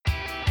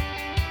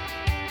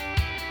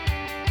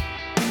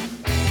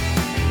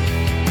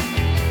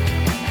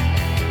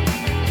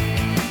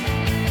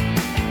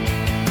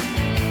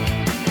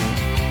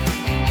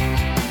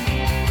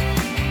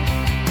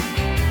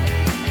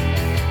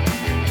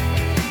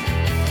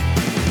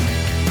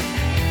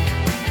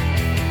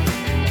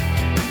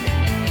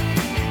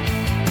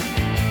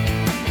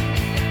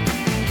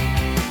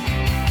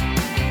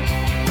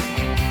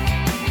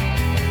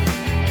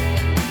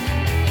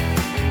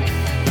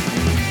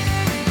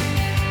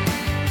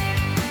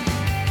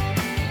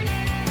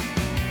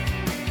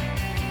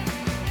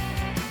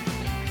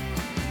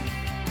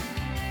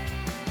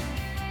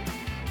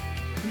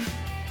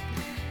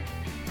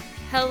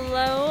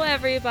Hello,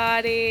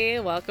 everybody.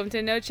 Welcome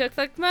to No Chick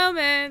Flick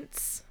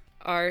Moments,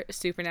 our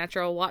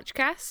supernatural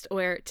watchcast,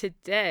 where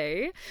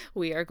today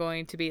we are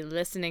going to be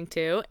listening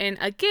to, and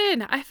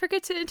again, I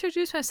forget to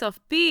introduce myself,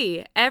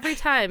 B, every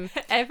time.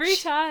 Every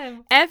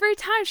time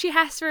She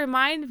has to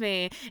remind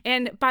me,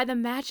 and by the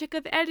magic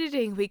of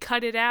editing, we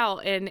cut it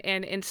out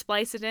and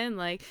splice it in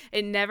like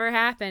it never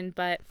happened.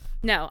 But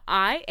no,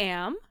 I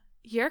am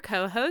your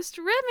co-host,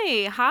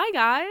 Remy. Hi,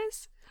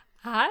 guys.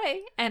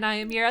 Hi, and I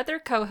am your other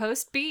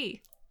co-host,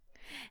 B.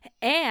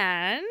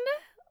 And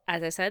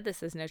as I said,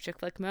 this is No Chick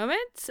Flick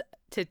Moments.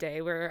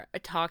 Today we're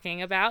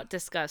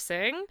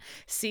discussing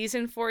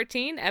Season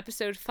 14,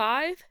 Episode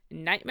 5,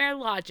 Nightmare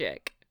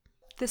Logic.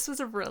 This was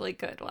a really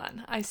good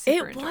one. I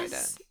super enjoyed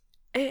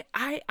it.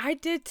 I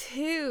did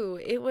too.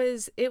 It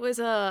was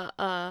a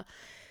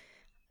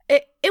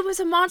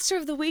Monster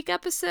of the Week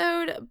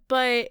episode,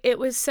 but it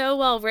was so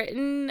well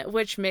written,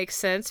 which makes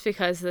sense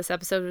because this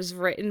episode was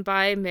written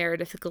by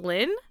Meredith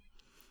Glynn.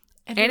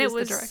 And it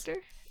was the director?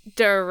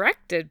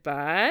 Directed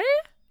by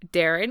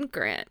Darren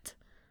Grant.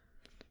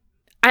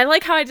 I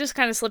like how I just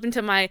kind of slip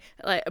into my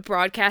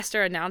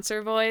broadcaster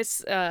announcer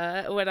voice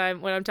when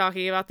I'm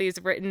talking about these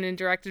written and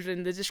directed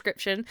in the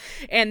description.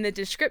 And the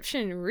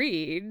description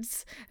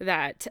reads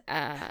that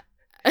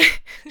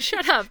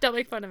shut up, don't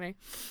make fun of me.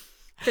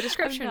 The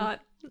description I'm not.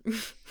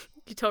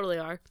 You totally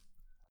are.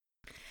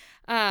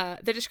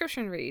 The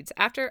description reads,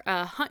 after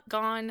a hunt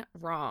gone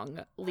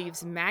wrong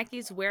leaves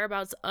Maggie's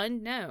whereabouts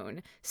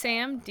unknown,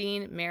 Sam,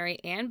 Dean, Mary,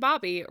 and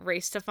Bobby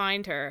race to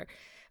find her.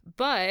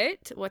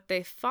 But what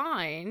they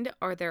find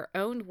are their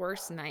own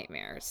worst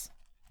nightmares.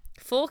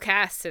 Full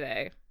cast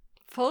today.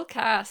 Full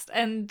cast.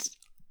 And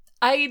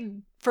I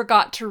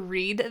forgot to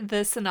read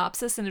the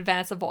synopsis in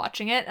advance of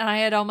watching it, and I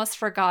had almost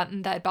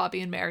forgotten that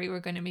Bobby and Mary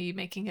were going to be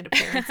making an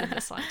appearance in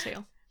this one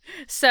too.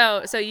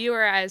 So you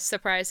were as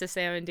surprised as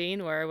Sam and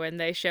Dean were when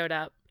they showed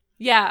up.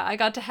 Yeah, I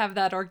got to have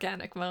that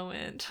organic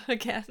moment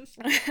again.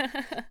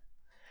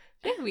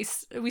 Yeah, we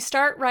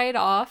start right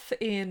off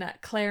in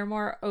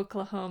Claremore,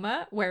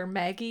 Oklahoma, where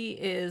Maggie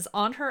is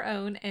on her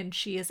own and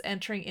she is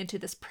entering into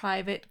this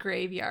private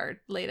graveyard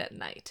late at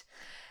night.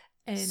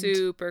 And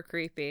super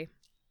creepy.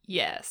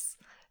 Yes.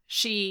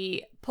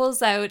 She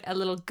pulls out a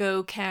little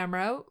Go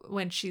camera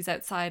when she's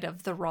outside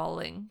of the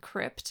Rawling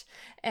crypt,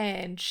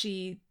 and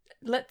she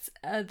lets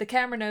the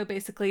camera know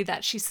basically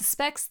that she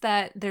suspects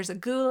that there's a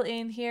ghoul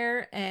in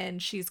here and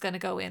she's going to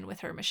go in with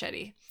her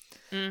machete.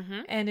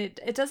 Mm-hmm. And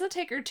it doesn't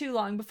take her too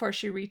long before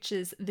she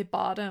reaches the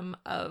bottom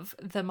of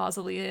the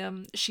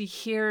mausoleum. She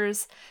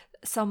hears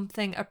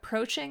something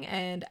approaching,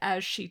 and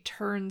as she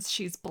turns,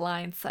 she's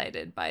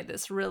blindsided by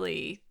this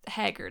really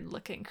haggard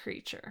looking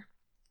creature.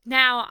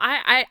 Now,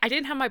 I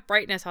didn't have my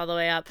brightness all the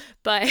way up,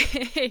 but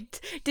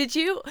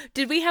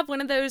did we have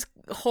one of those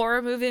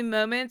horror movie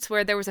moments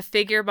where there was a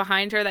figure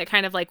behind her that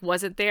kind of like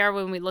wasn't there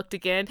when we looked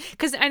again?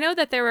 Because I know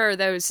that there were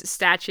those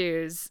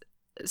statues,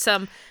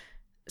 some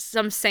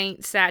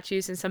saint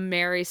statues and some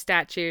Mary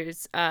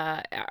statues,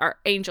 or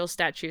angel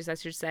statues, I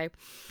should say.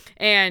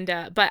 And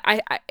but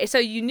I so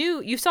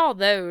you saw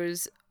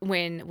those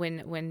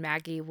when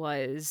Maggie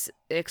was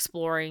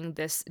exploring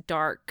this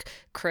dark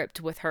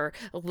crypt with her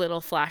little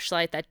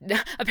flashlight that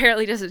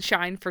apparently doesn't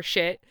shine for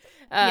shit.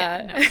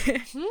 No.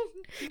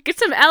 Get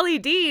some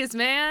LEDs,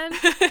 man.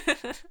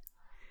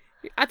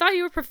 I thought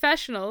you were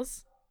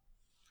professionals.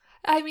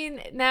 I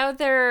mean, now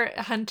they're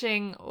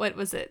hunting, what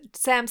was it?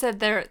 Sam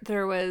said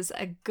there was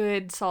a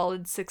good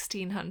solid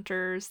 16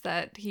 hunters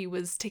that he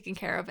was taking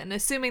care of. And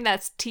assuming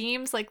that's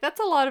teams, like that's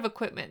a lot of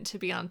equipment to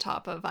be on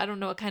top of. I don't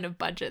know what kind of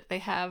budget they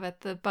have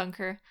at the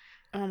bunker.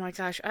 Oh my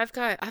gosh, I've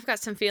got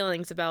some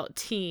feelings about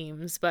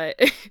teams, but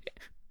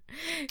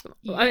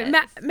Yes. I mean,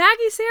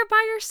 Maggie's there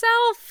by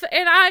herself,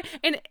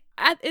 and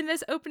in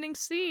this opening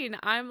scene,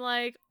 I'm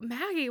like,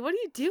 Maggie, what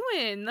are you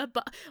doing? How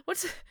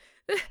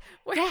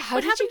what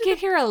did you get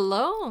here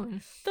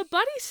alone? The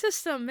buddy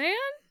system, man.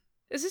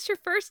 Is this your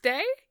first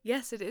day?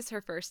 Yes, it is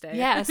her first day.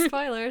 Yeah,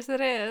 spoilers,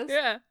 it is.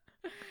 Yeah.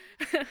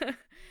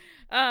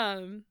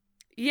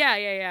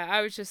 Yeah.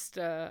 I was just,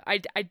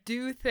 I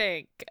do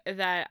think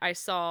that I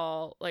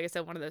saw, like I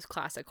said, one of those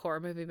classic horror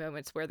movie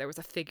moments where there was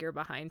a figure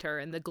behind her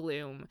in the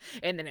gloom,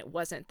 and then it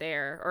wasn't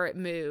there, or it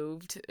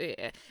moved,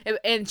 and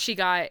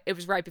it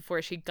was right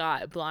before she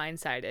got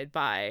blindsided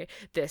by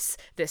this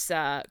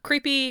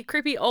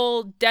creepy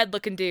old dead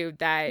looking dude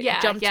that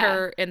jumped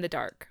her in the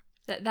dark.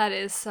 That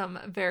is some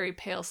very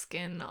pale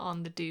skin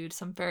on the dude,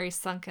 some very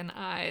sunken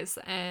eyes,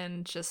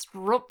 and just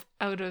rope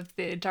out of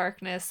the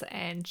darkness,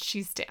 and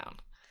she's down.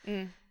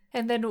 Mm.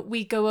 And then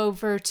we go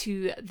over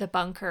to the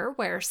bunker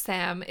where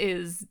Sam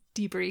is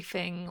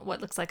debriefing what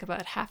looks like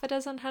about half a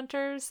dozen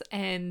hunters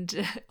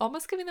and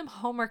almost giving them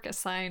homework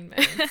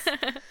assignments.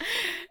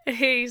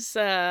 He's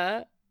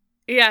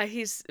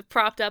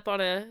propped up on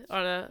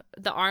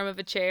the arm of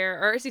a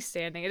chair, or is he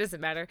standing? It doesn't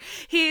matter.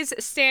 He's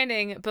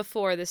standing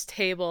before this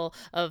table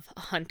of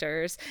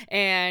hunters,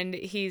 and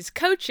he's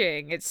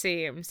coaching, it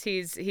seems.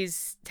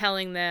 He's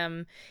telling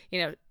them,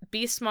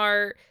 be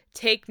smart,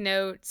 take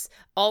notes.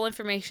 All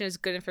information is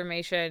good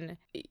information.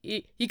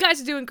 You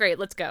guys are doing great.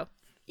 Let's go.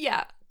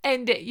 Yeah.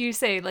 And you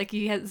say, like,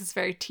 he has this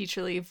very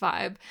teacherly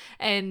vibe,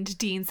 and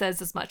Dean says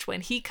as much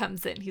when he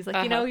comes in. He's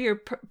like, you're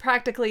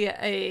practically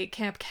a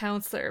camp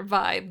counselor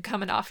vibe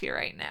coming off you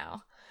right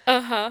now.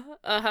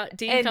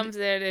 Dean comes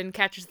in and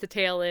catches the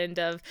tail end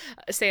of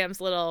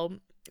Sam's little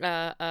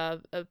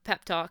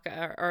pep talk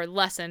or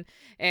lesson,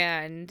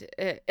 and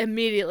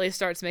immediately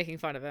starts making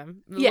fun of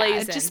him.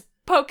 Yeah, just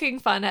poking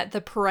fun at the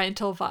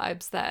parental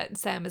vibes that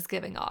Sam is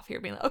giving off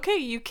here, being like, okay,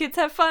 you kids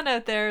have fun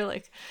out there,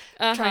 like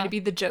trying to be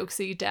the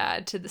jokesy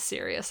dad to the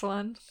serious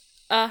one.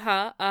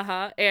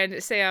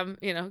 And Sam,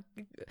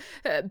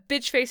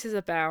 bitch faces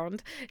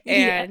abound,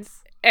 and yes.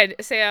 And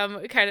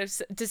Sam kind of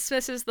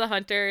dismisses the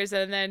hunters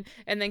and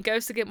then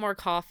goes to get more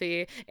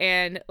coffee.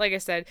 And like I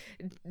said,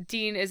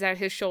 Dean is at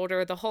his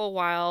shoulder the whole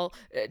while,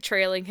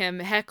 trailing him,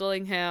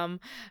 heckling him.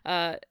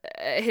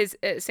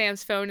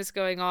 Sam's phone is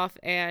going off,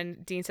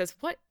 and Dean says,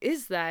 "What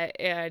is that?"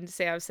 And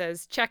Sam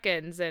says,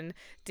 "Check-ins." And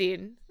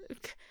Dean,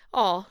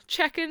 "Oh,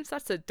 check-ins?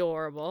 That's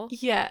adorable."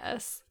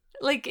 Yes.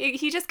 Like,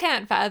 he just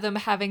can't fathom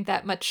having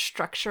that much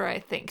structure, I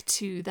think,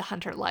 to the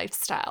hunter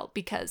lifestyle,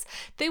 because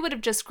they would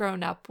have just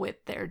grown up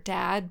with their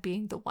dad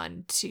being the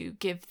one to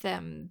give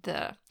them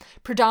the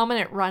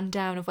predominant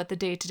rundown of what the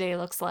day-to-day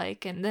looks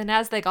like. And then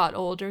as they got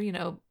older,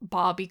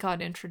 Bobby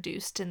got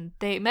introduced and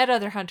they met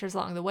other hunters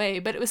along the way,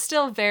 but it was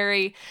still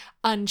very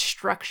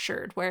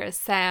unstructured, whereas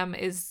Sam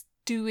is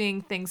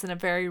doing things in a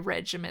very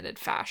regimented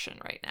fashion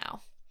right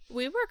now.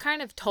 We were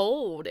kind of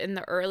told in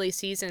the early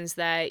seasons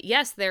that,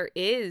 yes, there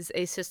is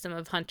a system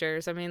of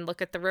hunters. I mean,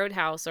 look at the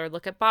Roadhouse or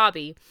look at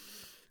Bobby.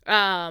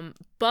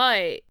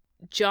 But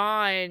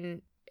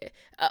John,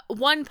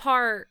 one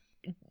part,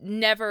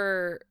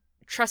 never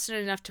trusted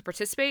enough to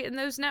participate in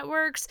those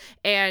networks,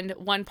 and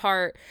one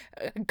part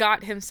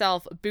got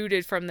himself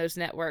booted from those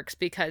networks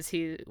because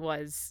he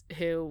was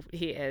who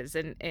he is.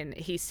 And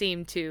he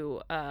seemed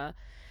to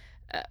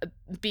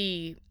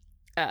be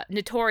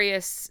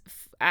notorious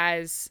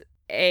as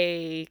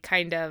a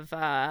kind of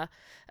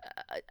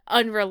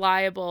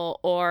unreliable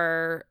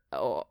or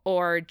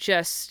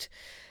just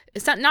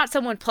it's not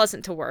someone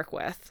pleasant to work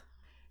with.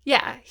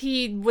 Yeah,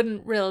 he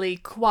wouldn't really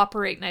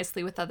cooperate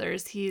nicely with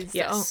others. He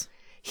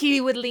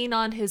would lean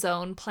on his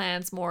own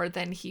plans more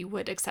than he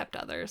would accept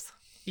others.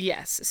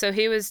 Yes, so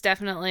he was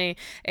definitely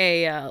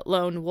a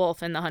lone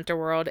wolf in the hunter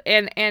world,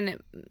 and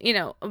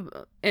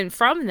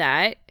from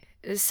that,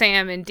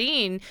 Sam and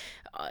Dean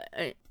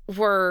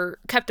were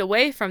kept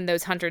away from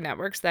those hunter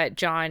networks that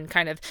John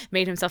kind of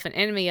made himself an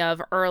enemy of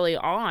early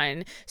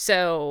on.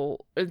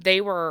 So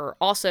they were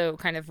also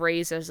kind of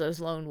raised as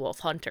those lone wolf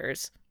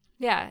hunters.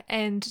 Yeah,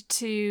 and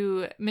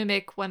to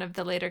mimic one of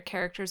the later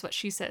characters, what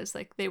she says,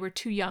 like, they were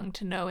too young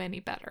to know any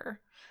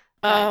better.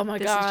 Oh my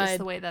God. This is just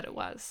the way that it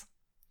was.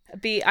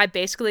 I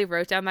basically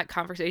wrote down that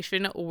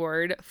conversation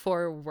word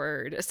for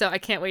word, so I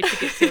can't wait to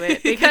get to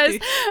it because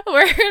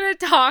we're gonna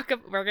talk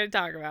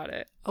about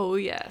it. Oh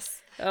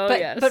yes.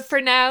 Yes. But for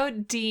now,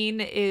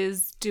 Dean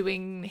is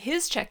doing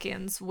his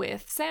check-ins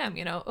with Sam.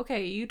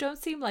 Okay, you don't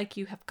seem like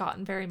you have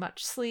gotten very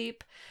much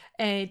sleep,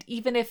 and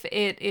even if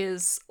it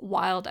is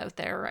wild out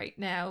there right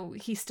now,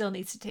 he still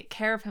needs to take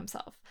care of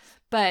himself.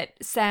 But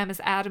Sam is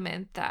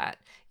adamant that,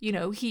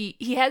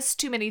 he has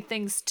too many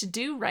things to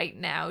do right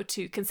now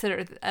to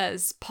consider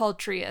as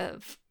paltry a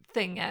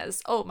thing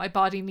as, oh, my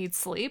body needs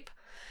sleep.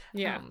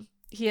 Yeah.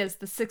 He has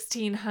the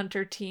 16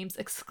 hunter teams,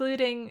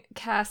 excluding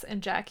Cass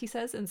and Jack, he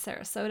says, in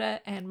Sarasota,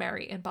 and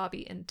Mary and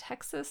Bobby in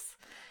Texas.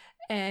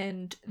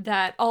 And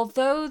that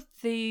although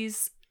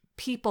these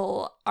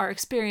people are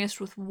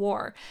experienced with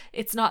war,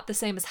 it's not the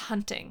same as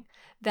hunting,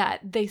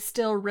 that they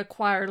still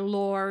require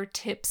lore,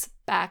 tips,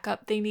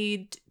 backup. They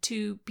need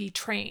to be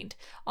trained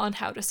on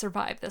how to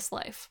survive this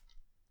life.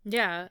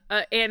 Yeah,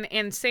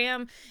 and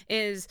Sam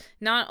is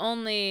not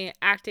only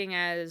acting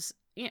as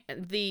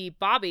the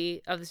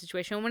Bobby of the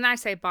situation. When I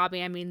say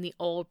Bobby, I mean the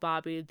old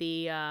Bobby,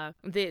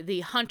 the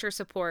hunter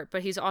support,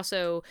 but he's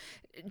also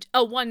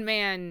a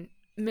one-man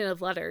men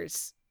of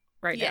letters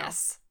right now.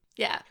 Yes.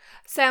 Yeah.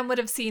 Sam would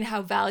have seen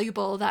how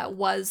valuable that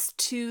was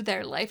to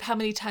their life, how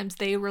many times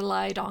they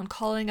relied on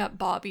calling up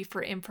Bobby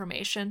for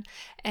information,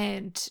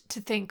 and to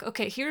think,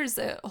 okay, here's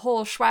a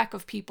whole schwack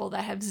of people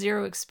that have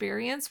zero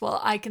experience. Well,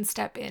 I can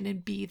step in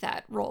and be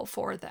that role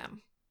for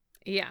them.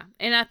 Yeah.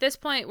 And at this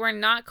point, we're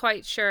not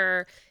quite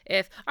sure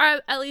if,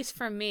 or at least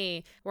for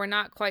me, we're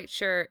not quite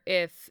sure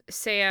if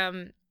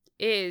Sam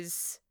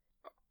is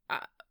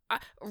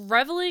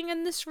reveling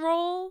in this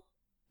role.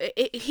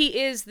 He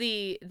is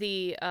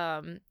he's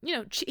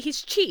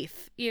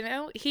chief,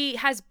 he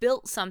has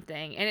built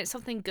something and it's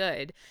something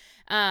good.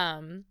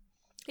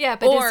 Yeah,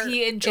 but is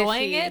he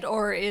enjoying it,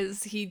 or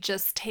is he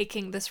just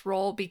taking this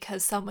role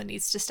because someone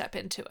needs to step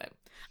into it?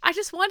 I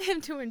just want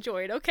him to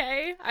enjoy it,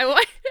 okay?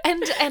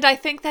 And I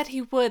think that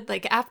he would.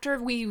 Like,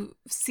 after we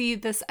see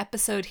this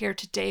episode here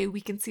today, we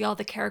can see all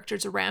the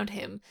characters around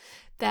him,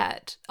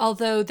 that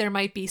although there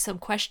might be some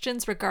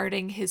questions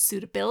regarding his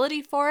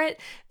suitability for it,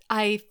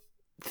 I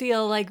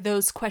feel like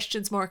those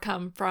questions more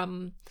come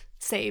from,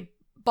 say,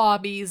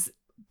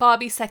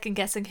 Bobby second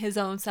guessing his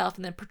own self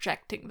and then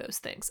projecting those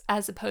things,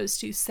 as opposed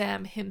to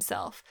Sam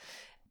himself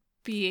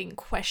being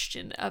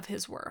questioned of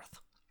his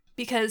worth.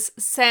 Because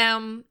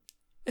Sam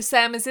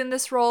is in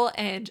this role,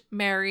 and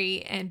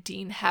Mary and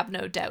Dean have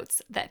no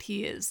doubts that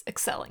he is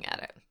excelling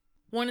at it.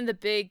 One of the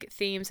big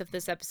themes of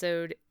this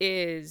episode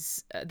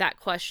is that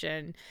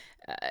question.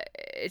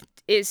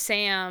 Is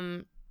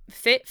Sam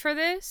fit for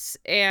this?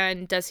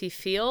 And does he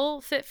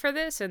feel fit for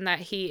this and that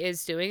he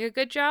is doing a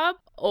good job?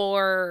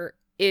 Or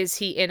is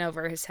he in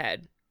over his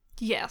head?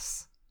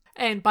 Yes.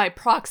 And by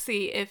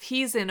proxy, if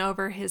he's in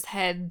over his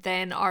head,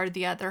 then are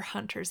the other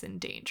hunters in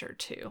danger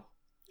too?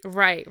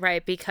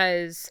 Right.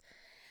 Because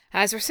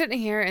as we're sitting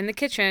here in the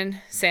kitchen,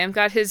 Sam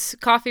got his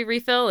coffee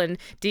refill and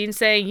Dean's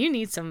saying, "You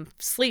need some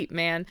sleep,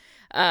 man."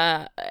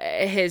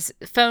 His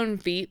phone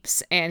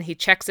beeps and he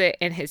checks it,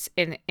 and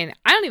and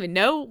I don't even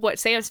know what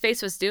Sam's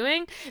face was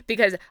doing,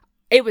 because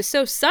it was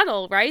so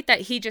subtle, right?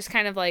 That he just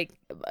kind of like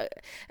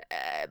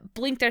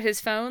blinked at his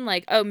phone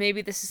like, oh,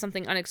 maybe this is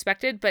something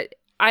unexpected. But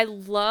I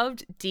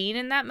loved Dean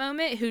in that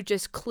moment, who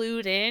just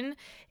clued in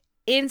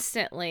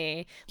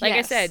instantly. Like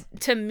yes. I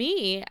said, to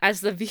me,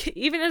 as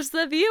even as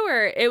the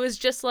viewer, it was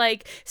just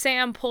like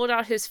Sam pulled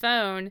out his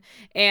phone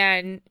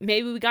and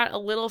maybe we got a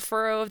little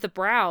furrow of the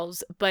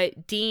brows,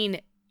 but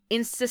Dean,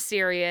 insta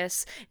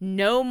serious,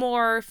 no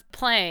more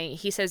playing.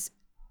 He says,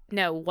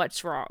 "No,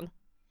 what's wrong?"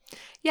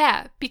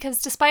 Yeah,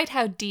 because despite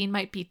how Dean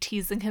might be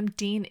teasing him,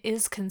 Dean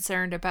is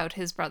concerned about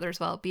his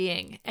brother's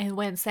well-being. And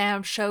when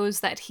Sam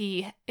shows that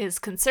he is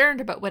concerned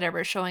about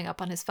whatever is showing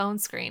up on his phone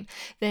screen,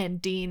 then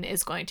Dean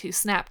is going to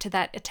snap to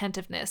that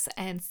attentiveness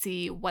and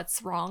see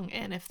what's wrong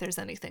and if there's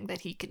anything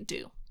that he can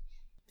do.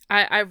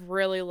 I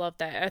really loved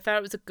that. I thought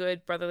it was a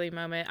good brotherly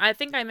moment. I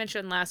think I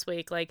mentioned last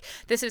week, like,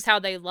 this is how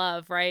they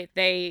love, right?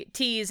 They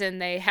tease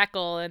and they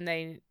heckle and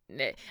they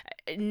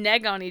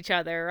neg on each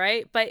other,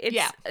 right? But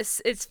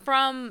it's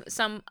from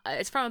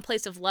a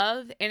place of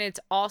love, and it's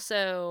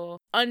also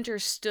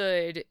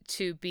understood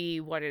to be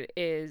what it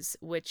is,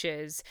 which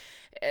is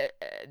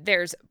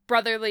there's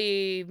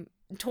brotherly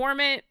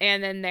torment,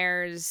 and then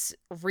there's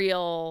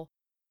real,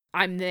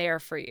 I'm there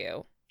for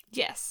you.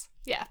 Yes.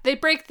 Yeah, they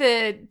break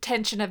the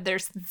tension of their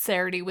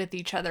sincerity with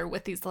each other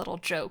with these little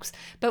jokes,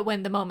 but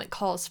when the moment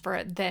calls for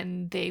it,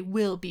 then they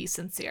will be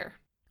sincere.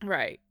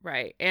 Right.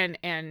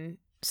 And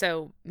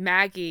so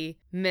Maggie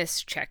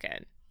missed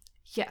check-in.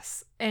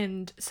 Yes,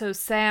 and so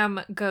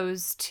Sam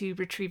goes to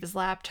retrieve his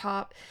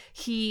laptop.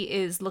 He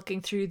is looking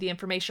through the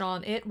information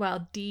on it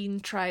while Dean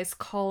tries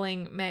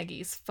calling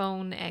Maggie's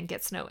phone and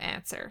gets no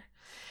answer.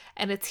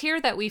 And it's here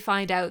that we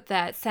find out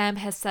that Sam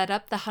has set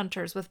up the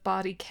hunters with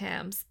body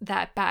cams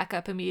that back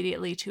up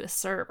immediately to a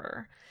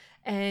server.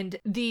 And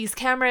these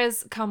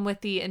cameras come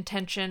with the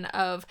intention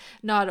of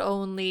not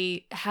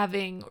only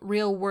having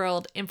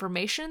real-world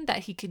information that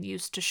he can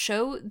use to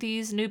show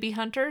these newbie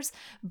hunters,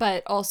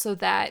 but also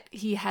that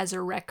he has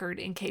a record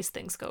in case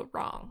things go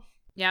wrong.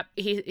 Yep,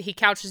 he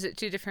couches it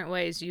two different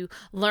ways. You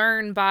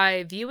learn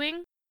by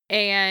viewing,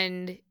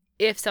 and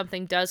if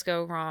something does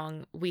go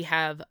wrong, we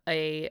have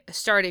a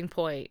starting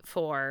point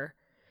for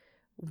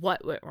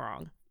what went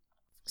wrong.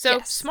 So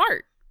yes.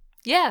 Smart.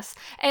 Yes.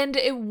 And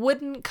it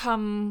wouldn't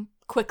come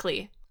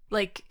quickly.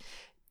 Like,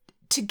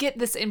 to get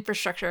this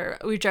infrastructure,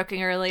 we were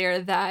joking earlier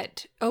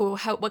that,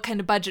 what kind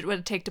of budget would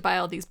it take to buy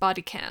all these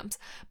body cams?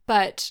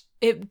 But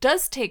it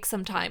does take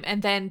some time.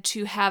 And then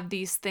to have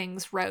these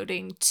things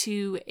routing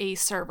to a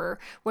server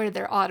where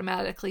they're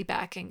automatically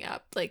backing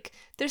up. Like,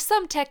 there's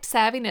some tech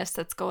savviness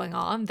that's going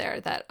on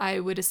there that I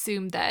would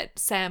assume that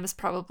Sam is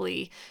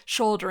probably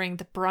shouldering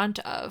the brunt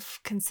of,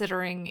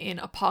 considering in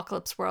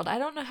Apocalypse World. I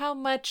don't know how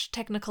much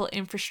technical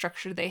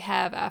infrastructure they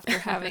have after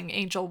having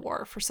Angel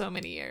War for so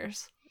many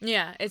years.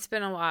 Yeah, it's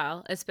been a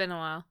while.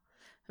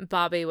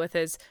 Bobby with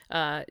his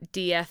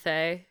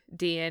DFA,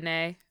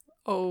 DNA.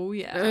 Oh,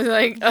 yeah.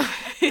 Like,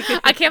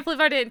 I can't believe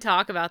I didn't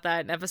talk about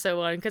that in episode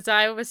 1 because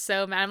I was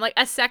so mad. I'm like,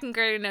 a second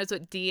grader knows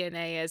what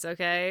DNA is,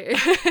 okay?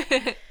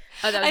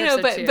 I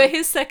know, but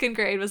his second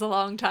grade was a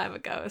long time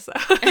ago, so.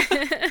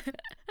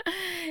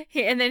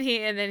 And then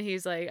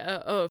he's like,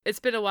 oh, it's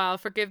been a while.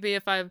 Forgive me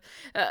if I'm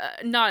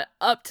not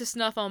up to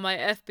snuff on my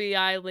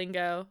FBI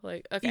lingo.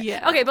 Like, okay,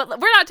 yeah, okay, but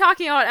we're not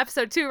talking about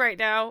episode 2 right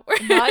now.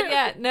 Not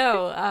yet.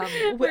 No.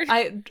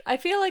 I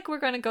feel like we're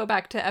going to go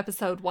back to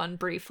episode 1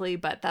 briefly,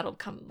 but that'll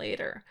come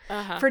later.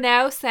 Uh-huh. For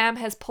now, Sam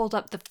has pulled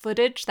up the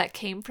footage that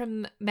came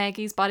from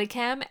Maggie's body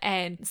cam,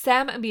 and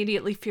Sam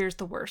immediately fears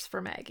the worst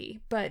for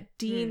Maggie. But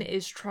Dean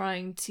is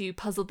trying to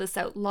puzzle this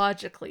out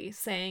logically,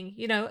 saying,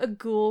 a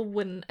ghoul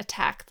wouldn't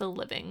attack the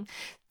living.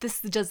 This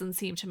doesn't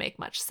seem to make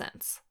much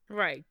sense.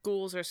 Right.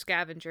 Ghouls are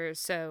scavengers,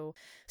 so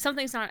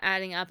something's not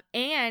adding up.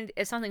 And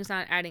if something's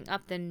not adding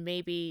up, then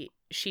maybe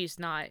she's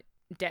not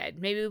dead.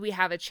 Maybe we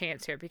have a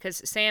chance here,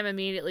 because Sam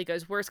immediately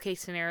goes, worst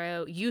case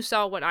scenario, you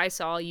saw what I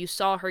saw. You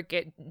saw her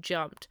get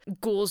jumped.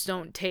 Ghouls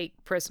don't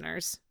take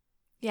prisoners.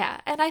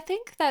 Yeah, and I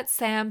think that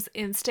Sam's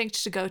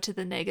instinct to go to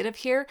the negative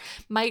here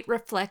might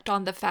reflect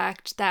on the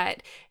fact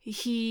that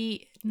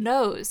he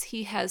knows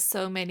he has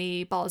so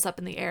many balls up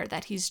in the air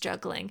that he's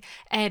juggling,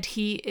 and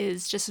he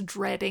is just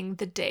dreading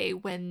the day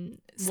when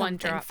One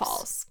something drops.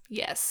 falls.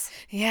 Yes.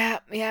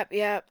 Yep.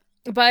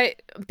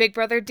 But Big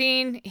Brother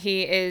Dean,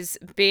 he is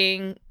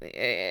being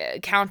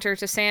counter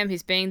to Sam.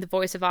 He's being the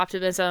voice of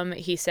optimism.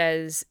 He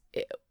says,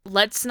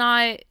 let's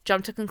not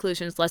jump to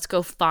conclusions. Let's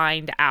go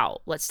find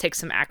out. Let's take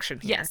some action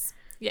here. Yes.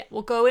 Yeah,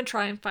 we'll go and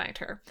try and find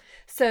her.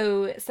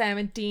 So Sam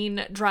and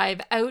Dean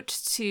drive out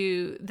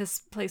to this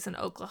place in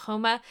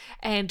Oklahoma,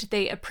 and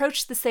they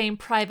approach the same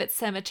private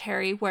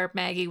cemetery where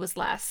Maggie was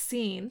last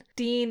seen.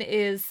 Dean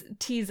is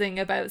teasing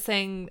about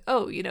saying,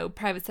 oh,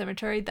 private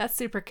cemetery, that's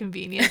super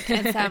convenient.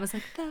 And Sam is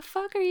like, the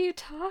fuck are you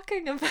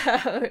talking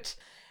about?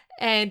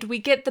 And we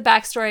get the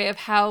backstory of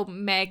how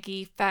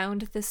Maggie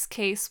found this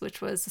case,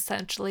 which was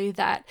essentially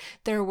that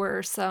there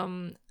were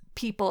some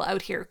people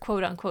out here,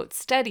 quote unquote,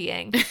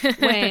 studying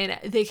when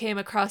they came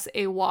across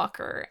a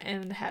walker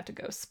and had to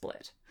go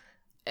split.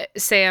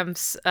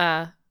 Sam's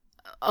a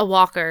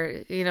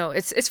walker,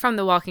 it's from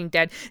The Walking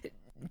Dead.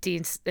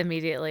 Dean's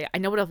immediately, I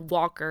know what a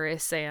walker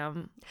is,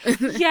 Sam.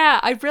 Yeah,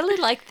 I really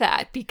like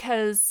that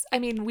because,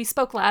 we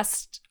spoke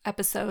last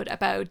episode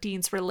about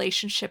Dean's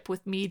relationship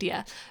with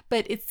media,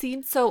 but it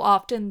seems so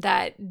often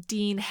that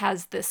Dean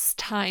has this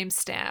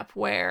timestamp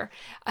where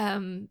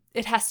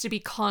it has to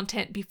be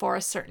content before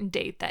a certain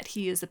date that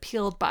he is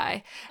appealed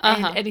by,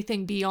 and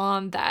anything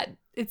beyond that,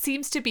 it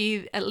seems to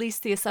be at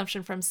least the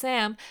assumption from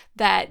Sam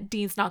that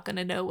Dean's not going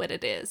to know what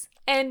it is.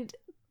 And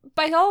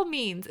by all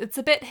means, it's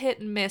a bit hit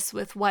and miss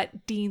with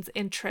what Dean's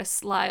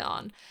interests lie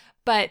on,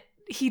 but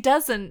he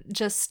doesn't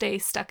just stay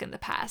stuck in the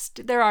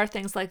past. There are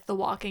things like The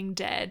Walking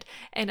Dead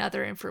and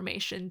other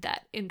information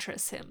that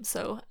interests him.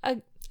 So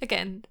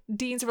again,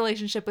 Dean's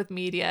relationship with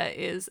media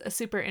is a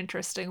super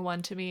interesting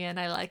one to me, and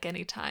I like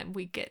any time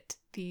we get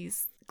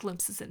these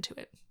glimpses into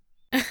it.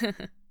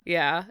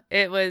 Yeah,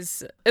 it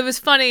was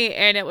funny,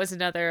 and it was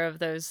another of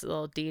those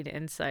little Dean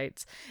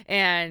insights.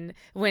 And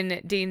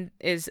when Dean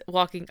is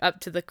walking up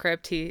to the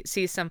crypt, he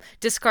sees some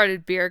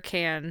discarded beer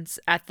cans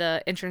at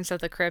the entrance of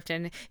the crypt,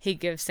 and he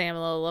gives Sam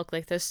a little look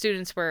like those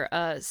students were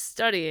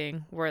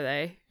studying, were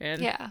they?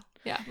 And yeah,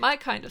 my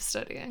kind of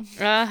studying.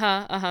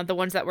 The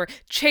ones that were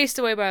chased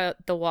away by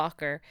the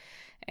walker.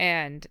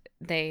 And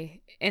they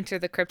enter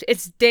the crypt.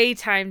 It's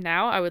daytime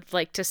now, I would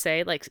like to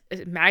say. Like,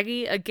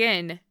 Maggie,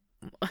 again...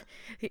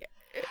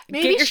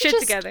 Maybe get your shit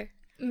together.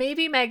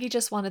 Maybe Maggie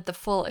just wanted the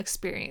full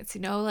experience,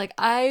 like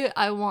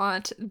I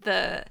want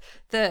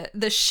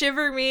the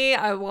shiver me,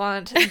 I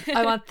want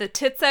the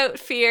tits out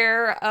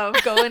fear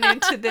of going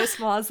into this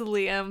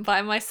mausoleum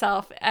by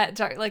myself at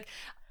dark. Like,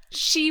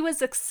 she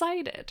was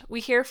excited. We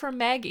hear from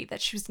Maggie that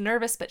she was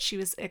nervous, but she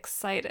was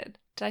excited.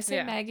 Did I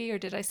say Maggie or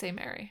did I say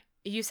Mary?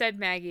 You said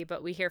Maggie,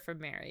 but we hear from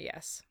Mary,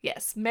 yes.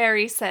 Yes,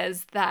 Mary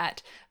says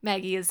that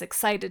Maggie is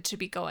excited to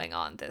be going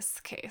on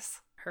this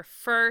case. Her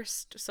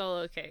first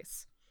solo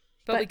case.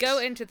 But we go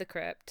into the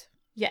crypt.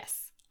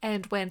 Yes.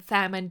 And when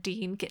Sam and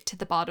Dean get to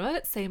the bottom of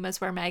it, same as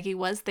where Maggie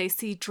was, they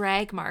see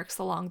drag marks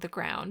along the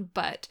ground.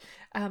 But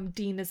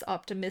Dean is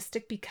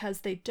optimistic because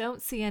they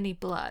don't see any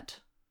blood.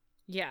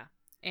 Yeah.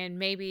 And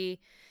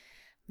maybe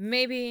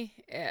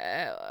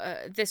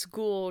this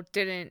ghoul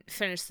didn't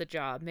finish the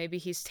job. Maybe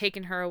he's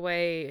taken her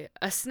away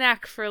a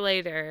snack for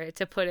later,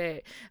 to put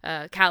it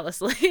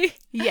callously.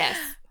 Yes.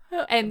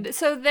 And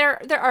so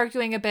they're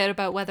arguing a bit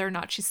about whether or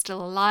not she's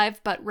still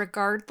alive, but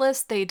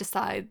regardless, they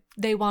decide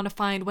they want to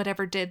find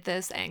whatever did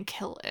this and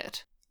kill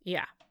it.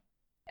 Yeah.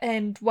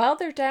 And while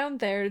they're down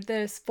there,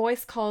 this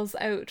voice calls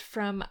out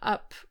from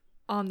up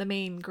on the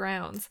main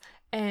grounds.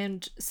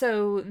 And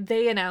so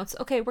they announce,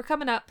 okay, we're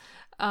coming up.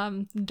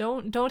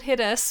 Don't hit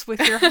us with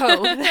your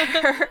hoe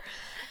there.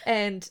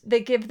 And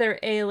they give their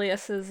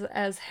aliases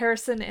as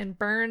Harrison and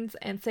Burns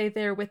and say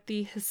they're with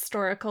the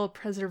Historical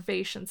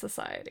Preservation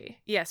Society.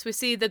 Yes, we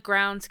see the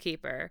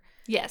groundskeeper.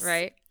 Yes.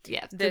 Right?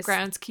 Yeah, the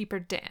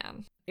groundskeeper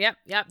Dan. Yep.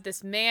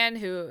 This man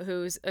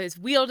who is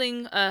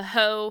wielding a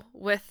hoe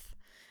with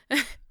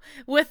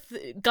with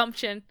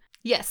gumption.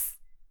 Yes.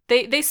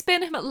 They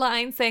spin him a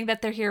line saying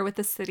that they're here with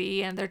the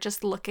city and they're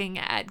just looking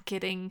at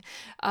getting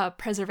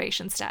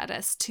preservation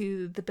status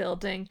to the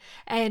building.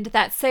 And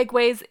that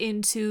segues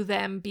into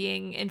them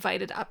being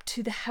invited up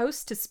to the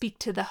house to speak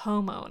to the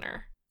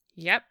homeowner.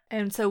 Yep.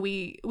 And so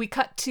we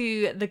cut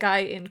to the guy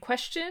in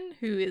question,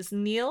 who is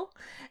Neil,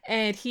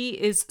 and he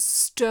is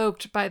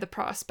stoked by the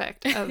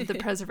prospect of the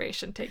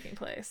preservation taking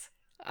place.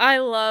 I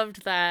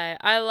loved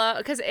that.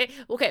 Because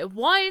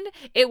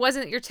it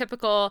wasn't your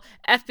typical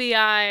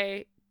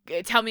FBI...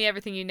 tell me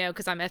everything you know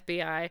because I'm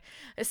FBI.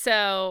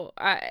 So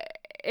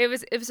it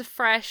was a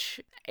fresh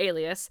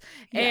alias.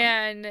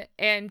 Yeah.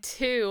 And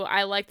two,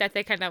 I like that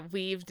they kind of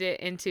weaved it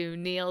into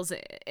Neil's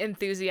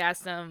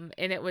enthusiasm,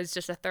 and it was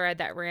just a thread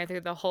that ran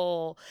through the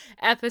whole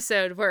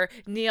episode where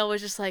Neil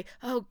was just like,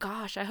 oh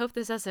gosh, I hope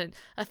this doesn't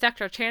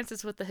affect our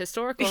chances with the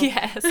historical.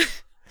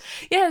 Yes.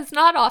 Yeah, it's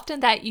not often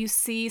that you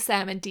see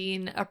Sam and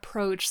Dean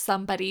approach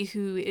somebody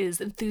who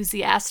is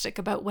enthusiastic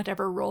about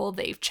whatever role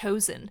they've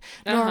chosen.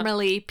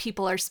 Normally,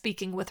 people are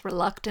speaking with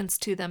reluctance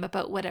to them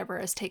about whatever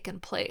has taken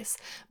place.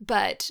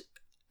 But,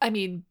 I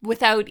mean,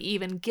 without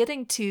even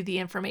getting to the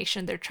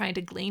information they're trying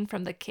to glean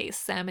from the case,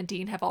 Sam and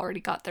Dean have already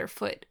got their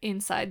foot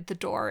inside the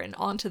door and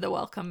onto the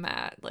welcome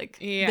mat. Like,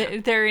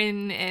 they're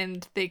in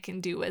and they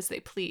can do as they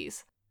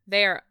please.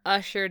 They are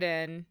ushered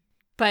in.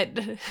 But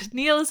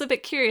Neil is a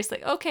bit curious,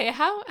 like, okay,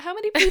 how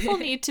many people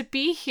need to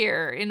be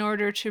here in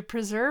order to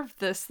preserve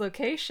this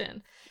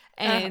location?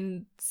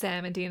 And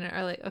Sam and Dean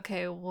are like,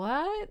 okay,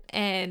 what?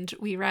 And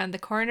we round the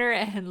corner,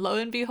 and lo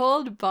and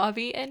behold,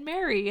 Bobby and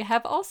Mary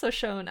have also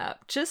shown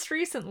up just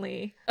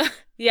recently.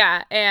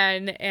 Yeah,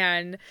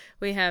 and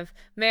we have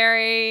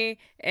Mary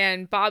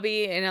and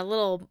Bobby in a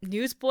little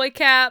newsboy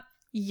cap.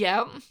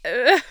 Yep.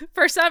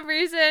 For some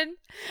reason.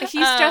 He's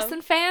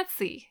dressing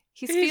fancy.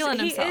 He's feeling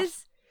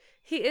himself.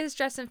 He is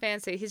dressing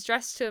fancy. He's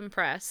dressed to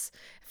impress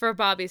for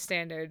Bobby's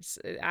standards.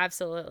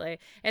 Absolutely.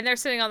 And they're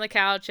sitting on the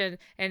couch and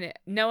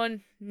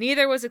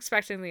neither was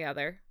expecting the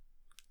other.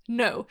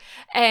 No.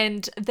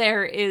 And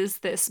there is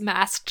this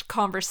masked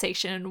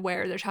conversation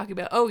where they're talking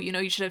about, oh,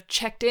 you should have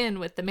checked in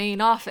with the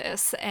main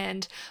office.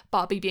 And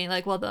Bobby being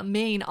like, well, the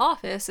main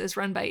office is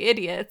run by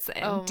idiots.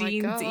 And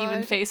Dean's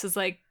even face is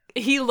like,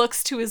 he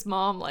looks to his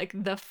mom like,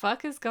 the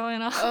fuck is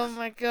going on? Oh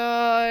my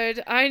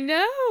God. I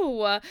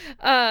know.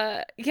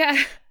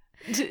 Yeah.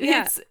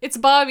 It's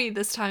Bobby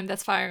this time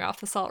that's firing off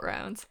the salt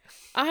rounds.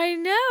 I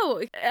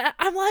know.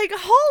 I'm like,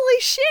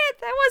 holy shit,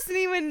 that wasn't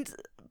even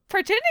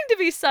pretending to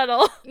be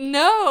subtle.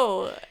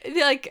 No.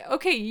 Like,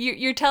 okay,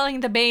 you're telling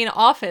the main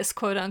office,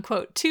 quote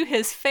unquote, to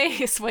his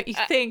face what you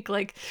think.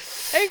 Like,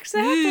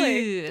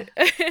 exactly.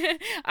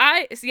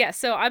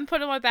 So I'm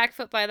putting my back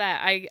foot by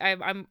that.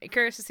 I'm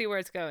curious to see where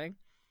it's going.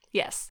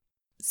 Yes.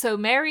 So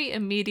Mary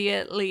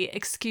immediately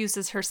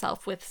excuses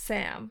herself with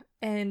Sam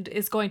and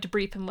is going to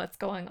brief him what's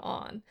going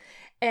on.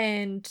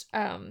 And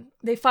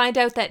they find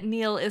out that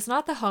Neil is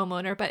not the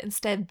homeowner, but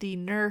instead the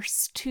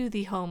nurse to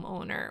the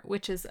homeowner,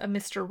 which is a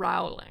Mr.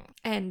 Rowling.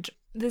 And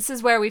this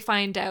is where we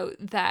find out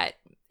that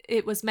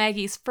it was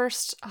Maggie's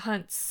first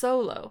hunt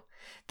solo,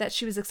 that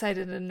she was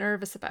excited and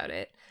nervous about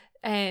it.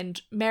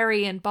 And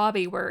Mary and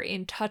Bobby were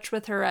in touch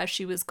with her as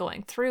she was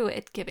going through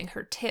it, giving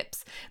her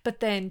tips.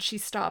 But then she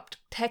stopped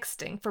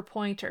texting for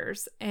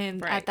pointers.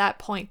 And at that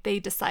point,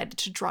 they decided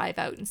to drive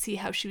out and see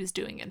how she was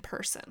doing in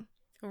person.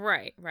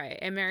 Right.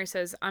 And Mary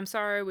says, I'm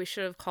sorry, we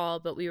should have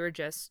called, but we were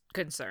just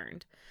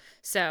concerned.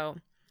 So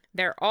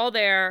they're all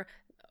there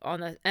on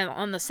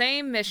the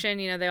same mission.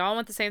 They all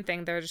want the same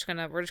thing. We're just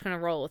gonna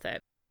roll with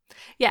it.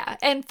 Yeah,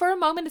 and for a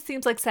moment it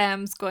seems like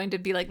Sam's going to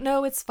be like,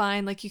 no, it's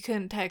fine, like, you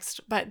couldn't text,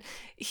 but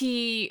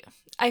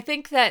I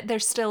think that there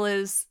still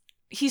is,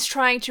 he's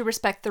trying to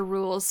respect the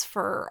rules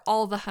for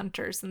all the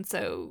hunters, and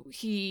so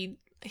he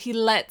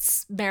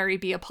lets Mary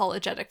be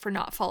apologetic for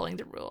not following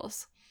the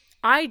rules.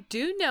 I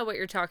do know what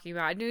you're talking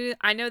about.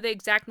 I know the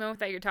exact moment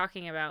that you're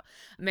talking about.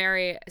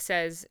 Mary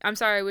says, I'm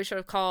sorry, we should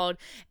have called,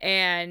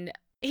 and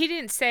he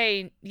didn't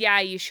say, yeah,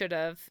 you should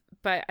have,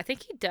 but I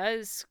think he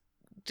does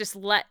just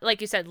let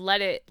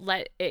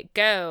it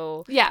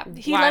go. Yeah,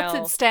 he lets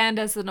it stand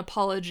as an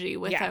apology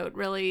without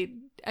really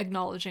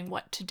acknowledging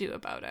what to do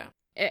about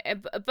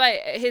it. But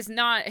his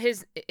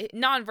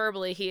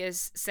non-verbally, he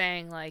is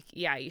saying like,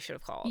 yeah, you should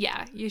have called.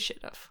 Yeah, you should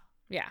have.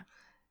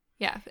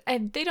 Yeah,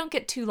 and they don't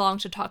get too long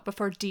to talk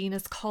before Dean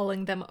is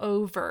calling them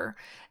over,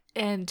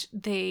 and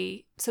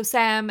so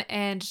Sam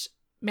and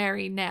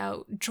Mary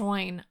now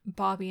join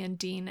Bobby and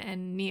Dean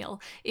and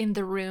Neil in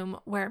the room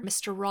where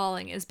Mr.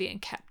 Rowling is being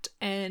kept.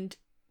 And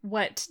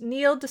what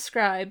Neil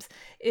describes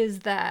is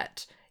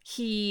that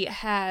he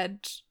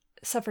had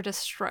suffered a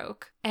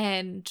stroke,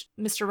 and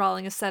Mr.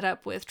 Rowling is set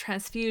up with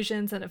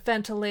transfusions and a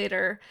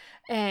ventilator,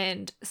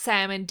 and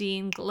Sam and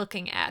Dean,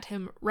 looking at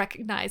him,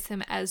 recognize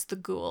him as the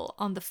ghoul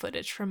on the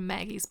footage from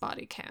Maggie's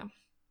body cam.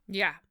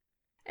 Yeah.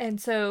 And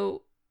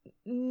so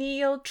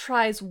Neil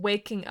tries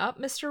waking up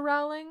Mr.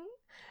 Rowling,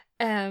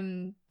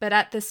 but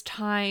at this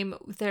time,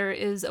 there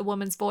is a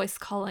woman's voice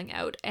calling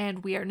out,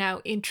 and we are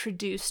now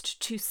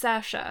introduced to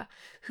Sasha,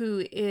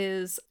 who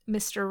is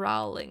Mr.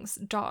 Rowling's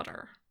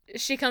daughter.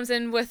 She comes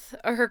in with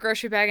her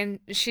grocery bag, and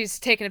she's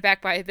taken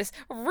aback by this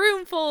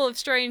room full of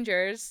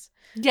strangers.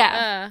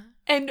 Yeah.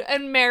 And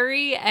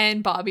Mary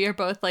and Bobby are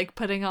both, like,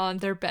 putting on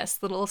their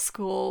best little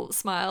school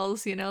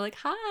smiles, like,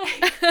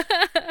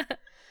 hi.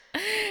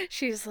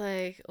 She's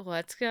like,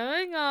 what's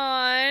going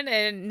on?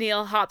 And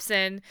Neil hops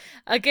in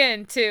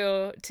again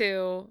to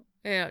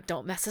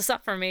don't mess this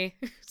up for me,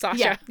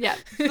 Sasha. Yeah.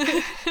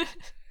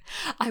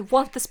 I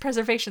want this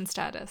preservation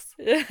status.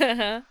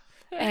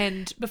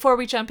 And before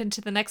we jump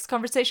into the next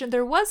conversation,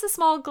 there was a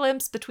small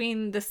glimpse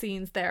between the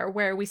scenes there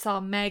where we saw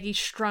Maggie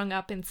strung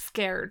up and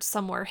scared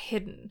somewhere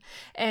hidden,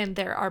 and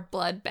there are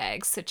blood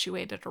bags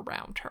situated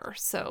around her.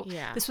 So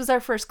This was our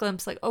first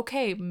glimpse, like,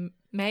 okay,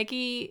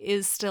 Maggie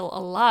is still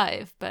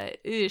alive, but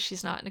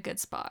she's not in a good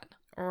spot.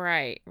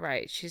 Right,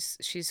 right.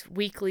 She's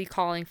weakly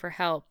calling for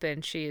help,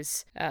 and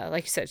she's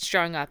like you said,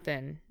 strung up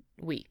and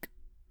weak.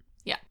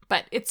 Yeah,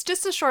 but it's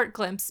just a short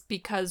glimpse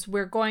because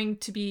we're going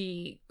to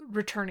be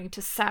returning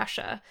to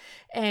Sasha.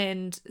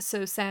 And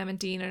so Sam and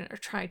Dean are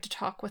trying to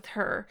talk with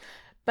her.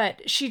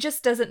 But she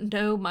just doesn't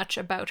know much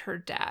about her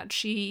dad.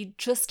 She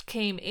just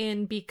came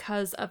in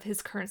because of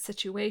his current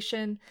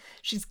situation.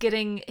 She's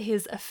getting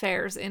his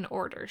affairs in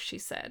order, she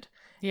said.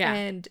 Yeah.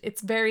 And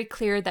it's very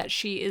clear that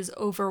she is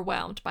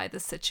overwhelmed by the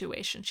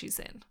situation she's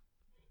in.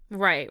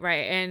 Right,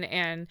 right.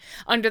 And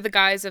under the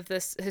guise of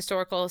this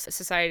historical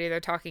society, they're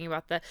talking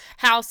about the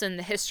house and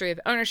the history of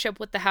ownership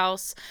with the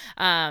house.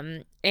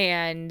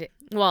 And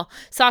well,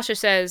 Sasha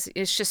says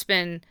it's just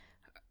been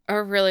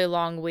a really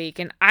long week,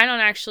 and I don't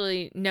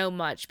actually know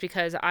much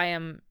because I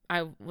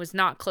was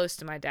not close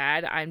to my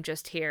dad. I'm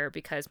just here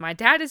because my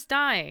dad is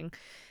dying.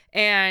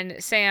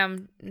 And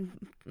Sam,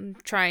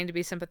 trying to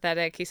be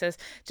sympathetic, he says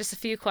just a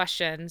few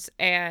questions,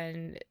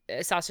 and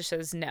Sasha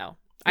says no.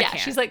 I can't.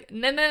 She's like,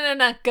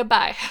 no,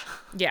 goodbye.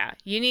 Yeah,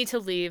 you need to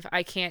leave.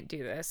 I can't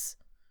do this.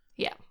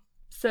 Yeah.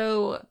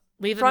 So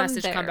leave a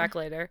message, come back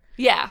later.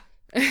 Yeah.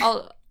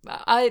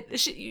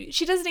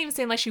 She doesn't even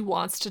seem like she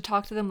wants to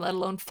talk to them, let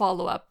alone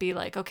follow up, be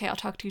like, okay, I'll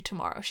talk to you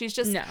tomorrow. She's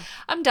just, no.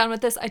 I'm done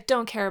with this. I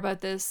don't care about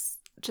this.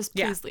 Just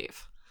please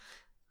leave.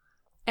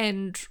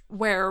 And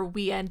where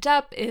we end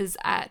up is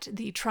at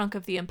the trunk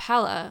of the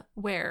Impala,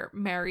 where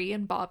Mary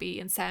and Bobby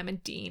and Sam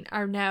and Dean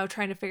are now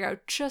trying to figure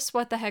out just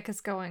what the heck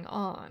is going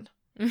on.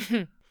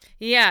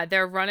 Yeah,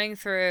 they're running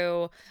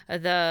through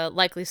the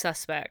likely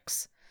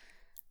suspects.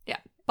 Yeah.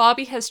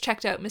 Bobby has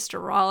checked out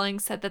Mr.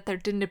 Rawlings, said that there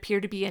didn't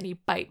appear to be any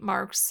bite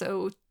marks,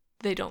 so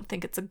they don't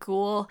think it's a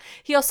ghoul.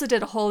 He also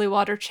did a holy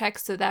water check,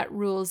 so that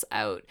rules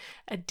out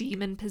a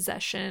demon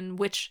possession,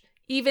 which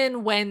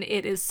even when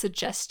it is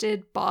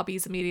suggested,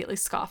 Bobby's immediately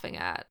scoffing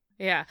at.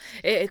 Yeah.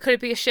 Could it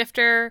be a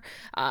shifter?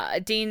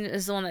 Dean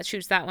is the one that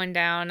shoots that one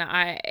down.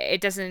 It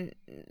doesn't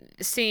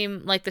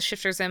seem like the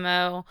shifter's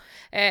MO.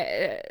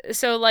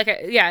 So, like,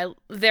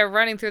 they're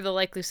running through the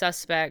likely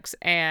suspects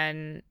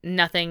and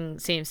nothing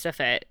seems to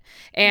fit.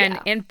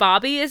 And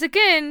Bobby is,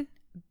 again,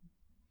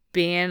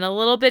 being a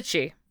little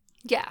bitchy.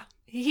 Yeah.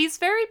 He's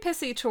very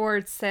pissy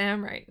towards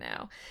Sam right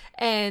now.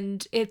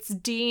 And it's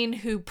Dean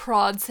who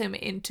prods him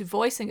into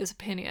voicing his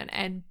opinion.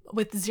 And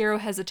with zero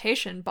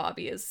hesitation,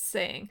 Bobby is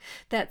saying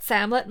that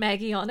Sam let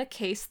Maggie on a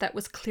case that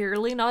was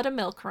clearly not a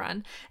milk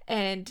run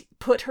and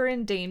put her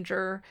in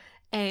danger.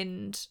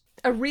 And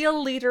a real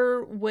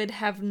leader would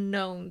have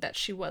known that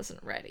she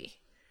wasn't ready.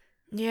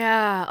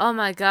 Yeah. Oh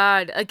my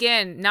God.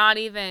 Again, not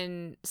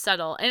even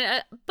subtle.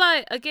 And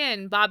but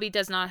again, Bobby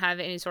does not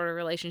have any sort of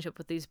relationship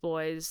with these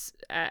boys,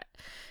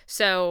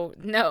 so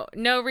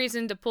no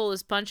reason to pull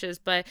his punches.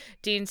 But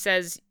Dean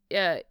says,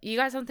 "You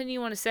got something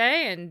you want to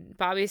say?" And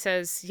Bobby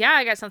says, "Yeah,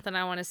 I got something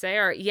I want to say."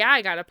 Or, "Yeah,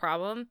 I got a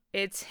problem.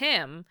 It's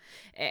him,"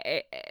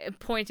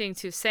 pointing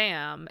to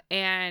Sam.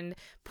 And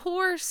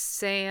poor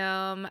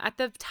Sam. At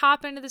the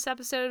top end of this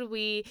episode,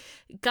 we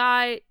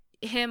got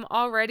him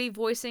already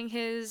voicing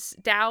his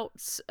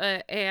doubts,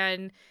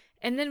 and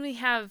then we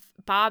have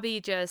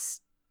Bobby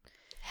just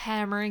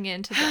hammering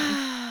into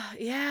them.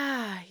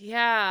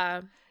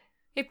 Yeah.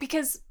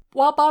 Because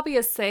while Bobby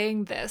is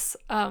saying this,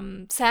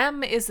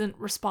 Sam isn't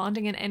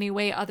responding in any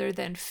way other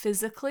than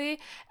physically,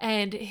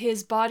 and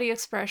his body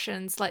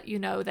expressions let you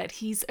know that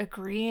he's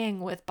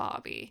agreeing with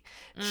Bobby.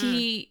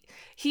 He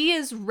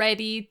is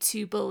ready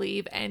to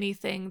believe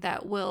anything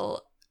that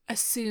will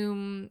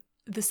assume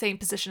the same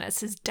position as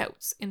his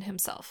doubts in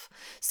himself.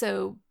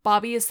 So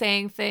Bobby is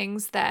saying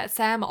things that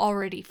Sam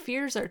already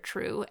fears are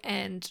true,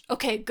 and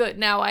okay, good,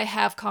 now I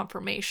have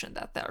confirmation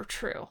that they're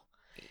true.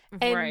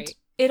 And right.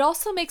 It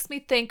also makes me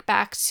think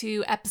back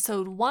to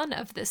episode 1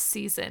 of this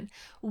season,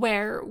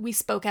 where we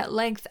spoke at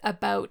length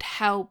about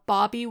how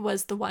Bobby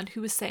was the one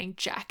who was saying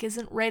Jack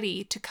isn't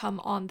ready to come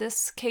on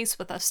this case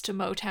with us to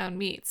Motown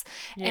Meets.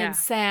 Yeah. And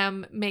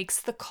Sam makes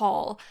the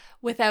call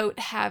without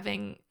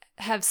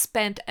have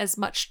spent as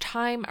much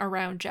time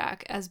around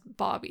Jack as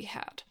Bobby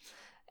had.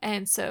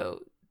 And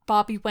so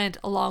Bobby went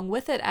along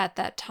with it at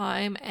that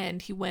time,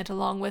 and he went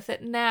along with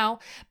it now,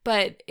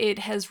 but it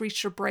has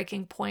reached a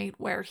breaking point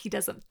where he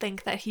doesn't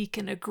think that he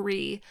can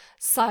agree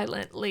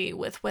silently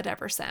with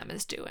whatever Sam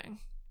is doing.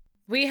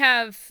 We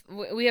have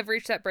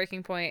reached that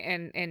breaking point,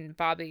 and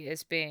Bobby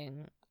is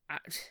being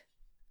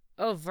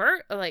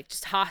overt, like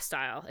just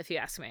hostile, if you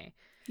ask me.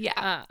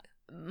 Yeah.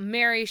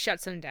 Mary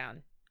shuts him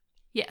down.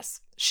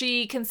 Yes.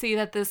 She can see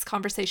that this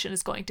conversation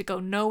is going to go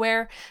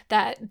nowhere,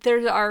 that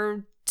there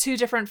are two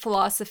different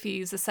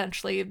philosophies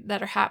essentially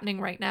that are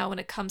happening right now when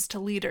it comes to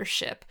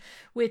leadership,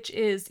 which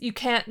is you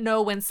can't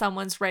know when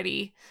someone's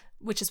ready,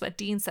 which is what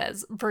Dean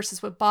says,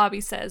 versus what Bobby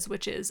says,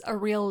 which is a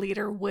real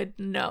leader would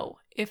know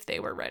if they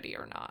were ready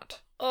or not.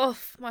 Oh,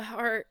 my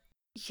heart.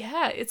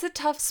 Yeah, it's a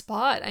tough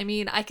spot. I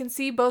mean, I can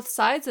see both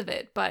sides of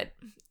it, but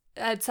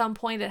at some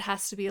point it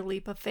has to be a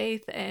leap of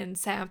faith, and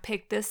Sam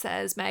picked this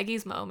as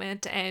Maggie's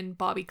moment, and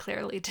Bobby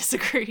clearly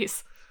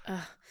disagrees.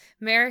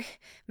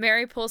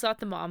 Mary pulls out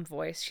the mom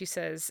voice. She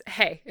says,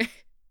 "Hey,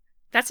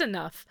 That's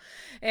enough.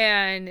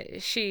 And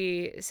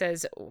she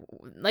says,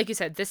 like you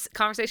said, this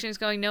conversation is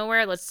going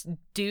nowhere. Let's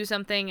do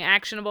something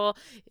actionable.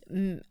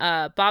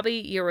 Bobby,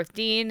 you're with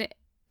Dean.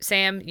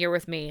 Sam, you're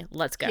with me.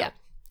 Let's go. Yeah.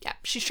 Yeah.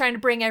 She's trying to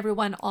bring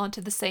everyone onto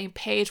the same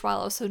page while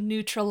also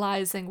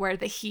neutralizing where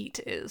the heat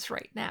is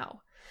right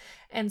now.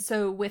 And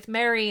so with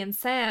Mary and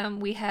Sam,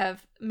 we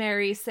have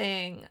Mary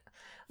saying,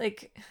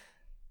 like,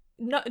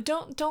 no,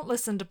 don't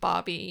listen to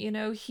Bobby. You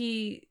know,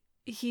 he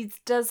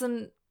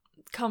doesn't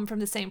come from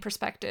the same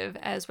perspective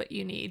as what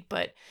you need.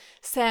 But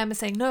Sam is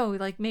saying, no,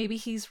 like, maybe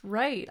he's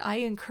right. I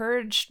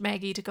encouraged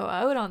Maggie to go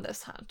out on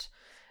this hunt.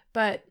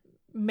 But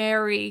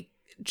Mary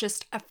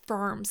just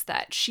affirms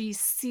that. She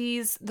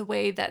sees the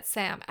way that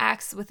Sam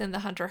acts within the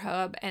Hunter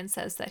Hub and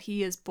says that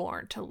he is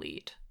born to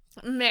lead.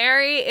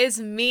 Mary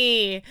is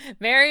me.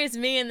 Mary is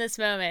me in this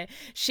moment.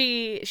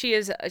 She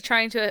is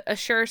trying to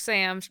assure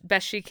Sam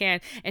best she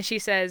can, and she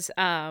says,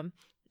 I've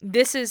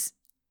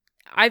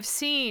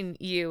seen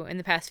you in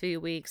the past few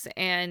weeks,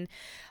 and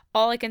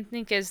all I can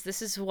think is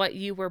this is what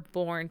you were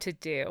born to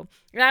do.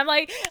 And I'm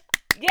like,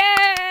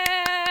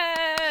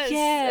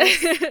 yes,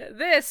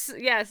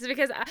 yes,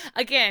 because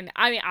again,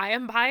 I mean, I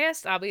am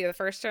biased. I'll be the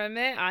first to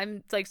admit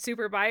I'm like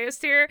super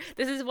biased here.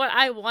 This is what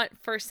I want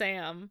for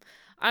Sam.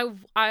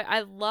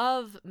 I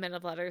love Men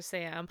of Letters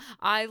Sam.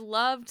 I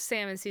loved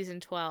Sam in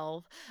season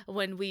 12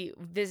 when we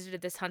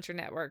visited this Hunter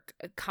Network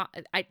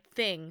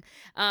thing.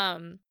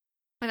 And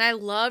I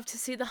love to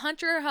see the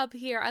Hunter Hub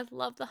here. I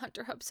love the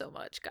Hunter Hub so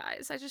much,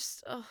 guys. I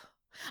just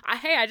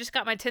just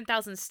got my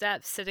 10,000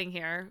 steps sitting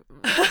here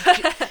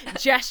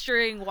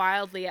gesturing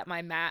wildly at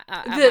my mat.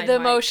 The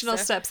emotional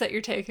steps that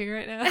you're taking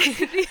right now.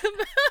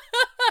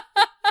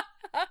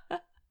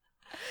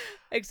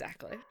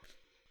 Exactly.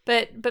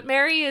 But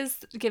Mary is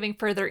giving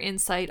further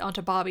insight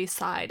onto Bobby's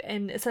side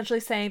and essentially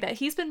saying that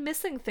he's been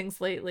missing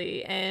things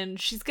lately and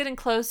she's getting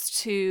close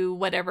to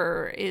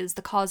whatever is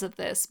the cause of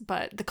this,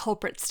 but the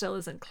culprit still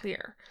isn't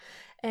clear.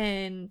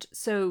 And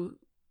so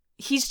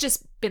he's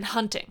just been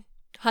hunting,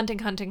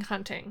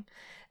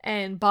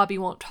 and Bobby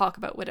won't talk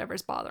about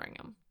whatever's bothering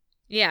him.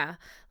 Yeah.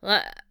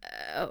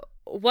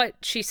 What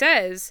she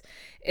says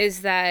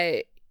is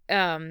that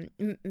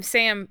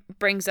Sam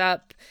brings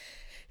up,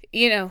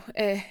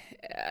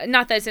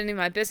 not that it's any of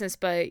my business,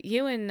 but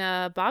you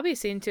and Bobby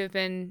seem to have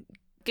been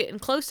getting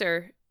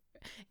closer.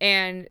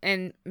 And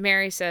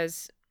Mary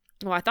says,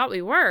 well, I thought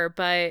we were,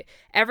 but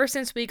ever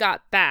since we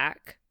got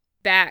back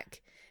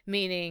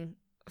meaning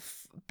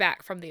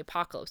back from the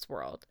apocalypse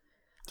world.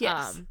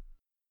 Yes.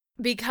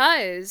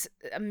 Because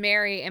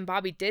Mary and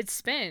Bobby did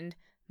spend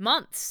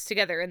months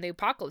together in the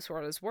apocalypse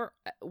world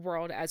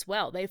as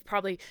well. They've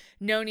probably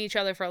known each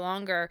other for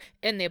longer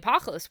in the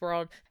apocalypse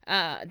world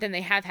than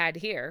they have had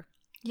here.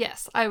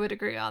 Yes, I would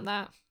agree on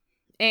that.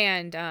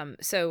 And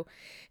so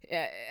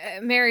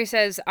Mary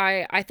says,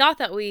 I thought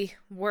that we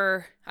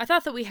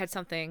had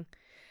something,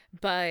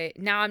 but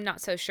now I'm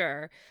not so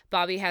sure.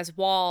 Bobby has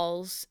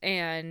walls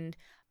and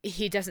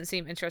he doesn't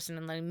seem interested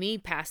in letting me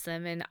pass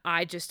them, and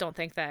I just don't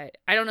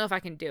know if I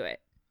can do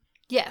it.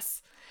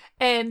 Yes.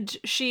 And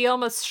she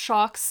almost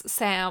shocks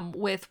Sam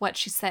with what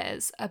she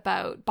says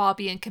about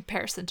Bobby in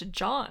comparison to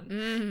John.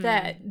 Mm-hmm.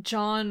 That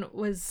John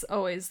was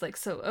always like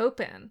so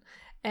open.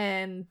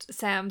 And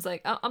Sam's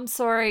like, I'm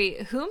sorry,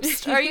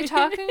 whomst are you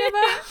talking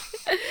about?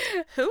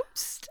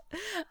 Whomst?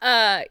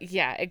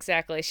 Yeah,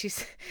 exactly. She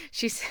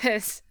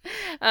says,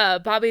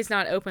 Bobby's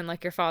not open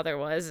like your father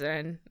was,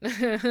 and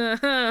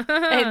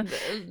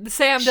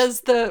Sam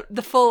does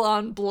the full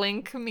on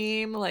blink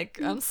meme, like,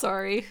 I'm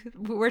sorry,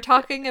 we're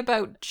talking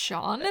about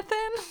Jonathan.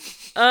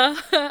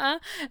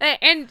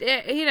 And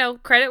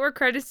credit where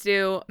credit's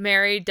due.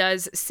 Mary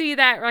does see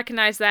that,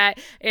 recognize that,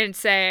 and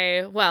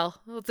say,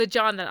 well, the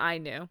John that I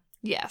knew.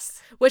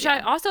 Yes. Which I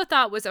also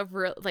thought was a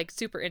real, like,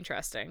 super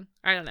interesting.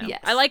 I don't know. Yes.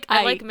 I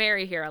like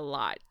Mary here a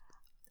lot.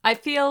 I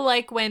feel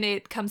like when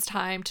it comes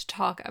time to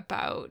talk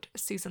about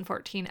season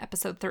 14,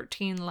 episode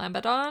 13,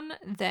 Lambadon,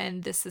 then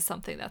this is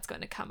something that's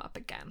going to come up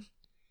again.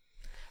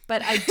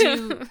 But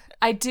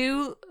I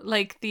do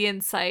like the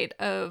insight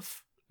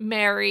of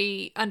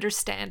Mary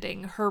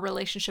understanding her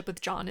relationship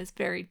with John is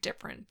very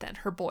different than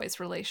her boy's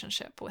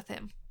relationship with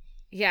him.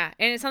 Yeah,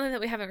 and it's something that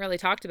we haven't really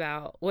talked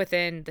about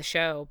within the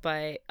show,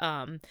 but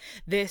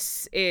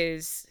this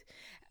is,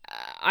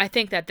 I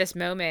think that this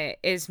moment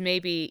is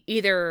maybe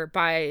either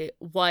by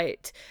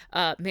what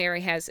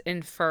Mary has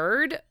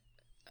inferred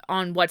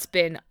on what's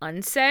been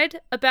unsaid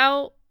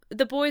about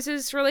the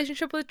boys'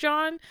 relationship with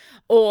John,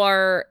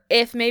 or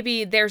if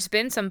maybe there's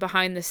been some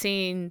behind the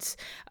scenes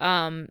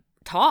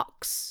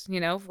talks,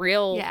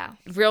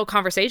 real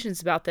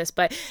conversations about this,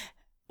 but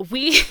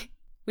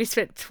we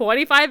spent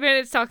 25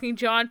 minutes talking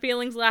John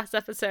feelings last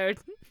episode.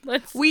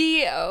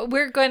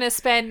 We're going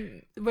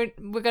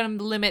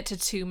to limit to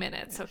 2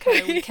 minutes,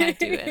 okay? We can't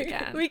do it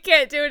again. We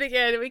can't do it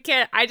again. We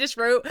can't. I just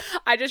wrote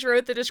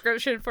the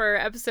description for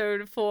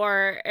episode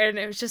 4, and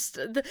it was just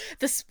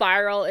the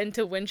spiral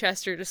into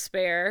Winchester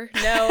despair.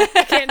 No,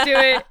 I can't do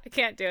it. I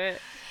can't do it.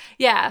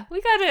 Yeah,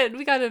 we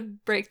gotta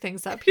break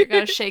things up. You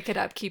gotta shake it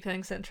up, keep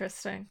things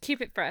interesting.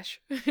 Keep it fresh.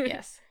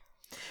 Yes.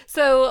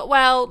 So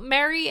while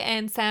Mary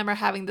and Sam are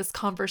having this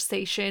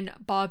conversation,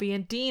 Bobby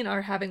and Dean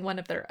are having one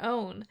of their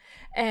own.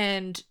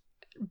 And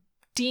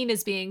Dean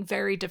is being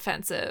very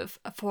defensive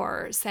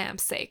for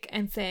Sam's sake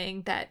and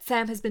saying that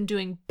Sam has been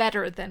doing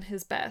better than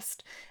his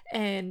best.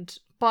 And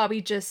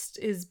Bobby just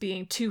is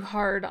being too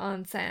hard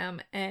on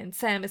Sam, and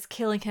Sam is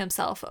killing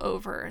himself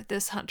over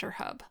this hunter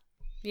hub.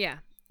 Yeah.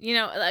 You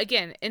know,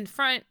 again, in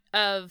front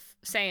of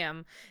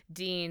Sam,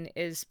 Dean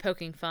is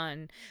poking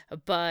fun,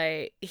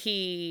 but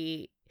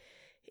I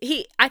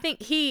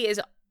think he is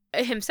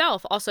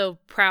himself also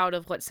proud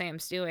of what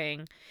Sam's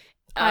doing.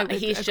 I would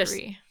he's agree. just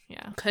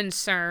Yeah.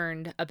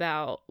 concerned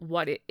about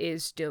what it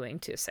is doing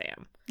to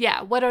Sam.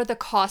 Yeah, what are the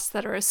costs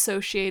that are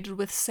associated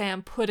with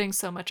Sam putting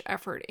so much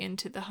effort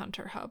into the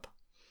hunter hub?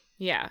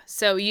 Yeah.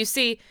 So you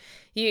see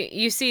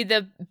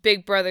the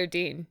big brother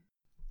Dean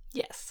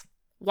Yes.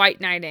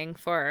 white knighting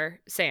for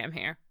Sam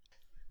here.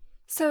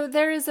 So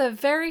there is a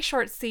very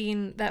short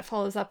scene that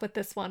follows up with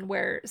this one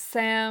where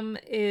Sam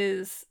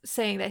is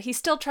saying that he's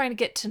still trying to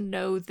get to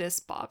know this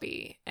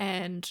Bobby,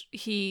 and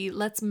he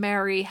lets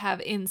Mary have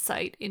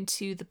insight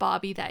into the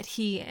Bobby that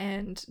he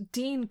and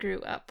Dean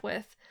grew up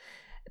with.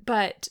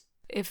 But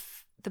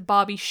if the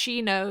Bobby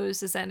she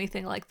knows is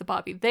anything like the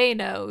Bobby they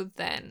know,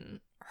 then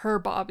her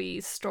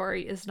Bobby's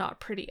story is not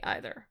pretty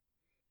either.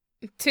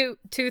 Two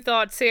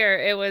thoughts here.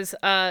 It was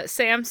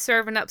Sam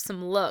serving up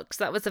some looks.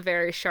 That was a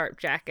very sharp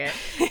jacket.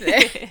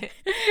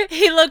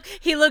 He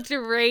looked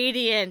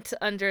radiant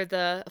under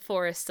the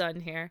forest sun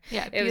here.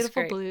 Yeah, It was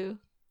beautiful great. blue.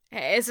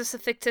 Is this a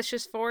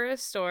fictitious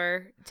forest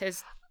or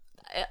tis?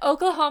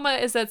 Oklahoma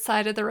is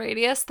outside of the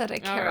radius that I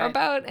care right.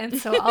 about, and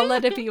so I'll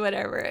let it be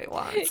whatever it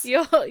wants.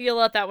 You'll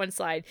let that one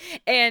slide.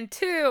 And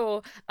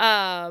two,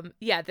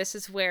 this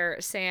is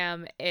where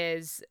Sam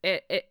is.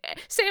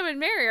 Sam and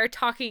Mary are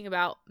talking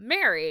about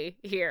Mary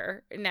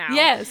here now.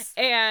 Yes,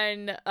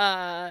 and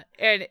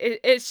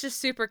it's just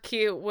super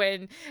cute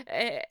when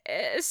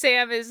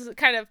Sam is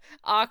kind of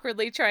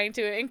awkwardly trying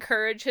to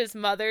encourage his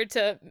mother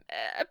to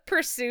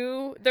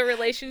pursue the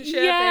relationship.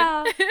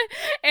 Yeah.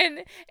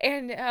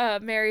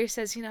 and Mary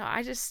says,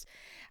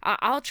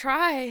 I'll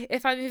try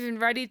if I'm even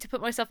ready to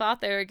put myself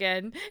out there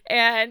again.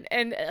 And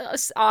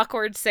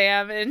awkward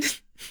Sam and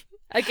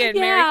again,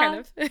 Yeah. Mary kind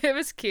of, it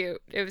was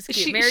cute.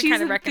 Mary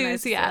kind of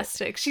recognizes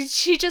enthusiastic.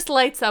 She just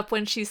lights up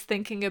when she's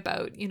thinking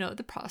about,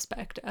 the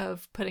prospect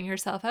of putting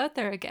herself out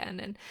there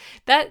again. And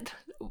that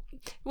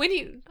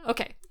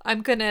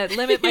I'm gonna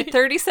limit my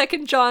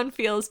 30-second John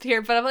feels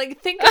here, but I'm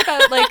like, think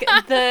about like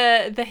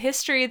the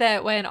history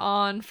that went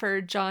on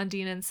for John,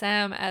 Dean, and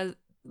Sam as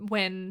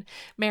when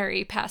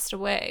Mary passed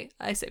away.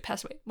 I say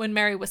passed away, when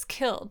Mary was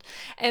killed.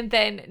 And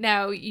then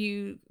now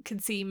you can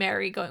see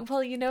Mary going,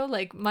 well,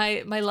 like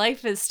my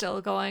life is still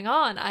going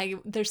on.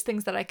 There's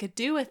things that I could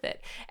do with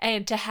it.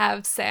 And to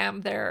have Sam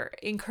there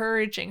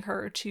encouraging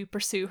her to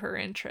pursue her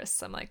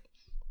interests, I'm like,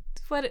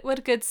 what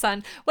a good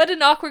son. What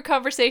an awkward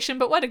conversation,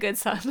 but what a good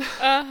son.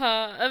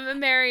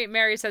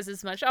 Mary says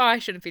as much. Oh, I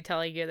shouldn't be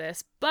telling you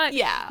this, but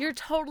yeah, you're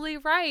totally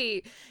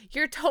right.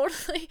 You're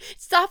totally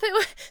stop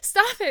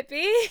it,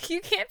 B.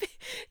 You can't be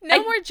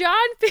more John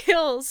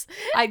feels.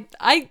 I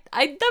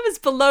that was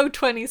below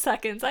 20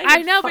 seconds.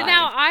 I know, but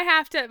now I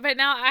have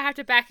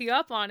to back you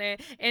up on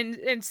it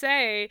and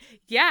say,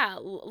 yeah,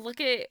 look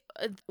at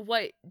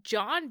what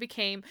John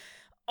became.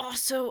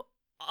 Also,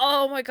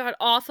 oh my God,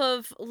 off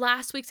of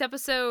last week's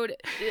episode,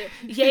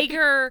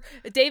 David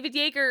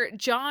Yeager,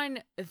 John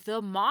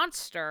the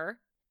monster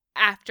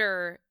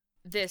after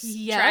this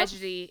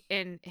tragedy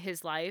in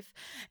his life.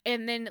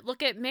 And then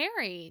look at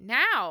Mary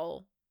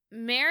now.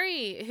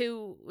 Mary,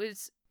 who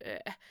was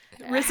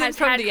risen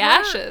from the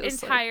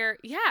ashes.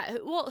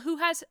 Who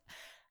has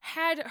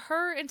had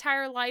her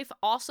entire life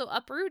also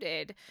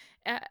uprooted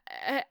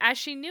as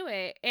she knew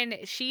it. And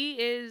she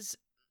is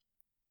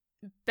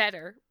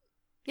better.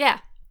 Yeah.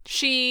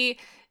 She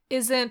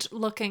isn't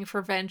looking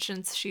for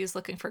vengeance. She's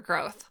looking for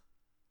growth.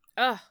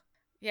 Oh,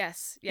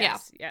 yes.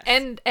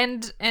 And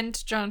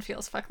John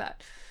feels, fuck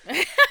that.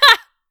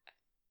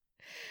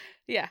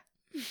 Yeah.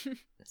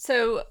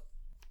 So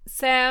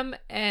Sam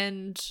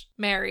and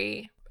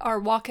Mary are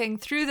walking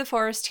through the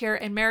forest here,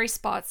 and Mary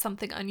spots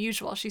something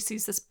unusual. She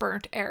sees this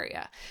burnt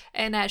area,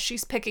 and as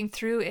she's picking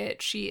through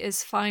it, she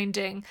is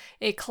finding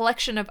a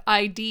collection of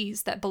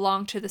IDs that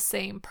belong to the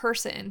same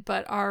person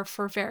but are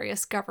for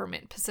various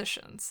government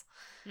positions.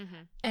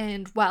 Mm-hmm.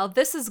 And while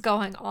this is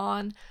going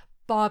on,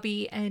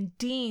 Bobby and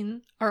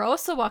Dean are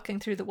also walking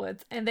through the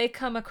woods, and they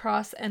come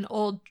across an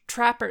old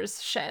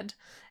trapper's shed,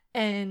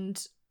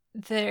 and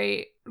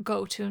they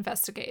go to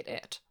investigate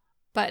it.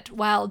 But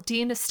while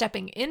Dean is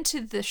stepping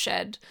into the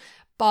shed,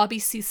 Bobby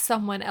sees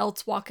someone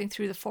else walking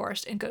through the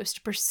forest and goes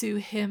to pursue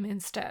him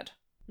instead.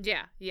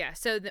 Yeah.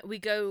 So that we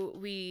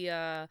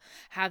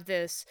have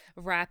this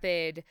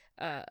rapid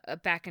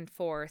back and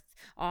forth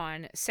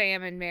on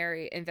Sam and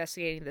Mary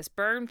investigating this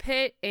burn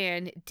pit,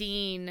 and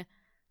Dean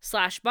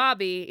slash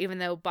Bobby, even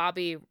though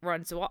Bobby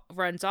runs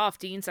off.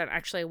 Dean's not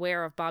actually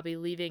aware of Bobby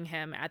leaving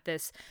him at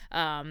this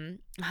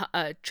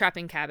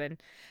trapping cabin.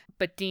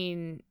 But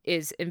Dean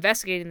is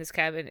investigating this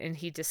cabin, and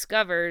he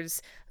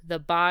discovers the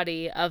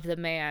body of the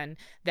man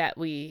that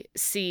we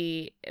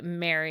see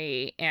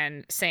Mary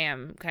and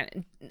Sam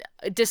kind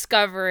of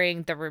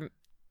discovering the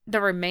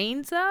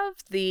remains of,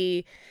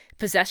 the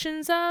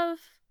possessions of.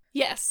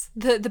 Yes,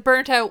 the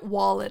burnt out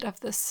wallet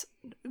of this,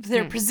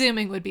 they're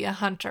presuming would be a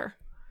hunter.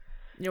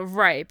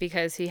 Right,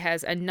 because he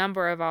has a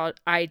number of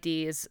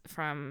IDs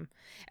from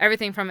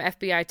everything from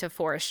FBI to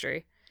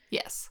forestry.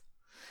 Yes.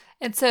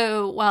 And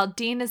so while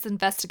Dean is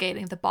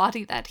investigating the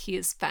body that he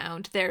has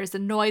found, there is a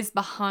noise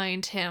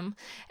behind him.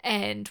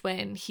 And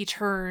when he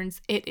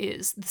turns, it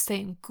is the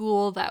same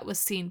ghoul that was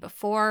seen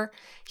before.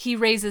 He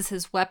raises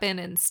his weapon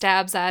and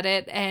stabs at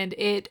it, and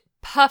it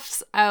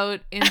puffs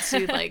out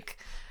into like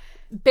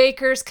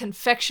baker's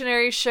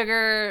confectionery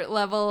sugar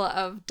level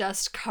of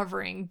dust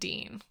covering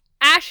Dean.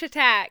 Ash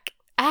attack!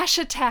 Ash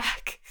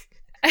attack!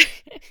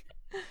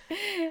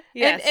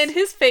 Yes. And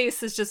his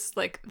face is just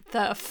like,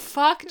 the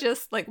fuck?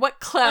 Just like, what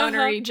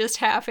clownery just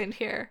happened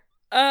here?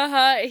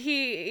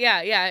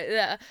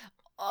 The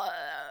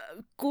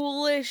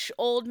ghoulish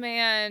old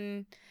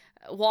man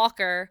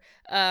Walker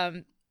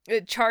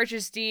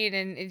charges Dean,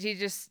 and he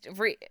just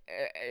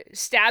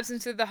stabs him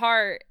through the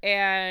heart,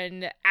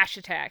 and ash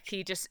attack.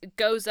 He just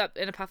goes up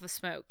in a puff of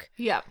smoke.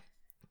 Yeah.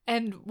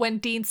 And when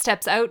Dean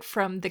steps out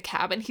from the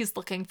cabin, he's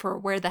looking for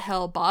where the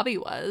hell Bobby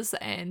was,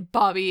 and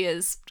Bobby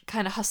is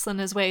kind of hustling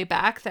his way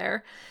back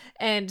there.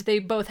 And they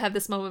both have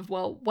this moment of,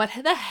 well, what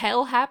the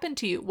hell happened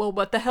to you? Well,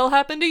 what the hell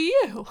happened to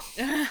you?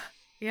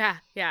 Yeah.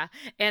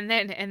 And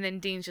then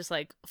Dean's just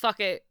like,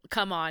 fuck it,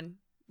 come on.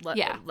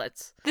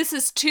 Let's. This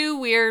is too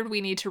weird. We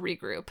need to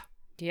regroup.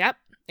 Yep,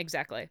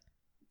 exactly.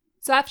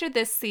 So after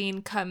this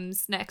scene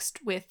comes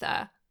next with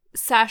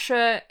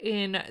Sasha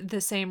in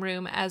the same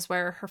room as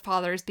where her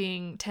father is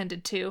being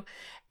tended to,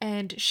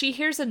 and she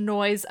hears a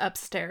noise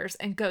upstairs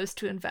and goes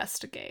to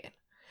investigate.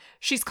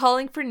 She's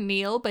calling for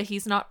Neil, but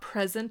he's not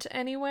present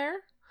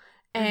anywhere.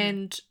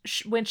 And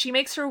when she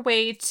makes her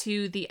way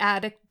to the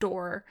attic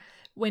door,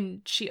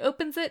 when she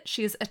opens it,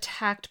 she is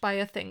attacked by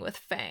a thing with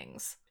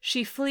fangs.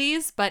 She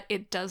flees, but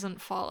it doesn't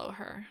follow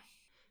her.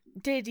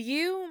 Did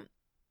you...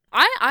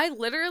 I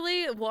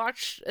literally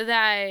watched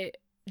that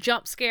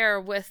jump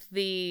scare with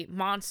the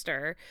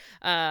monster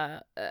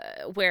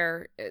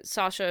where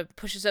Sasha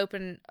pushes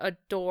open a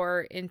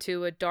door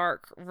into a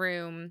dark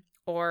room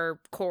or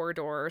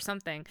corridor or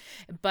something,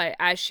 but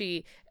as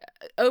she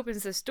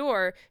opens this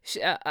door,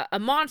 a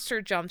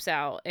monster jumps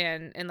out,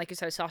 and like you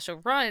said, Sasha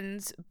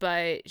runs,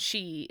 but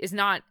she is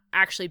not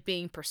actually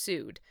being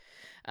pursued.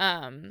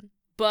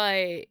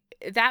 But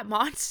that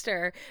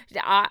monster,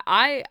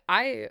 I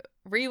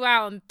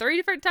rewound 3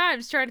 different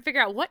times trying to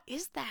figure out, what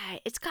is that?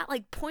 It's got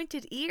like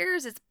pointed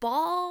ears, it's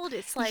bald,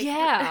 it's like,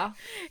 yeah,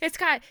 it's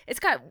got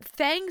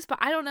fangs, but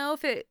I don't know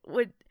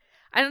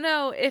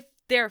if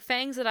they're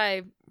fangs that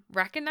I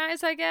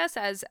recognize, I guess,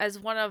 as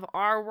one of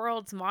our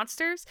world's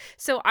monsters.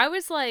 So I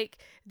was like,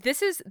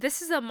 this is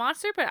a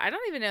monster, but I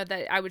don't even know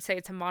that I would say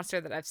it's a monster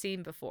that I've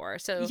seen before.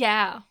 So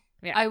yeah.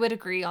 I would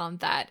agree on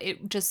that.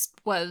 It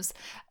just was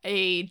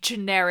a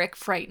generic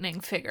frightening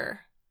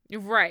figure.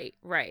 Right.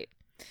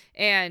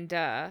 And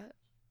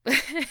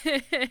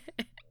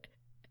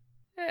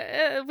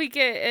we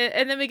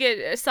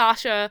get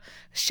Sasha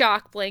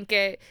shock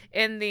blanket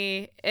in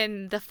the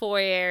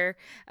foyer,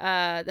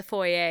 and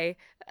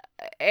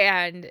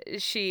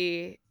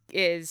she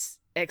is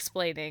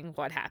explaining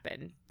what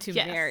happened to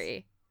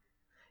Mary.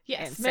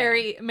 Yes,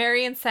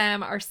 Mary and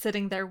Sam are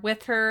sitting there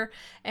with her,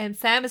 and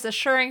Sam is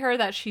assuring her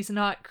that she's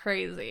not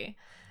crazy.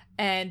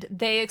 And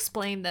they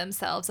explain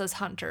themselves as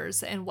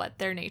hunters and what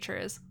their nature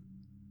is.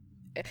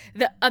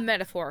 A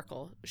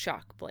metaphorical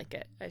shock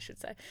blanket, I should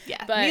say.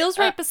 Yeah, but Neil's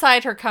right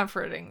beside her,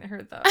 comforting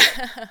her, though.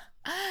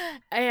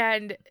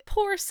 And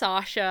poor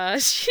Sasha,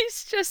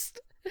 she's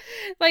just...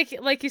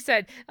 Like you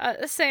said,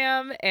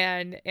 Sam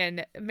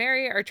and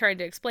Mary are trying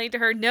to explain to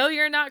her, no,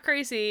 you're not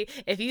crazy.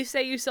 If you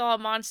say you saw a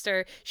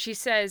monster, she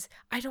says,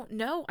 I don't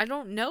know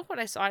what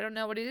I saw. I don't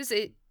know what it is.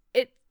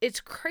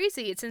 It's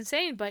crazy. It's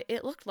insane, but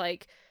it looked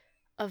like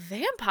a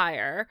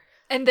vampire.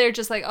 And they're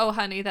just like, oh,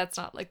 honey, that's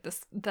not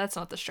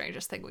the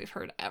strangest thing we've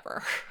heard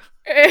ever.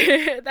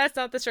 That's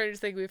not the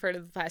strangest thing we've heard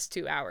in the past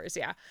 2 hours.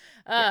 Yeah.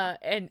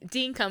 And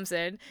Dean comes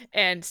in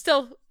and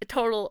still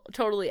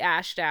totally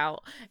ashed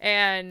out.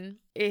 And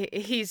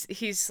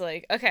he's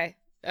like, okay,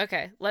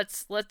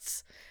 let's,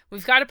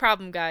 we've got a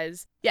problem,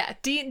 guys. Yeah.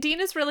 Dean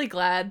is really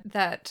glad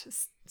that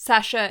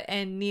Sasha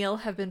and Neil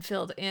have been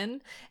filled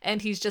in,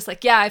 and he's just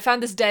like, yeah, I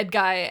found this dead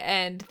guy,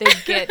 and they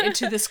get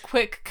into this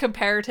quick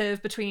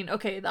comparative between,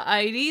 okay, the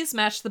IDs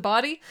match the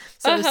body,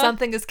 so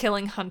something is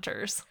killing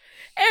hunters.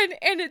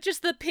 And it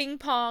just the ping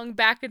pong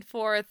back and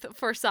forth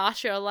for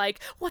Sasha, like,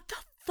 what the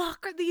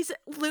fuck are these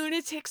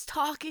lunatics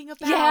talking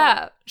about?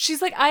 Yeah.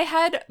 She's like, I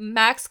had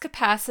max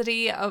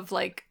capacity of,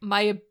 like,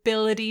 my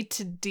ability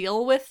to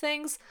deal with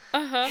things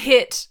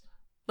hit.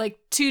 like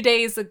 2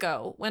 days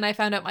ago when I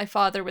found out my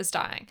father was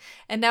dying.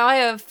 And now I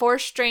have 4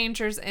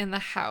 strangers in the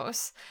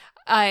house.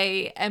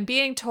 I am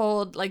being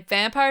told like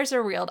vampires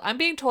are real. I'm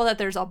being told that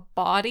there's a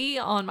body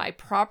on my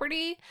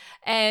property,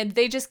 and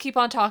they just keep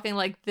on talking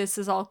like this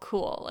is all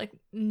cool. Like,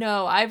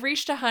 no, I've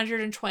reached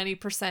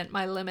 120%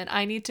 my limit.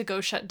 I need to go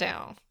shut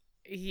down.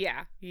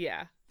 Yeah.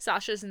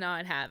 Sasha's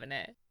not having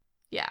it.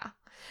 Yeah.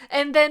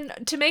 And then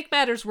to make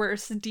matters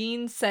worse,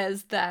 Dean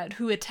says that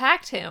who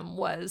attacked him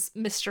was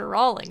Mr.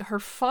 Rawling, her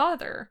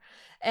father.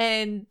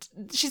 And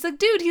she's like,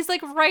 dude, he's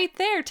like right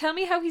there. Tell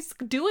me how he's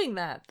doing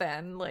that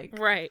then. Like,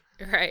 Right.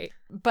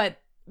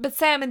 But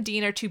Sam and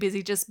Dean are too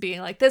busy just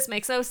being like, this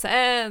makes no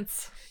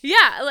sense.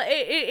 Yeah,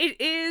 it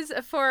is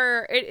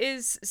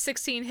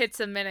 16 hits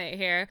a minute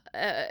here.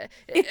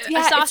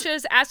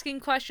 Sasha's asking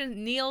questions,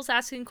 Neil's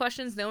asking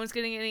questions, no one's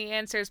getting any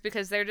answers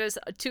because they're just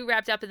too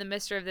wrapped up in the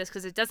mystery of this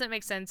because it doesn't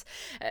make sense.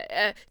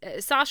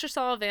 Sasha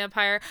saw a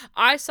vampire.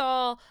 I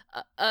saw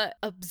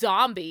a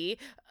zombie.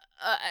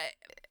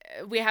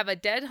 We have a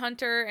dead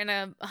hunter in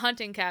a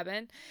hunting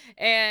cabin,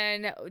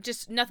 and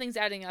just nothing's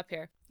adding up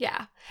here.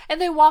 Yeah. And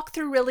they walk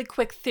through really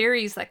quick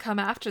theories that come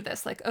after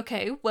this. Like,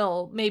 okay,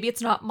 well, maybe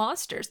it's not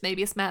monsters.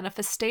 Maybe it's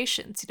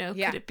manifestations. You know,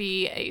 could it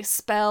be a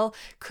spell?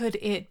 Could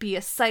it be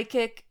a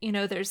psychic? You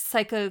know, there's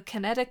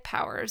psychokinetic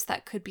powers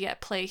that could be at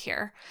play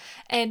here.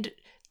 And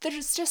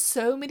there's just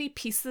so many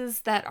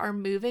pieces that are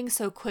moving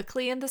so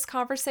quickly in this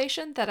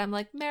conversation that I'm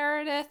like,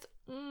 Meredith,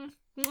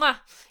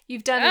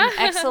 you've done an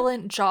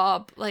excellent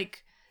job.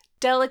 Like,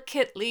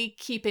 delicately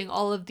keeping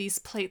all of these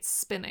plates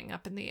spinning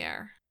up in the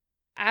air.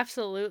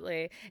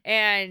 Absolutely.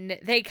 And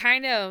they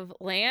kind of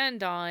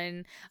land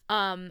on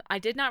I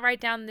did not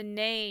write down the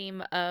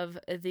name of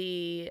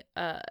the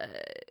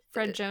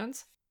Fred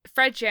Jones,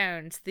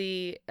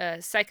 the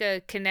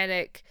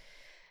psychokinetic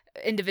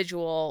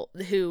individual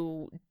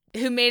who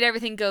made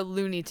everything go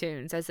Looney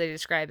Tunes, as they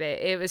describe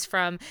it. It was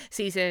from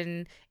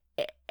season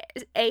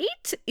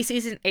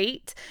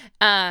 8.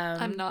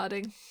 I'm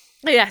nodding.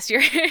 Yes,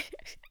 you're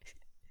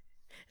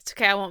It's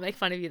okay, I won't make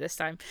fun of you this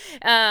time.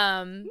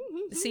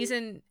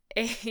 Season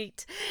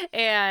 8,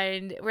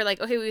 and we're like,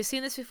 okay, we've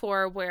seen this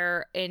before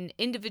where an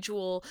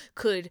individual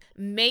could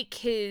make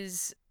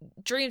his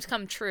dreams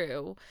come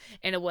true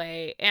in a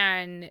way,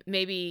 and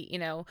maybe, you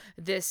know,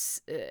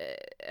 this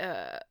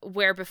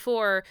where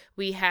before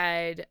we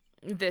had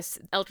this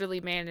elderly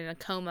man in a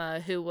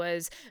coma who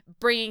was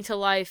bringing to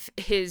life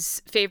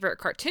his favorite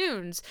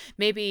cartoons,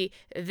 maybe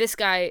this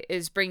guy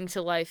is bringing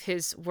to life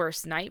his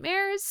worst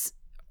nightmares.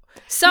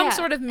 Some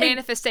sort of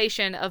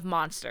manifestation of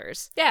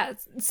monsters. Yeah,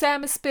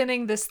 Sam is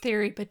spinning this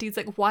theory, but Dean's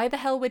like, why the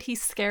hell would he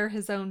scare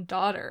his own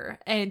daughter?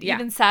 And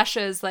even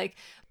Sasha is like,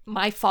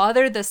 my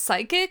father, the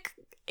psychic?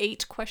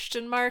 8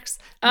 question marks.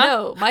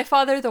 No, my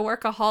father, the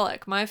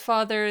workaholic. My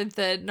father,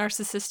 the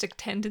narcissistic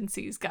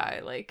tendencies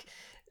guy. Like,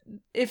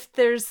 if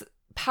there's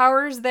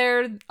powers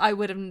there, I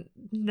would have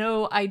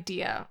no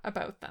idea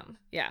about them.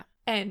 Yeah.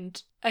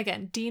 And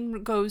again,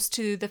 Dean goes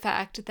to the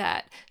fact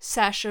that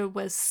Sasha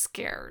was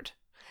scared.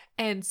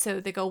 And so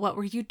they go, what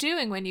were you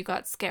doing when you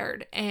got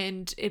scared?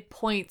 And it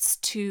points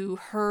to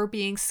her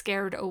being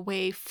scared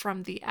away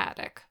from the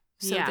attic.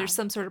 So there's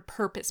some sort of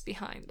purpose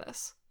behind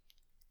this.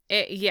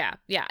 Yeah.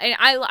 And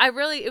I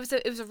really, it was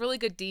a really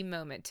good Dean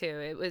moment too.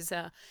 It was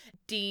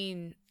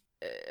Dean,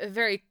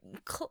 very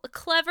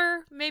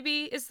clever,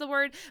 maybe is the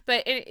word,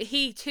 but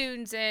he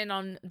tunes in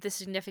on the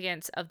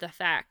significance of the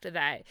fact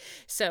that,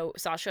 so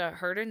Sasha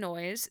heard a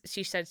noise.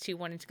 She said she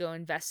wanted to go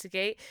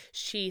investigate.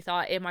 She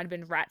thought it might have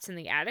been rats in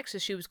the attic, so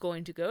she was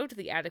going to go to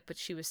the attic, but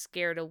she was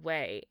scared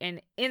away.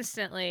 And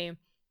instantly,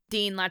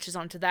 Dean latches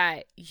onto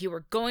that. You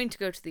were going to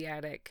go to the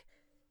attic,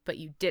 but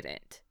you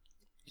didn't.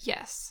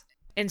 Yes.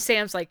 And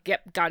Sam's like,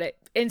 yep, got it.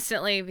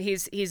 Instantly,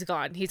 he's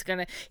gone.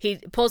 He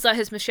pulls out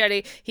his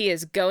machete. He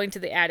is going to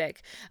the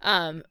attic.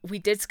 We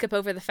did skip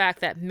over the fact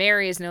that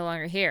Mary is no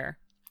longer here.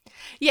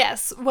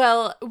 Yes.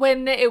 Well,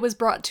 when it was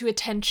brought to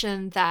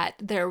attention that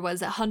there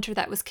was a hunter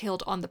that was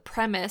killed on the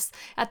premise,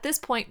 at this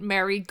point,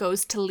 Mary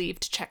goes to leave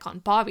to check on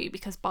Bobby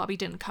because Bobby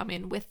didn't come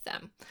in with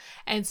them.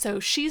 And so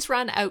she's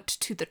run out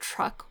to the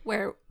truck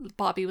where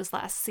Bobby was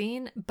last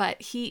seen,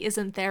 but he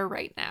isn't there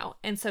right now.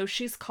 And so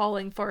she's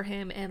calling for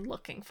him and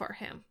looking for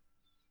him.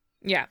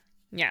 Yeah.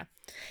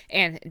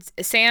 And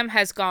Sam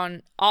has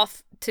gone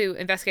off to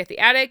investigate the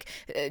attic.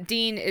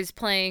 Dean is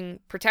playing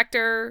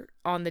protector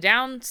on the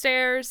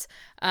downstairs.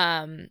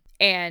 And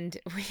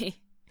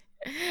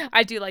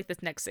I do like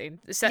this next scene.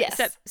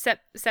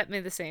 Set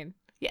me the scene.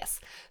 Yes.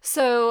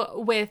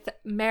 So with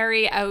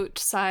Mary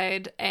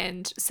outside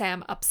and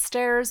Sam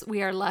upstairs,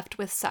 we are left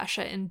with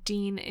Sasha and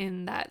Dean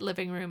in that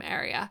living room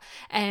area.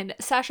 And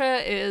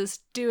Sasha is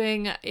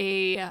doing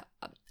a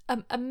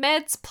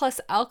meds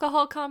plus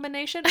alcohol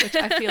combination, which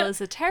I feel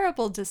is a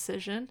terrible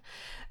decision.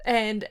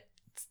 And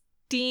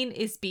Dean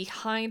is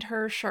behind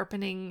her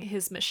sharpening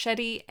his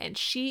machete, and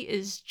she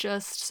is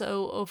just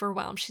so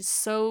overwhelmed. She's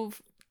so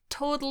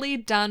totally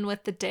done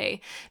with the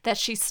day that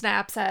she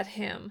snaps at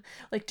him.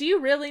 Like, do you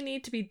really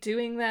need to be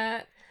doing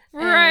that?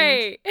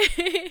 Right.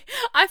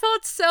 I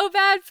felt so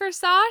bad for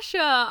Sasha.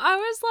 I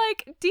was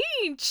like,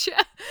 Dean,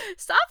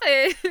 stop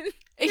it.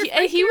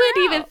 He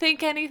wouldn't even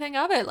think anything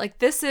of it. Like,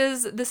 this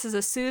is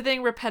a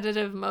soothing,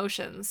 repetitive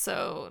motion.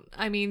 So,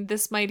 I mean,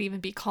 this might even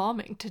be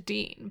calming to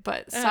Dean.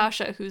 But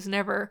Sasha, who's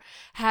never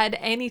had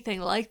anything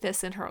like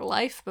this in her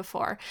life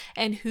before,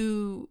 and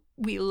who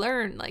we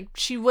learn, like,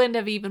 she wouldn't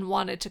have even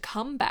wanted to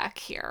come back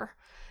here.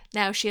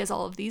 Now she has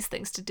all of these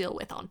things to deal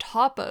with on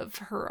top of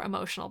her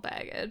emotional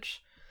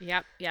baggage.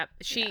 Yep.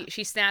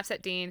 She snaps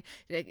at Dean.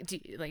 Like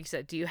you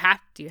said, do you have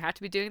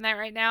to be doing that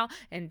right now?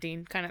 And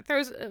Dean kind of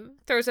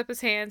throws up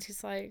his hands.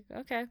 He's like,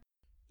 okay.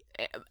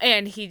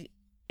 And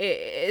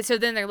so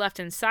then they're left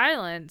in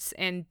silence,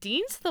 and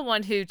Dean's the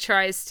one who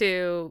tries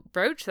to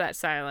broach that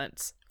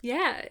silence.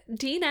 Yeah,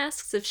 Dean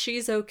asks if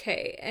she's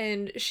okay,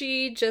 and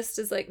she just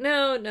is like,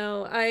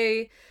 no,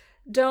 I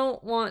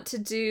don't want to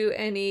do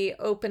any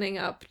opening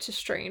up to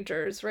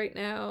strangers right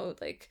now.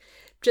 Like,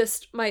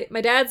 just my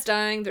dad's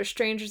dying, there's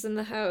strangers in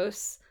the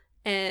house,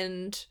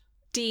 and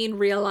Dean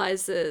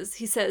realizes,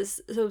 he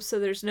says, so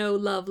there's no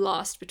love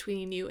lost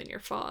between you and your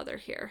father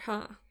here,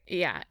 huh?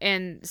 Yeah,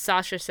 and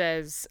Sasha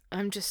says,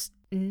 I'm just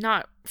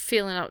not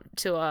feeling up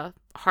to a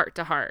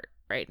heart-to-heart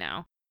right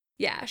now.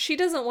 Yeah, she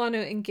doesn't want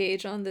to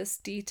engage on this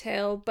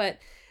detail, but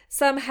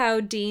somehow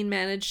Dean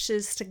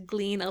manages to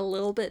glean a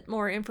little bit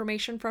more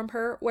information from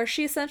her, where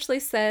she essentially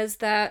says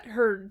that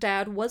her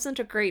dad wasn't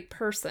a great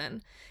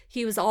person.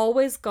 He was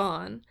always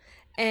gone,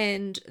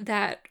 and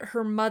that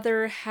her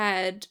mother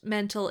had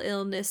mental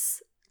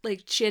illness,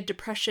 like she had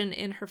depression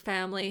in her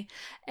family,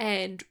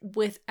 and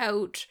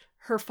without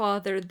her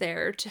father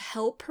there to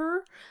help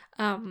her,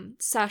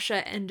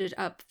 Sasha ended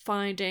up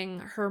finding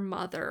her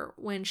mother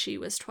when she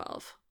was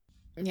 12.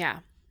 Yeah.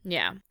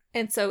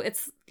 And so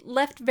it's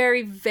left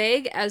very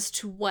vague as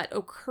to what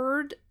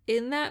occurred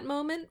in that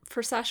moment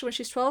for Sasha when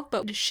she's 12,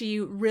 but she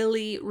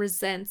really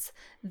resents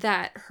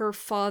that her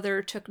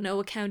father took no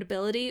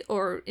accountability,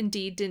 or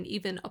indeed didn't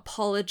even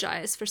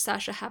apologize for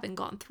Sasha having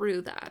gone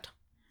through that.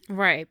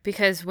 Right,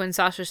 because when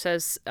Sasha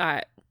says,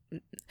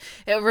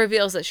 it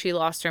reveals that she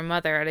lost her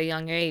mother at a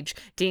young age,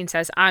 Dean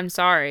says, I'm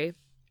sorry.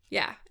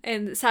 Yeah,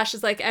 and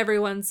Sasha's like,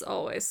 everyone's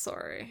always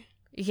sorry.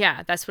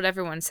 Yeah, that's what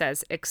everyone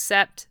says,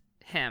 except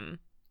him.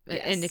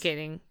 Yes.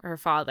 Indicating her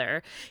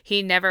father.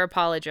 He never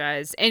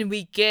apologized, and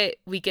we get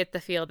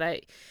the feel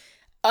that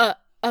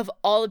of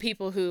all the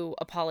people who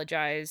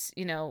apologize,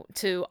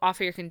 to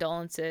offer your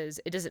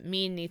condolences, it doesn't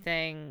mean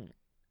anything.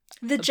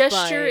 The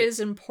gesture is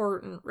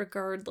important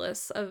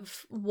regardless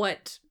of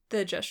what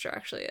the gesture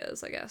actually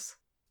is, I guess.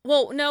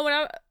 Well, no,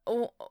 what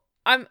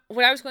I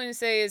was going to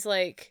say is,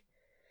 like,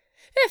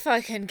 if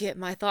I can get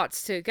my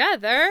thoughts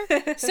together.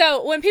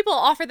 So when people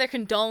offer their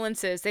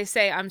condolences, they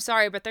say, I'm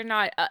sorry, but they're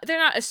not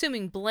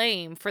assuming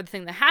blame for the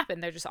thing that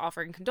happened. They're just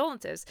offering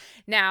condolences.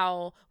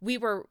 Now, we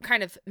were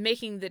kind of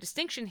making the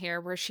distinction here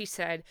where she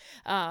said,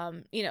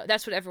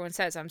 that's what everyone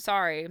says, I'm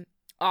sorry,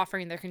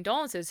 offering their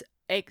condolences,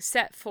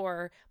 except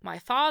for my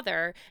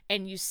father.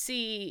 And you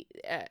see,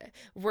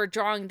 we're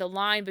drawing the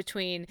line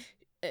between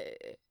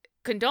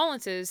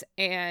condolences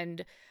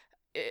and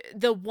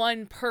the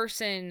one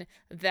person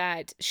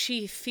that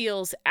she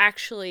feels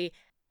actually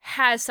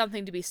has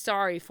something to be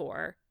sorry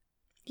for.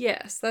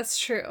 Yes, that's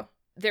true.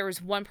 There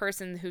was one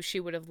person who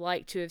she would have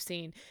liked to have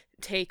seen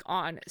take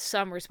on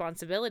some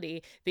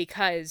responsibility,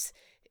 because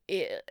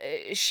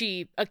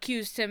she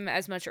accused him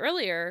as much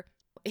earlier.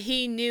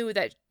 He knew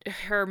that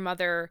her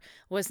mother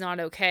was not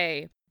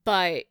okay,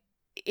 but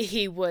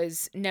he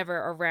was never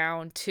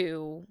around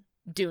to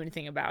do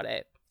anything about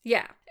it.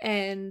 Yeah,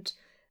 and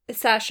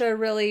Sasha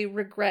really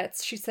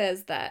regrets, she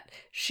says, that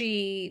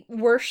she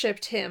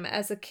worshipped him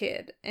as a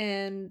kid,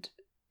 and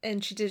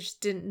she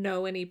just didn't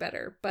know any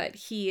better, but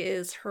he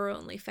is her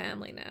only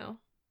family now.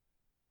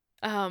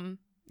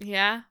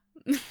 Yeah.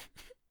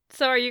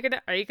 So are you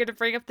gonna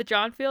bring up the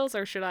John feels,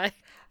 or should I?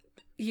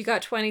 You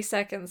got 20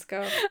 seconds,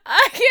 go.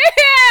 I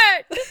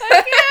can't!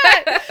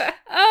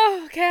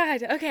 Oh,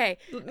 God. Okay.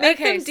 Make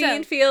them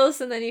Dean feels,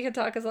 and then you can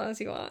talk as long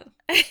as you want.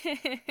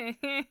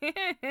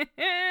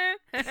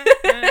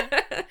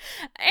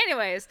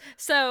 Anyways,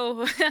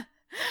 so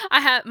I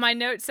have my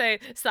notes say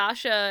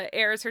Sasha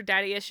airs her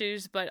daddy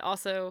issues, but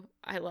also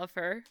I love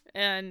her,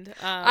 and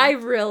I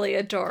really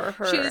adore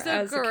her. She's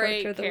as a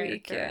character of the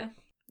week. Yeah,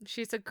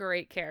 she's a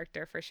great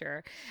character for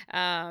sure.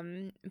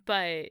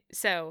 But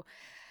so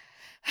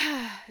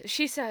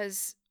she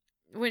says,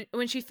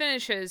 when she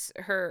finishes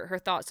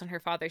her thoughts on her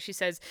father, she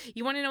says,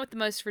 you want to know what the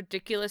most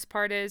ridiculous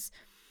part is?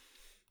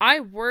 I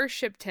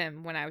worshipped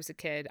him when I was a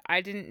kid.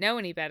 I didn't know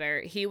any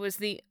better. He was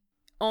the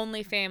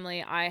only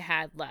family I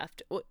had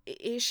left.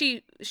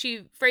 She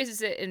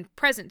phrases it in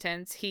present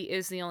tense. He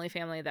is the only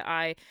family that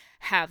I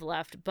have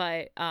left.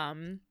 But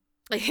I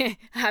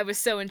was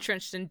so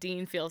entrenched in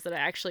Dean feels that I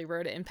actually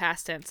wrote it in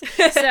past tense.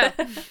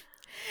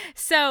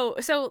 So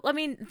I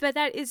mean, but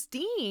that is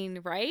Dean,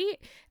 right?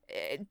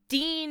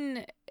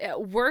 Dean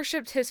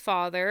worshipped his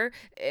father.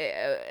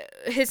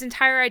 His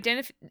entire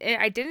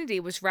identity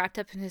was wrapped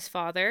up in his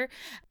father.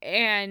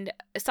 And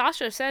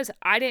Sasha says,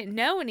 I didn't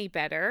know any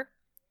better.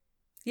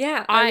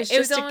 Yeah, I was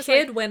just a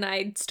kid when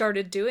I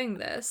started doing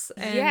this.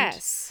 And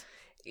yes.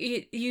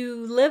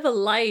 You live a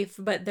life,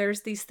 but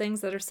there's these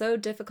things that are so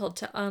difficult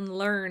to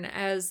unlearn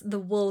as the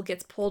wool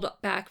gets pulled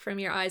back from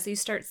your eyes. You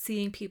start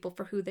seeing people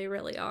for who they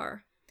really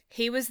are.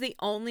 He was the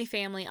only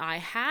family I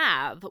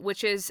have,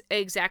 which is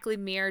exactly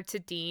mirrored to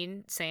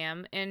Dean,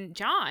 Sam, and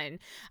John.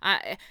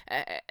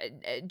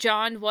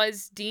 John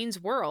was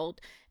Dean's world.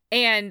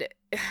 And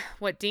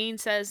what Dean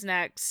says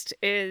next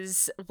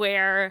is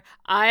where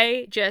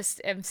I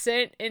just am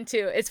sent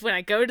into. It's when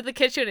I go to the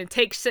kitchen and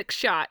take 6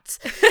 shots.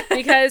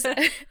 Because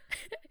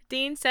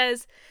Dean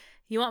says,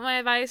 you want my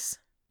advice?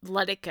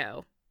 Let it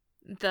go.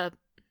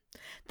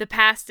 The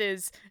past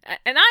is,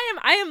 and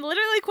I am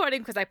literally quoting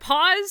because I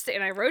paused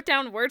and I wrote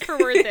down word for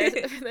word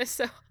this.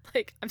 So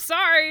like, I'm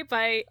sorry, but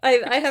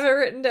I have it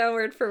written down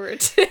word for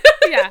word too.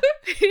 Yeah,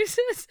 he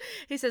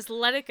says,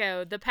 let it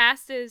go. The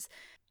past is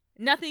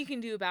nothing you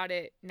can do about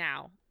it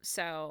now.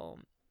 So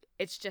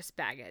it's just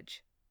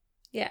baggage.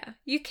 Yeah,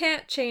 you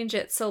can't change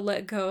it. So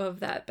let go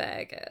of that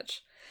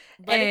baggage.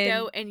 Let it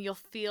go, and you'll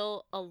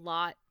feel a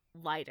lot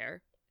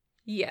lighter.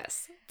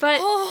 Yes. But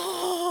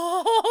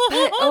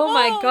oh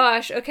my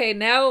gosh. Okay,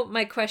 now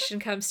my question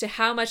comes to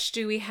how much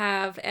do we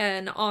have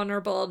an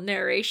honorable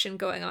narration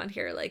going on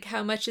here? Like,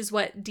 how much is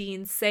what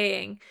Dean's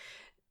saying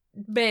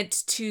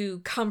meant to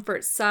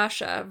comfort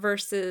Sasha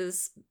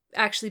versus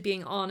actually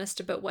being honest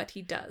about what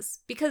he does?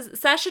 Because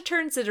Sasha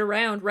turns it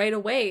around right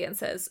away and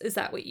says, is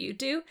that what you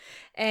do?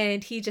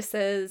 And he just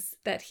says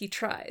that he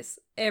tries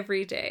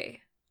every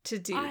day to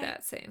do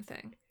that same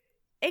thing.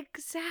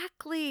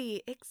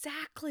 Exactly.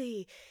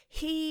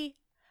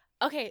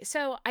 Okay,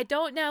 so I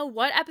don't know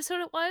what episode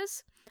it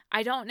was.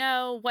 I don't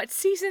know what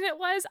season it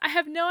was. I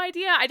have no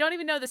idea. I don't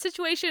even know the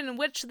situation in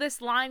which this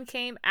line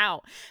came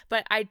out.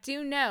 But I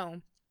do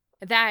know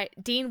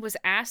that Dean was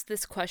asked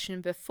this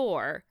question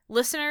before.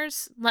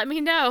 Listeners, let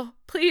me know,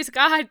 please,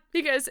 God,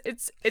 because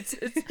it's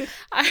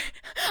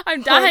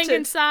I'm dying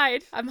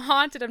inside. I'm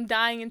haunted. I'm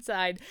dying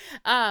inside.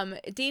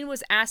 Dean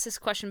was asked this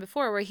question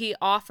before, where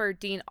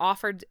Dean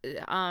offered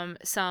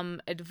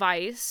some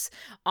advice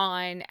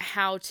on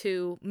how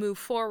to move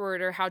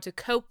forward or how to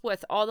cope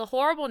with all the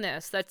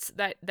horribleness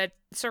that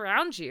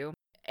surrounds you.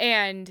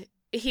 And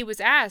he was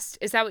asked,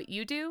 "Is that what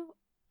you do?"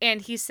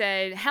 And he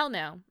said, "Hell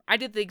no. I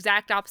did the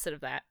exact opposite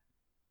of that."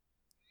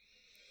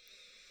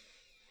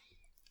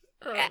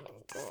 Oh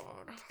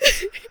God.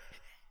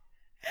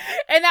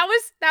 And that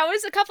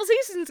was a couple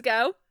seasons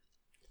ago.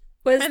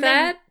 Was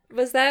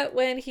that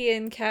when he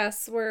and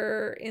Cass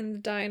were in the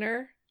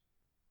diner?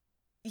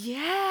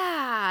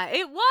 Yeah,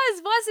 it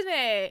was, wasn't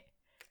it?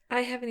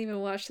 I haven't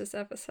even watched this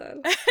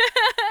episode.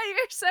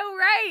 You're so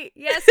right.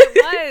 Yes, it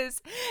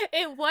was.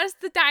 It was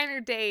the diner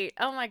date.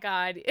 Oh my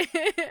God.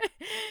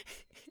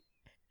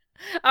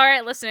 All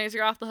right, listeners,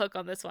 you're off the hook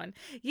on this one.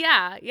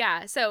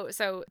 Yeah.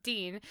 So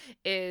Dean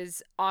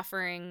is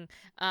offering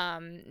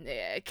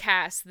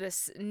Cass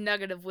this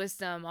nugget of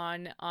wisdom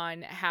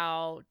on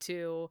how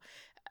to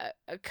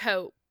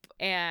cope,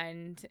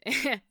 and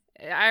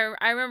I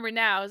remember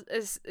now,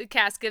 as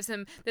Cass gives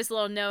him this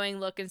little knowing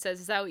look and says,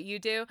 "Is that what you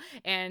do?"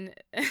 And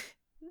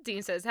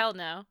Dean says, "Hell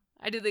no,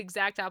 I do the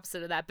exact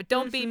opposite of that. But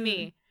don't be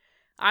me.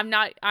 I'm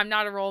not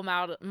a role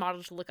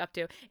model to look up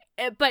to."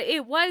 But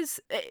it was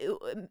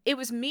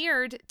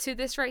mirrored to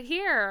this right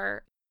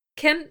here.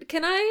 Can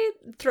I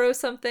throw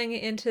something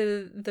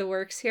into the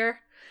works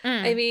here?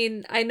 I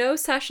mean, I know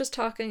Sasha's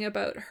talking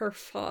about her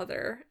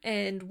father,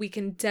 and we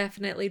can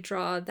definitely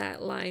draw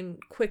that line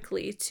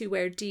quickly to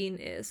where Dean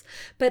is.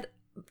 But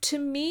to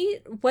me,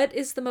 what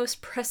is the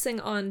most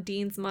pressing on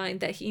Dean's mind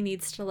that he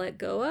needs to let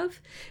go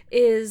of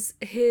is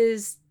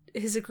his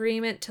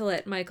agreement to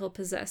let Michael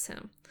possess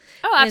him.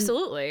 Oh,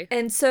 absolutely.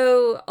 And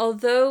so,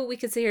 although we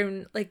could sit here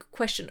and like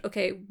question,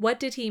 okay, what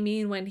did he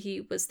mean when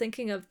he was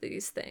thinking of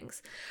these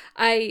things?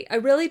 I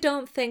really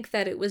don't think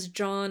that it was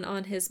John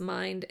on his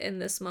mind in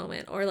this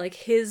moment, or like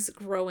his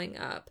growing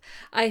up.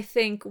 I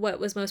think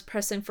what was most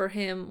pressing for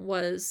him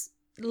was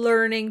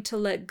learning to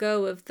let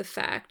go of the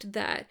fact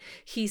that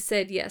he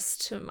said yes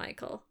to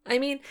Michael. I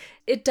mean,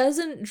 it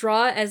doesn't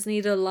draw as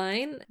neat a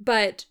line,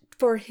 but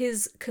for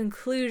his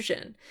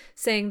conclusion,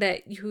 saying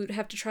that you would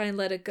have to try and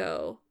let it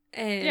go,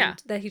 and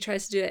that he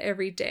tries to do it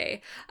every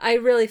day, I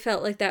really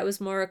felt like that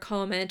was more a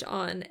comment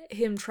on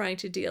him trying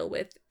to deal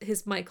with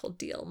his Michael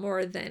deal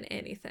more than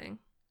anything.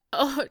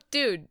 Oh,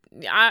 dude,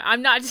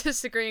 I'm not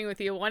disagreeing with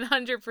you.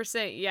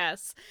 100%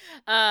 yes.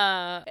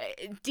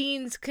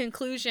 Dean's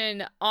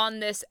conclusion on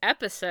this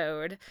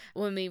episode,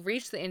 when we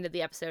reach the end of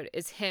the episode,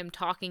 is him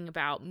talking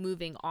about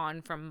moving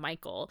on from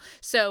Michael.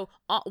 So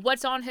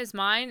what's on his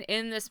mind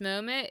in this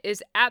moment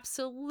is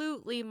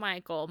absolutely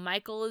Michael.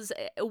 Michael is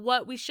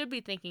what we should be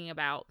thinking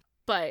about.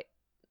 But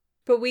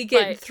But we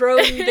get thrown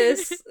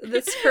this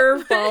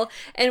curveball,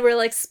 and we're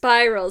like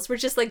spirals. We're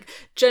just like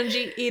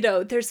Junji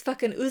Ito. There's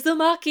fucking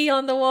Uzumaki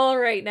on the wall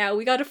right now.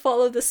 We got to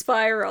follow the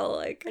spiral.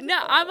 Like, no,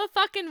 I'm a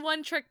fucking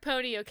one-trick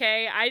pony.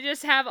 Okay, I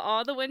just have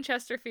all the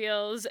Winchester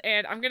feels,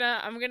 and I'm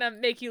gonna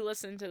make you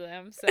listen to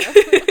them. So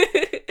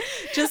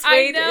just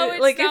wait. I know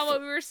it's not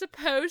what we were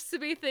supposed to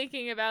be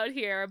thinking about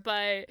here,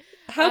 but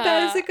how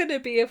bad is it going to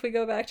be if we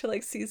go back to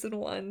like season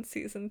 1,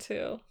 season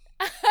 2?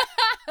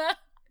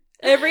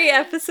 Every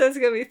episode's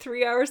gonna be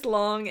 3 hours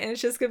long, and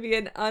it's just gonna be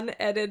an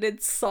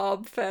unedited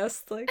sob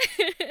fest. Like,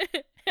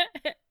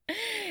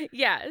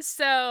 yeah.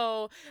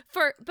 So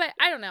but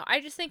I don't know.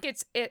 I just think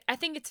I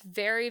think it's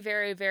very,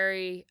 very,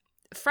 very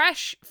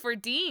fresh for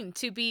Dean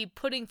to be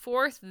putting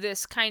forth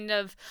this kind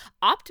of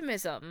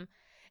optimism.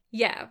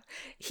 Yeah,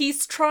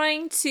 he's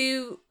trying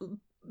to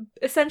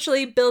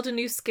essentially build a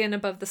new skin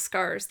above the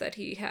scars that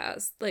he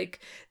has. Like,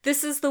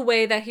 this is the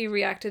way that he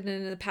reacted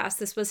in the past.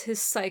 This was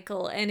his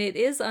cycle, and it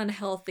is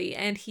unhealthy,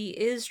 and he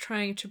is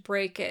trying to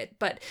break it.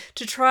 But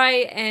to try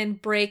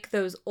and break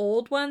those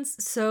old ones,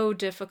 so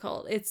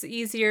difficult. It's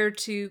easier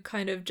to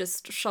kind of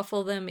just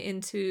shuffle them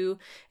into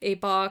a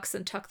box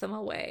and tuck them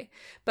away.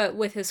 But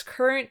with his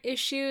current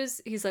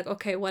issues, he's like,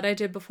 okay, what I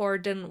did before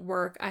didn't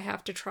work. I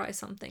have to try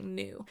something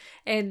new.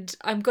 And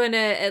I'm going to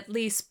at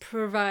least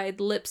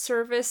provide lip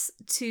service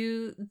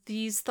to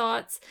these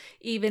thoughts,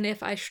 even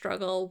if I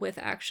struggle with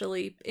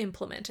actually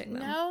implementing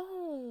them.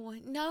 No,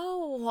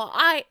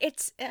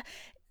 it's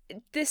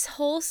this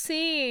whole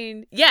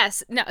scene.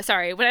 Yes, no,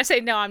 sorry. When I say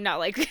no, I'm not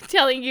like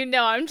telling you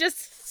no. I'm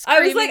just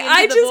screaming. I was like,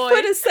 I just void.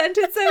 Put a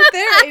sentence out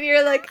there, and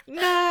you're like,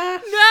 nah,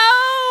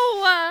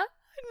 no,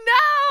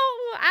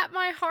 at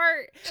my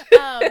heart.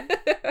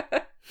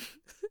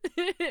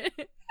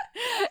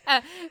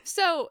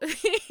 So.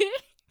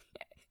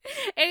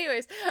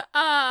 Anyways,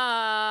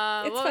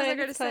 what was I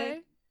going to say?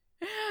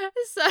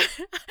 So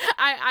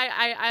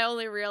I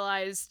only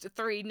realized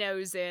 3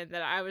 no's in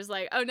that I was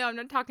like, oh no, I'm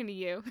not talking to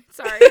you.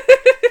 Sorry.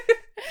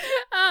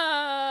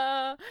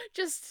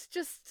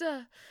 Just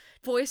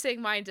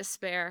voicing my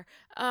despair.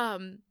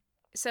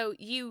 So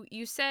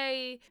you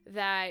say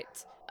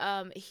that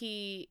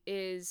he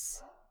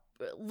is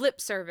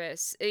lip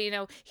service. You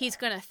know, he's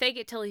gonna fake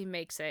it till he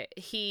makes it.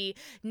 He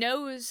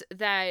knows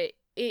that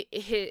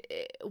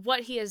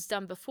what he has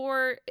done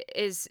before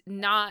is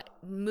not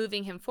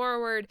moving him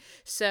forward,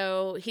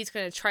 so he's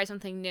going to try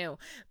something new.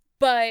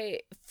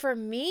 But for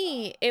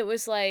me, it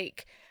was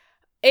like,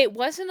 it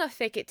wasn't a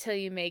fake it till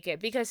you make it,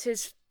 because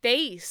his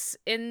face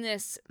in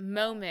this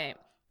moment,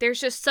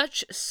 there's just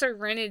such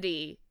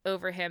serenity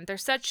over him.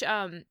 There's such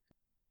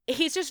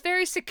he's just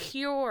very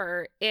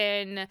secure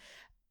in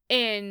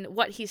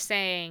what he's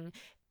saying.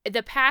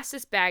 The past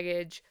is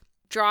baggage,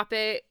 drop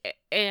it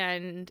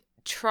and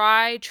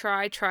try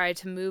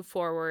to move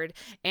forward,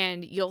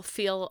 and you'll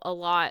feel a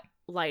lot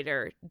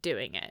lighter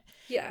doing it.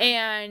 Yeah.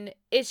 And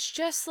it's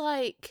just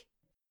like,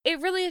 it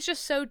really is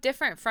just so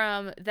different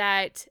from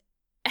that.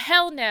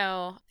 Hell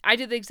no, I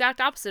did the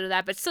exact opposite of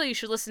that, but still you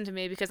should listen to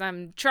me, because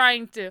I'm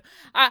trying to,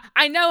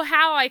 I know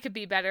how I could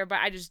be better, but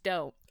I just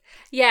don't.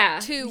 Yeah.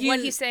 To what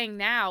he's saying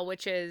now,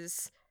 which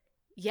is,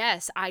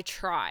 yes, I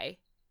try.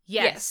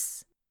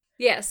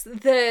 Yes,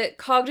 the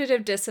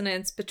cognitive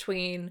dissonance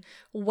between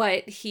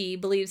what he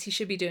believes he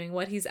should be doing,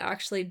 what he's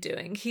actually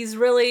doing. He's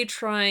really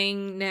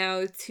trying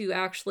now to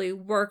actually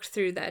work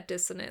through that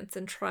dissonance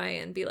and try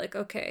and be like,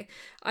 okay,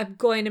 I'm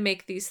going to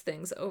make these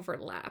things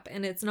overlap.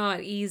 And it's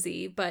not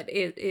easy, but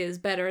it is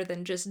better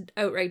than just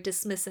outright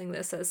dismissing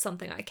this as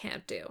something I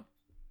can't do.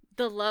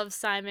 The love,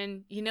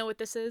 Simon. You know what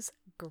this is?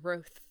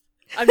 Growth.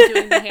 I'm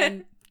doing the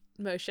hand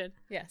motion.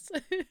 Yes.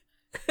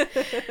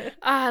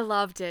 I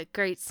loved it.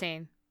 Great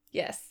scene.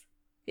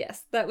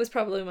 Yes, that was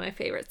probably my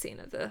favorite scene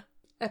of the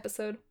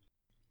episode.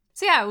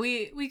 So yeah,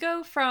 we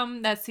go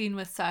from that scene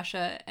with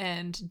Sasha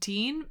and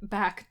Dean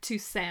back to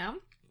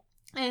Sam.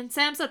 And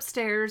Sam's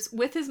upstairs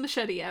with his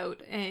machete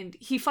out, and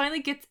he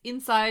finally gets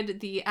inside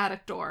the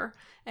attic door,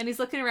 and he's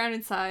looking around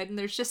inside, and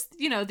there's just,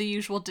 you know, the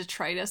usual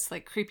detritus,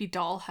 like creepy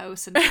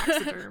dollhouse and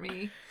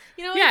taxidermy.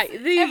 You know, yeah,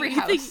 every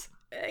house.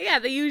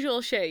 The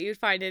usual shit you'd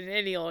find in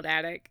any old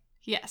attic.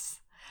 Yes.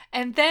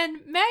 And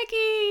then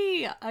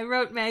Maggie! I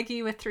wrote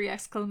Maggie with 3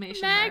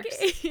 exclamation marks.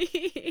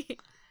 He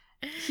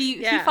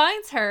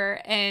finds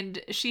her,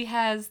 and she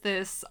has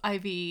this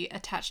IV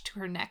attached to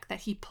her neck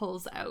that he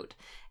pulls out.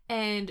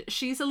 And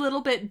she's a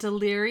little bit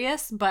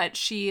delirious, but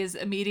she is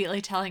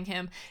immediately telling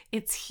him,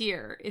 it's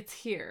here.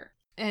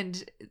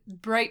 And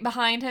right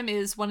behind him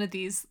is one of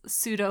these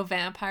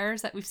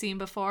pseudo-vampires that we've seen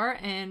before,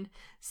 and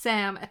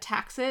Sam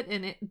attacks it,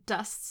 and it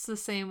dusts the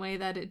same way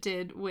that it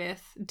did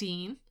with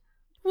Dean.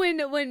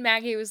 When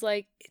Maggie was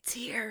like, it's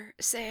here,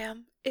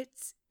 Sam.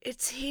 It's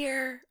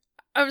here.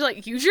 I was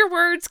like, use your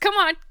words. Come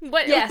on.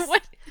 What? Yes.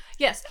 What?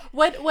 Yes.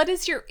 What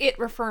is your it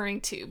referring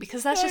to?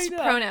 Because that's just a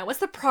pronoun. What's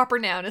the proper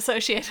noun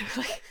associated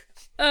with?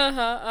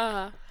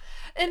 And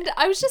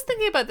I was just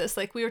thinking about this.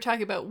 Like, we were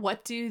talking about,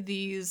 what do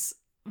these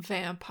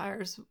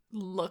vampires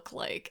look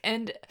like?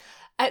 And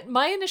At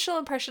my initial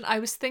impression, I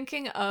was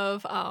thinking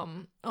of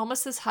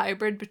almost this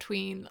hybrid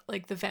between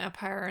like the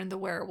vampire and the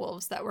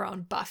werewolves that were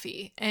on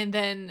Buffy. And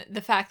then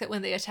the fact that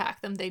when they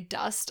attack them, they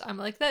dust. I'm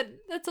like,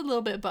 that's a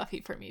little bit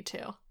Buffy for me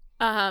too.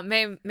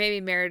 Maybe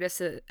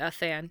Meredith's a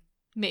fan.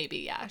 Maybe,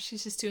 yeah.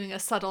 She's just doing a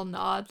subtle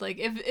nod. Like,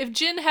 if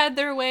Jinn had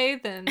their way,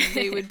 then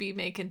they would be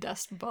making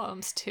dust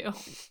bombs, too.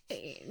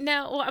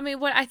 No, well, I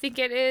mean, what I think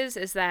it is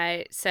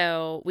that,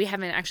 so we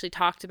haven't actually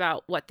talked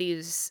about what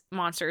these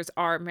monsters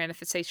are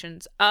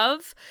manifestations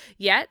of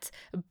yet,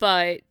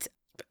 but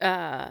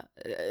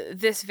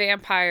this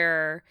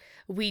vampire,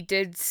 we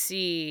did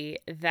see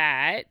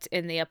that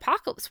in the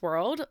Apocalypse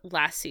World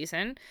last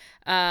season,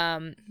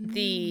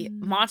 the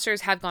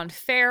monsters have gone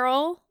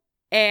feral,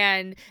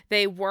 and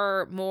they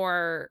were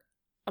more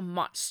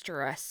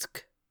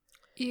monster-esque.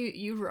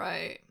 You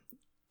right.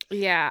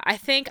 Yeah, I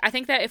think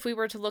that if we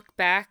were to look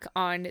back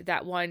on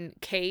that one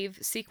cave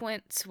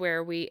sequence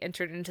where we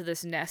entered into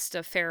this nest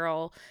of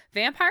feral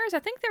vampires, I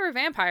think they were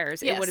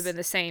vampires. Yes. It would have been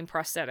the same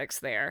prosthetics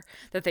there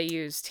that they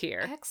used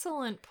here.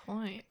 Excellent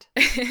point.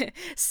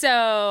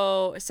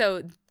 So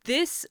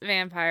this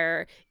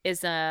vampire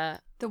is the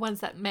ones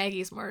that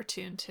Maggie's more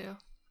attuned to.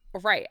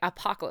 Right,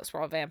 Apocalypse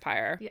World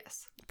vampire.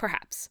 Yes.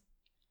 Perhaps.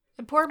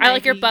 And poor Maggie. I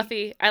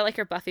like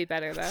your Buffy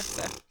better though.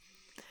 So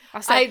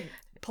I'll say I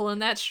pulling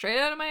that straight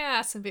out of my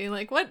ass and being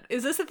like, "What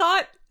is this a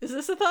thought? Is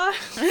this a thought?"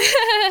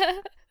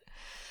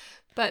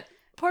 But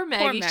poor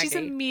Maggie, she's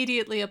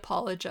immediately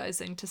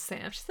apologizing to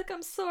Sam. She's like,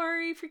 "I'm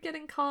sorry for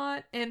getting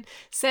caught," and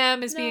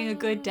Sam is being a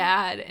good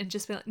dad and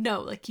just being like, "No,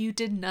 like you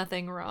did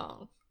nothing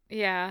wrong."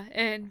 Yeah,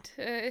 and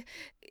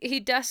he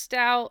dusts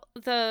out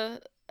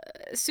the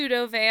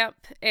pseudo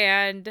vamp,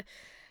 and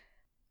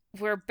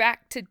we're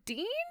back to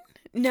Dean.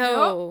 No.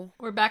 Nope.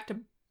 We're back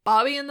to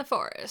Bobby in the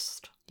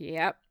forest.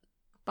 Yep.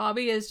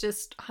 Bobby is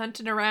just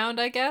hunting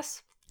around, I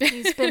guess.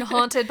 He's been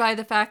haunted by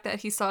the fact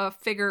that he saw a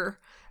figure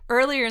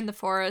earlier in the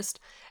forest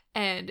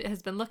and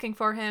has been looking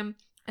for him.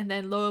 And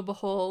then lo and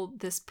behold,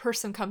 this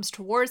person comes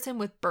towards him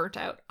with burnt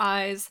out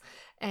eyes.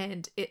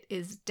 And it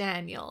is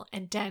Daniel.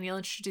 And Daniel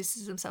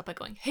introduces himself by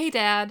going, "Hey,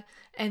 Dad."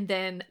 And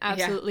then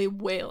absolutely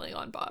wailing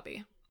on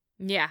Bobby.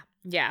 Yeah.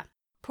 Yeah.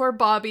 Poor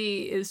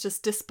Bobby is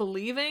just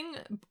disbelieving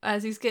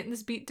as he's getting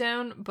this beat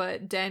down,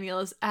 but Daniel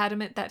is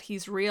adamant that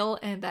he's real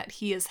and that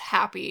he is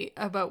happy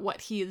about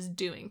what he is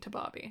doing to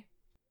Bobby.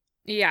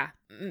 Yeah.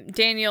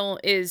 Daniel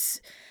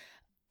is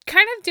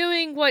kind of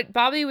doing what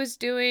Bobby was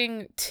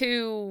doing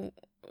to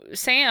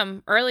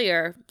Sam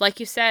earlier. Like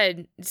you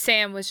said,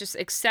 Sam was just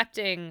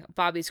accepting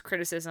Bobby's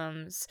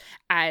criticisms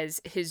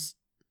as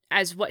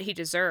what he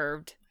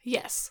deserved.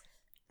 Yes.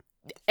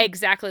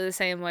 Exactly the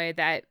same way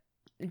that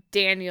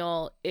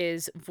Daniel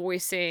is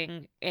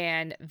voicing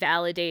and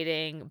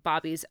validating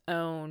Bobby's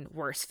own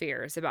worst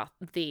fears about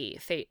the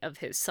fate of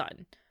his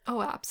son.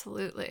 Oh,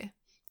 absolutely.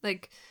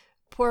 Like,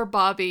 poor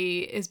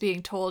Bobby is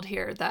being told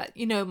here that,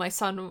 my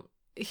son,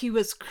 he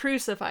was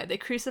crucified. They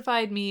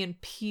crucified me in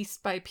piece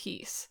by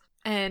piece.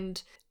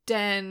 And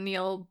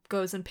Daniel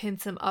goes and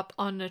pins him up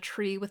on a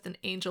tree with an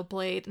angel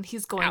blade, and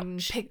he's going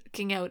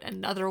picking out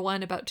another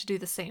one about to do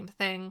the same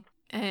thing.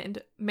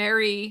 And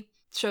Mary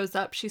shows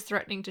up. She's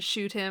threatening to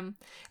shoot him,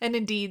 and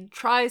indeed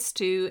tries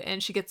to,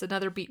 and she gets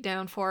another beat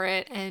down for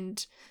it,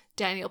 and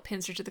Daniel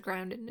pins her to the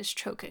ground and is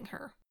choking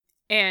her.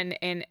 And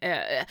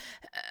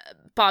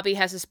Bobby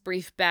has this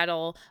brief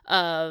battle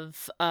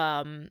of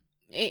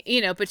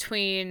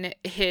between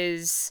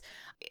his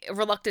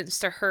reluctance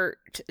to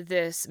hurt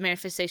this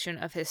manifestation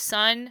of his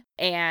son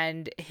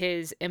and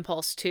his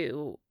impulse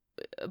to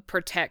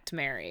protect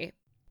Mary.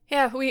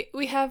 Yeah,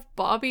 we have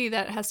Bobby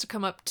that has to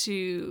come up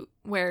to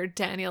where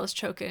Daniel is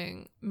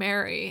choking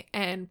Mary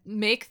and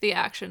make the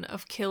action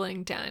of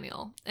killing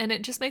Daniel. And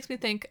it just makes me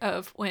think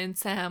of when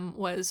Sam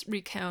was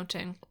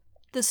recounting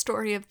the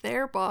story of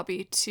their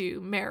Bobby to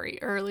Mary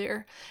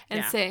earlier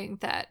and saying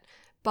that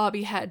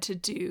Bobby had to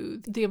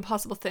do the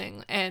impossible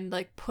thing and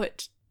like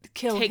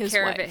kill take his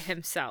care wife. of it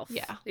himself.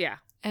 Yeah. Yeah.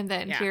 And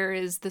then here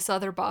is this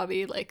other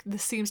Bobby, like,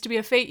 this seems to be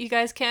a fate you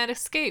guys can't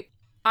escape.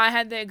 I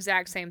had the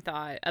exact same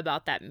thought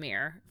about that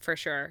mirror, for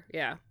sure.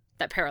 Yeah,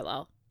 that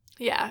parallel.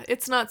 Yeah,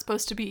 it's not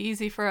supposed to be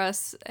easy for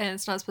us, and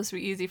it's not supposed to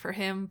be easy for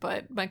him,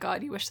 but my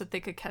God, you wish that they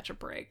could catch a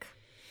break.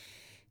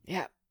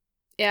 Yep.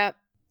 Yep.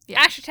 Yeah.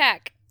 Ash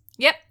attack.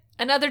 Yep.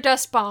 Another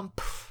dust bomb.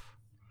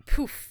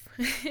 Poof.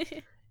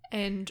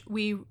 And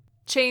we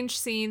change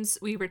scenes.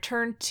 We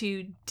return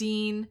to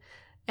Dean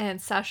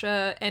and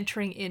Sasha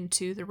entering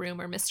into the room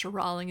where Mr.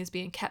 Rawling is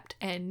being kept,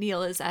 and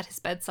Neil is at his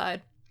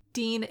bedside.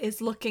 Dean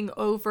is looking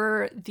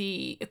over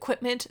the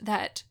equipment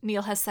that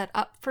Neil has set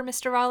up for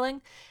Mr.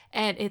 Rawling,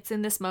 and it's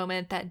in this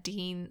moment that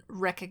Dean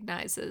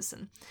recognizes,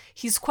 and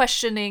he's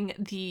questioning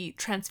the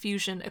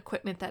transfusion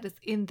equipment that is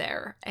in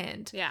there,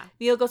 and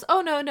Neil goes, "Oh,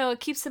 no, it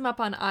keeps him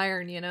up on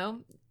iron,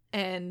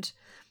 and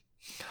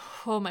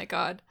oh my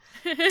God.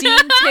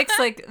 Dean picks,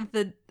 like,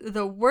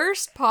 the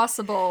worst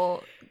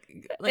possible...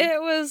 Like, it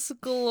was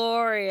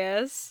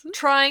glorious.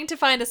 Trying to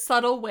find a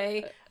subtle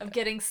way of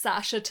getting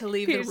Sasha to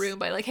leave the room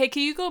by like, "Hey,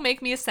 can you go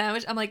make me a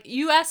sandwich?" I'm like,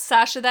 you asked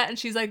Sasha that, and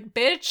she's like,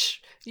 "Bitch,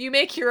 You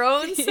make your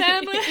own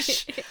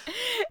sandwich?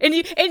 and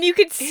you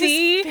could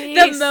see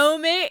the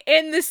moment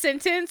in the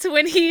sentence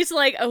when he's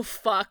like, oh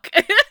fuck.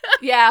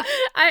 Yeah.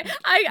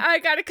 I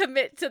gotta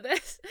commit to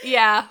this.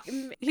 Yeah.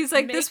 He's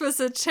like, this was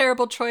a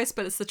terrible choice,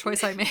 but it's the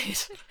choice I made.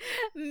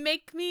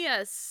 Make me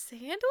a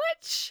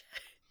sandwich?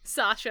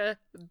 Sasha,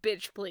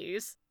 bitch,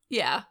 please.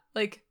 Yeah.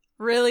 Like,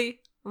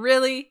 really?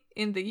 Really?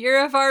 In the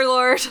year of our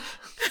Lord?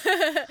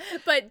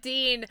 But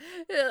Dean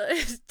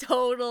is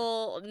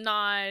total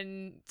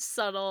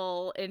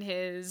non-subtle in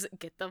his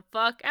get the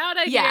fuck out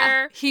of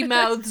here. He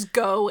mouths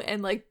go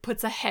and like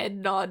puts a head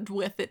nod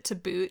with it to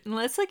boot. And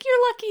it's like,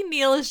 you're lucky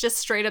Neil is just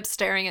straight up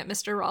staring at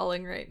Mr.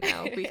 Rawling right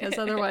now, because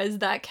otherwise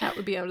that cat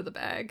would be out of the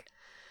bag.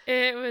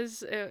 It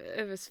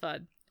was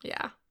fun.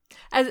 Yeah.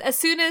 As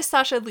soon as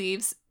Sasha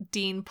leaves,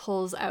 Dean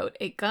pulls out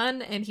a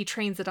gun and he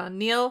trains it on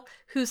Neil,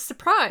 who's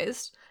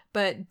surprised.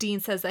 But Dean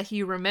says that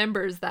he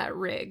remembers that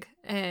rig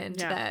and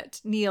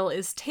that Neil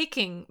is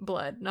taking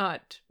blood,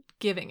 not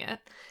giving it.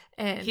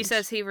 And he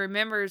says he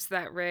remembers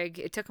that rig.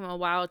 It took him a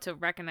while to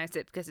recognize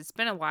it because it's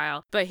been a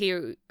while, but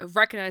he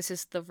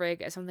recognizes the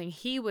rig as something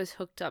he was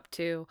hooked up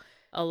to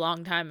a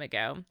long time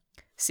ago.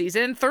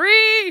 Season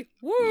 3!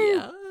 Woo!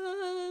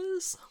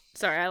 Yes.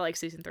 Sorry, I like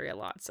season 3 a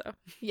lot, so.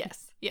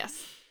 Yes.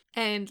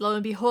 And lo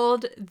and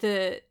behold,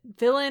 the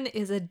villain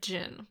is a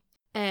djinn.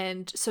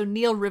 And so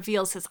Neil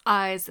reveals his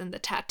eyes and the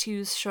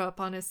tattoos show up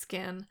on his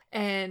skin.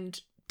 And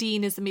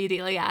Dean is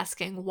immediately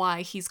asking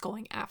why he's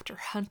going after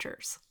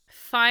hunters.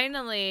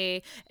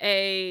 Finally,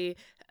 a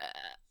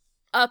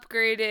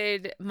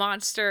upgraded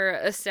monster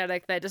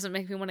aesthetic that doesn't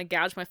make me want to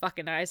gouge my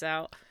fucking eyes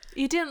out.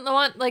 You didn't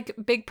want like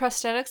big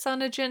prosthetics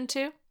on a djinn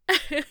too?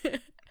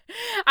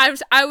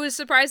 I was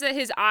surprised that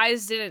his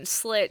eyes didn't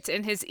slit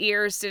and his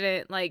ears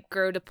didn't like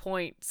grow to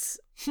points.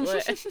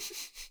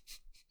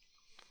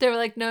 They were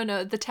like,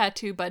 no, the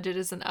tattoo budget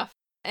is enough.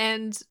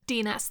 And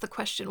Dean asks the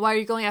question, why are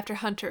you going after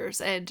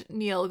hunters? And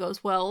Neil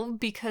goes, well,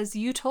 because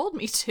you told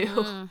me to.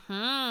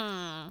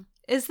 Mm-hmm.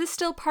 Is this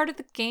still part of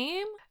the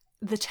game?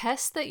 The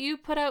test that you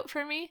put out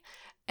for me?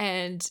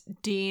 And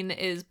Dean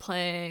is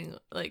playing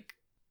like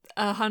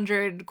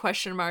 100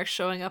 question marks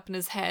showing up in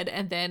his head,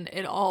 and then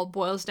it all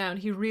boils down.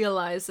 He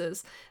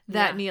realizes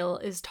that Neil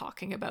is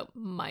talking about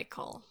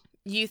Michael.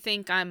 You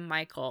think I'm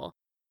Michael.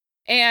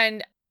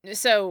 And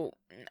so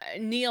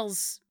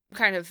Neil's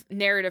kind of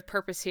narrative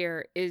purpose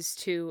here is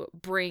to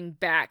bring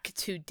back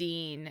to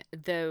Dean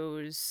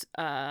those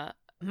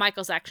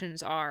Michael's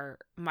actions are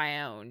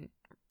my own.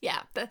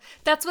 Yeah,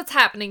 that's what's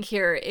happening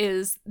here,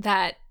 is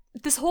that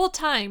this whole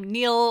time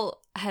Neil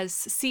has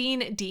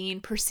seen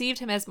Dean, perceived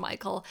him as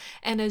Michael,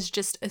 and has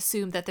just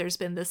assumed that there's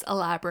been this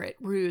elaborate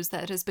ruse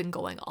that has been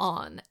going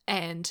on.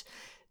 And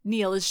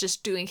Neil is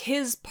just doing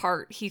his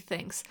part, he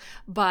thinks,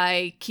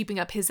 by keeping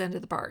up his end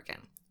of the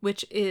bargain,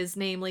 which is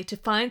namely to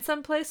find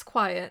someplace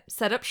quiet,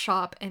 set up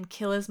shop, and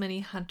kill as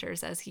many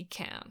hunters as he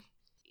can.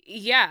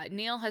 Yeah,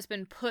 Neil has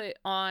been put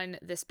on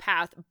this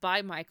path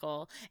by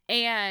Michael.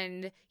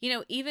 And,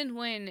 even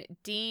when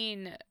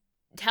Dean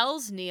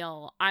tells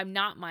Neil, I'm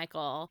not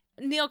Michael,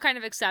 Neil kind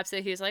of accepts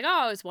it. He's like, oh,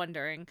 I was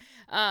wondering.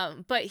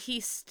 But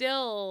he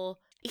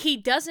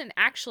doesn't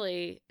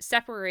actually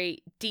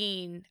separate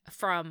Dean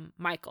from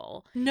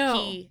Michael.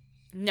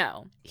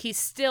 No, he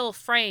still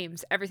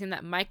frames everything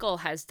that Michael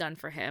has done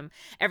for him,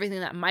 everything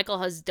that Michael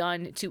has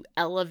done to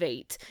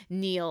elevate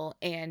Neil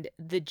and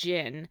the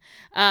djinn.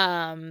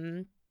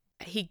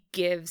 He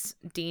gives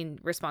Dean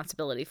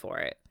responsibility for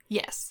it.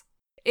 Yes.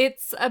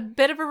 It's a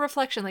bit of a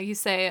reflection, like you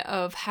say,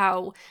 of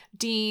how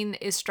Dean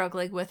is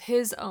struggling with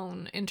his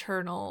own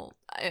internal,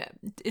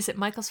 is it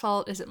Michael's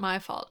fault? Is it my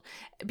fault?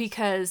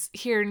 Because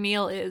here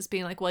Neil is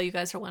being like, well, you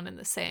guys are one and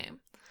the same.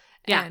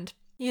 Yeah. And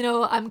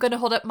I'm going to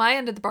hold up my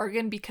end of the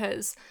bargain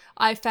because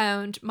I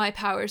found my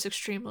powers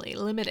extremely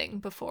limiting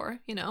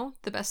before.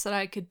 The best that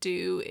I could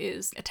do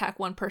is attack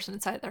one person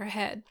inside their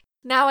head.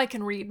 Now I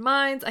can read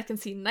minds, I can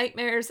see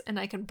nightmares, and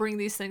I can bring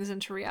these things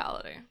into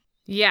reality.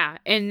 Yeah,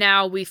 and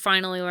now we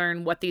finally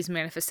learn what these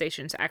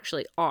manifestations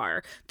actually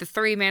are. The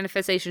 3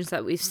 manifestations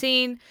that we've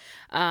seen,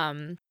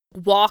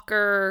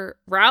 Walker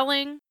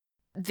Rowling,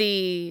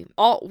 the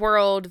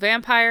alt-world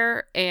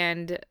vampire,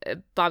 and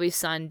Bobby's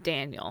son,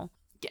 Daniel.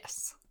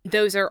 Yes.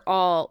 Those are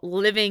all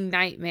living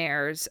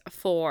nightmares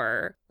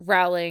for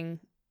Rowling,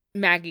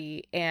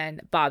 Maggie,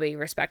 and Bobby,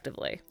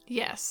 respectively.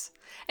 Yes.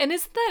 And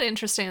isn't that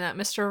interesting that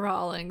Mr.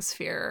 Rawling's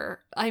fear,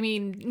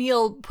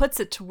 Neil puts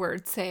it to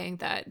words saying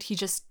that he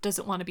just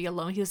doesn't want to be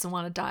alone. He doesn't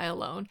want to die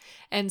alone.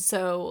 And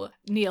so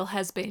Neil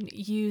has been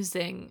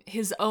using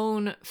his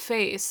own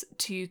face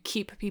to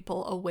keep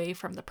people away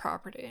from the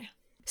property.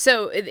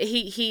 So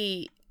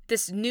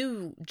this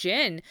new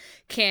djinn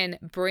can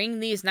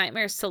bring these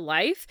nightmares to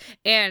life,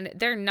 and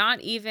they're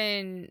not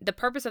even, the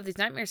purpose of these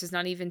nightmares is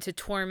not even to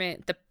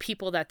torment the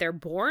people that they're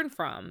born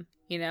from,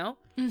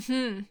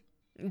 Mm-hmm.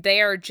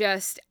 They are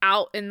just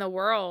out in the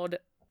world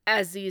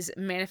as these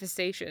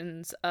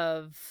manifestations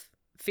of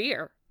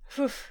fear.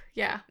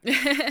 Yeah.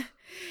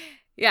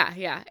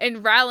 Yeah.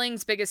 And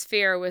Rowling's biggest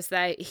fear was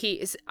that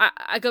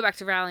I go back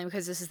to Rowling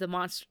because this is the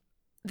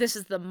this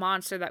is the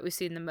monster that we've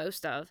seen the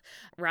most of.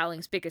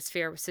 Rowling's biggest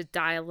fear was to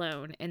die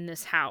alone in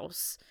this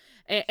house.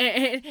 And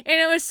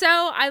it was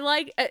so, I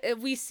like,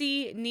 we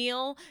see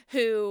Neil,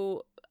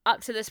 who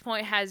up to this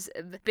point has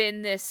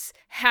been this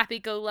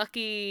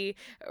happy-go-lucky,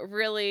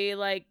 really,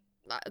 like,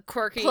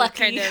 quirky Plucky.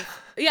 kind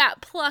of, yeah,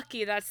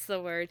 plucky, that's the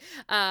word,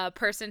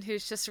 person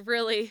who's just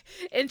really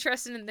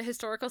interested in the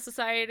historical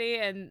society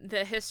and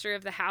the history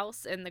of the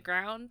house and the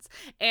grounds.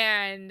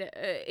 And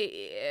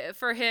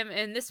for him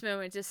in this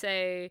moment to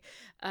say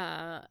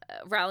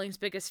Rowling's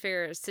biggest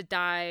fear is to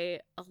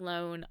die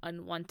alone,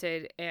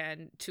 unwanted,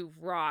 and to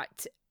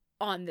rot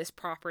on this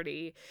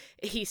property.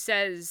 He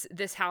says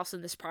this house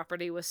and this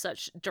property with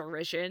such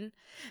derision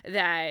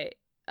that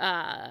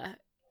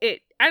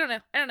I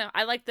don't know.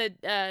 I like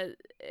the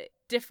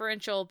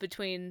differential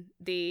between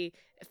the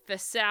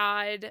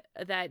facade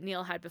that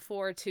Neil had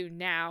before to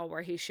now,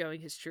 where he's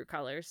showing his true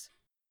colors.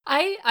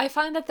 I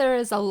find that there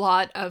is a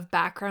lot of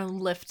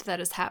background lift that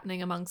is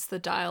happening amongst the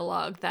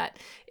dialogue that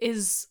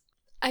is,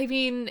 I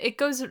mean, it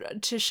goes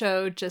to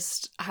show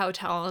just how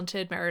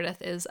talented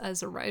Meredith is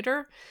as a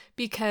writer,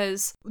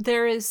 because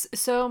there is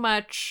so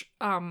much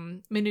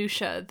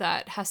minutia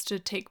that has to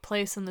take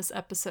place in this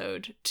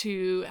episode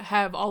to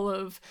have all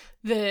of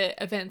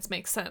the events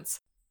make sense.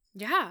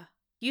 Yeah.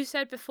 You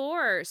said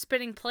before,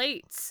 spinning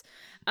plates.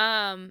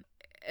 But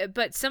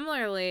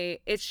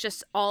similarly, it's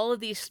just all of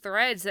these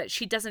threads that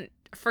she doesn't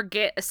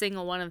forget a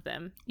single one of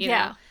them. You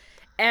know?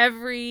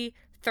 Every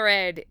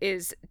thread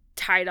is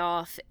tied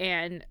off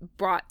and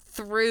brought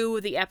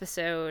through the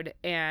episode,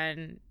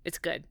 and it's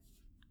good.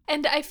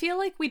 And I feel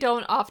like we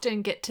don't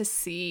often get to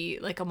see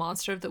like a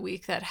monster of the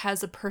week that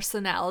has a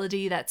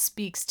personality that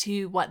speaks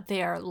to what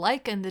they are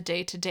like in the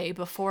day-to-day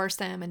before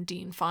Sam and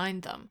Dean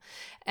find them.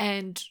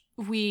 And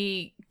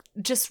we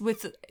just,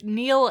 with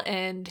Neil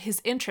and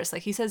his interests,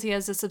 like he says he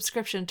has a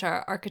subscription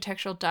to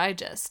Architectural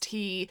Digest.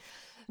 He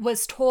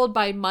was told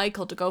by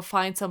Michael to go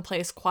find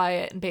someplace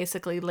quiet and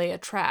basically lay a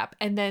trap.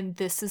 And then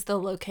this is the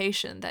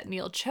location that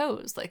Neil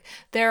chose. Like,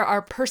 there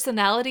are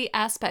personality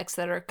aspects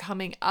that are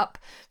coming up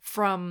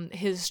from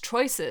his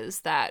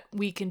choices that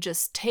we can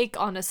just take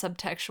on a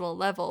subtextual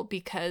level,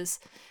 because,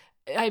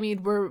 I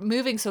mean, we're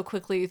moving so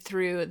quickly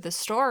through the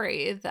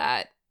story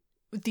that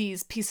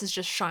these pieces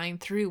just shine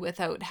through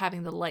without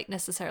having the light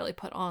necessarily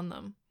put on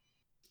them.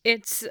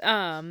 It's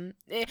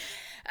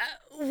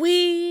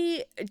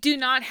we do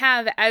not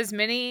have as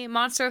many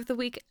Monster of the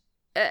Week.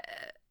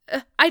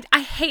 I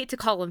hate to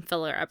call them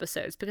filler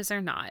episodes because they're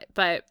not,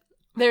 but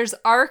there's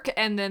arc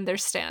and then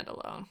there's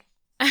standalone.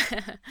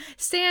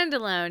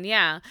 Standalone,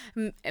 yeah.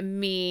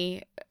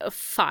 Me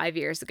 5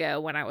 years ago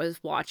when I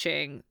was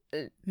watching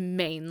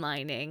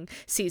mainlining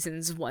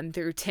seasons 1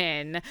 through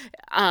 10,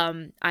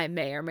 I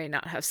may or may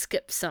not have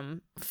skipped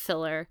some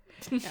filler.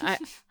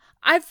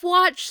 I've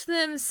watched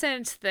them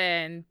since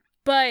then,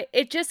 but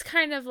it just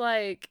kind of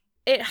like,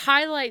 it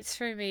highlights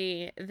for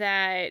me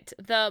that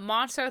the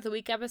Monster of the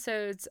Week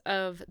episodes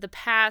of the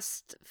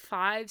past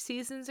 5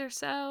 seasons or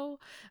so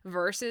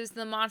versus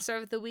the Monster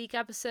of the Week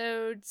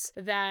episodes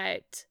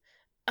that...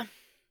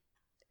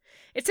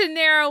 it's a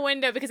narrow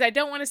window, because I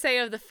don't want to say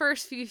of the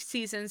first few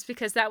seasons,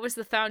 because that was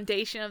the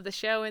foundation of the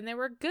show and they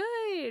were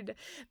good.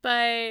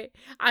 But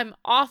I'm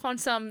off on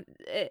some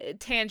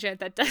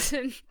tangent that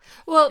doesn't...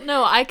 Well,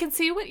 no, I can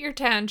see what your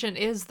tangent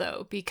is,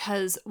 though,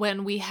 because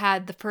when we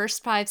had the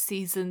first 5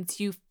 seasons,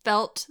 you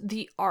felt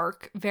the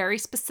arc very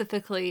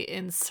specifically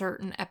in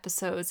certain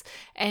episodes,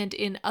 and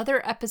in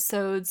other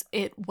episodes,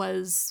 it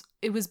was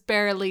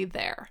barely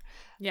there.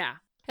 Yeah.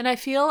 And I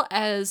feel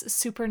as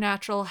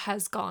Supernatural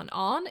has gone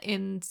on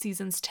in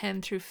seasons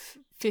 10 through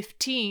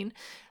 15,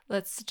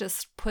 let's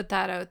just put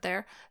that out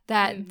there,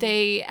 that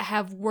they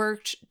have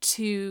worked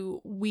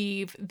to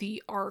weave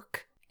the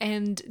arc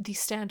and the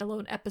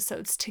standalone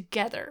episodes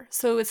together.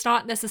 So it's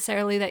not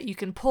necessarily that you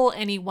can pull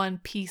any one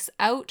piece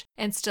out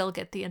and still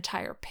get the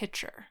entire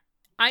picture.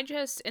 I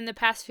just, in the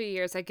past few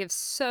years, I give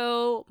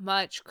so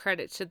much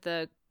credit to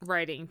the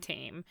writing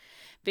team,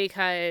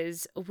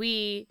 because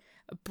we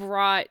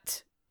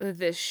brought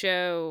this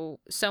show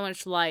so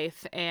much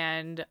life,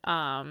 and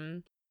I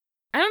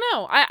don't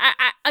know,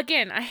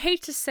 I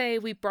hate to say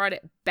we brought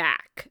it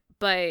back,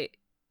 but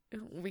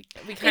we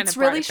kind of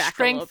brought it back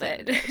a little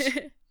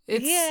bit.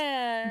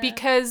 It's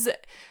because,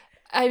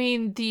 I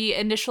mean, the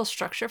initial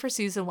structure for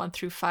season 1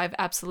 through 5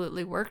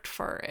 absolutely worked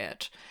for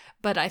it,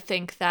 but I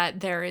think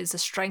that there is a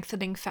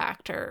strengthening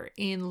factor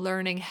in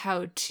learning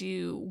how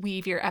to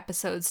weave your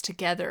episodes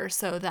together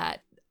so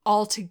that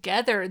all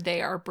together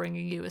they are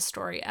bringing you a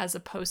story, as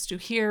opposed to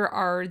here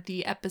are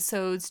the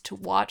episodes to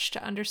watch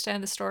to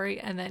understand the story,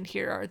 and then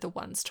here are the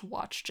ones to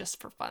watch just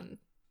for fun.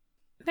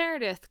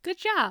 Meredith, good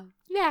job.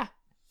 Yeah.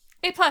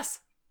 A+.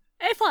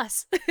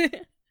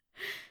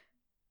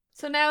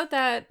 So now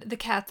that the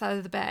cat's out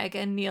of the bag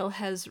and Neil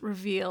has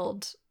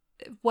revealed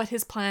what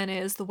his plan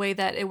is, the way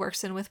that it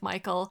works in with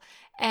Michael,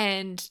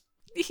 and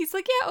he's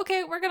like, yeah,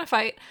 okay, we're gonna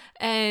fight,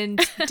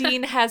 and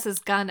Dean has his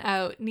gun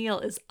out, Neil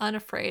is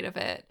unafraid of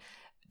it.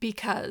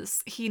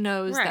 because he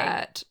knows Right.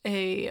 that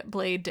a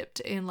blade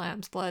dipped in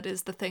lamb's blood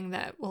is the thing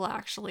that will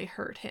actually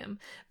hurt him.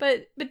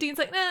 But Dean's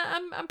like, nah,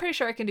 I'm pretty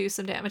sure I can do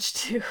some damage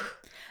too.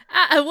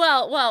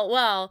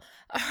 Well.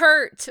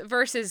 Hurt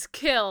versus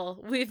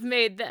kill.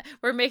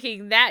 We're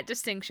making that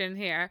distinction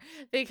here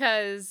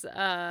because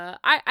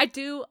I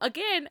do,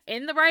 again,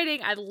 in the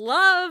writing, I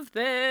love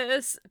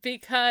this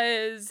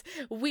because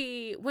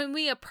when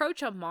we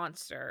approach a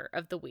monster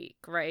of the week,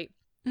 right?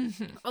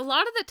 Mm-hmm. A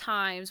lot of the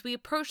times we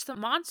approach the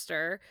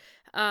monster,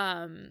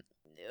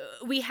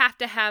 we have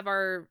to have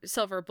our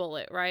silver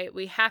bullet, right?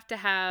 We have to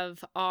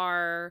have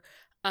our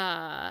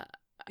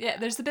Yeah,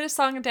 there's a bit of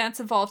song and dance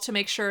involved to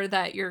make sure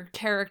that your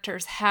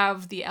characters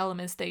have the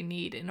elements they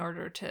need in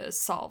order to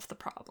solve the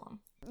problem.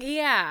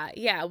 Yeah.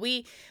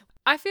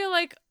 I feel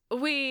like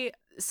we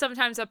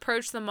sometimes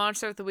approach the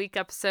Monster of the Week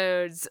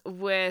episodes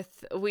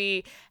with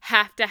we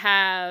have to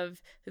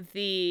have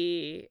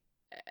the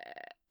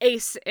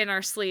ace in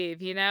our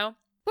sleeve, you know?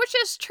 Which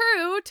is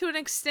true to an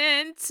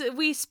extent.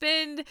 We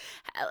spend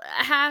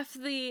half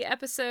the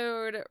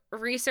episode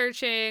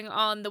researching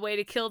on the way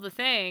to kill the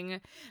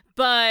thing,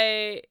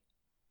 but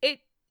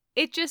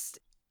it just,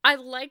 I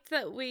liked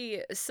that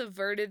we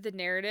subverted the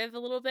narrative a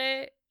little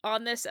bit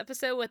on this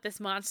episode with this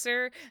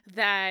monster,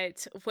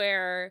 that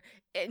where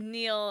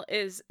Neil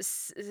is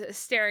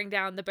staring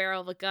down the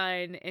barrel of a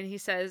gun and he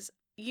says,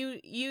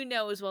 you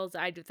know as well as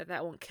I do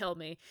that won't kill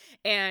me.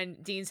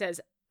 And Dean says,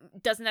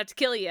 doesn't have to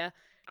kill you.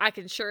 I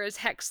can sure as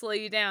heck slow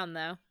you down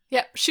though.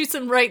 Yeah, shoots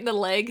him right in the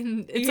leg,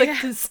 and it's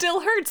like, it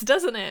still hurts,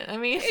 doesn't it? I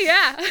mean,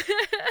 yeah.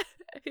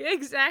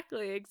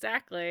 Exactly.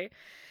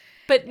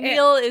 But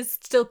Neil is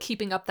still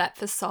keeping up that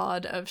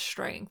facade of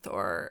strength,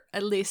 or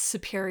at least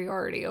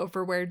superiority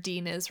over where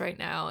Dean is right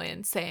now,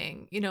 and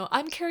saying, you know,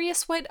 I'm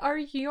curious, what are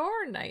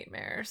your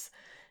nightmares?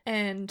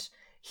 And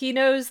he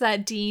knows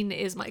that Dean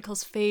is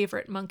Michael's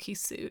favorite monkey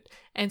suit,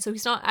 and so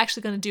he's not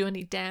actually going to do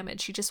any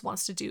damage. He just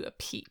wants to do a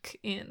peek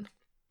in.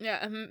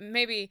 Yeah,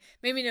 maybe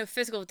no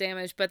physical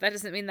damage, but that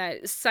doesn't mean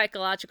that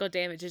psychological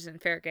damage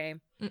isn't fair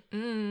game.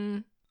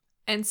 Mm-mm.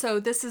 And so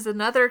this is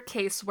another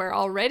case where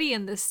already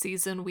in this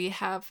season we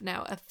have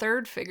now a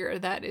third figure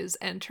that is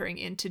entering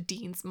into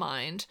Dean's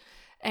mind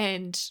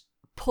and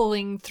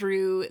pulling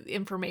through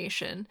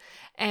information.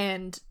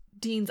 And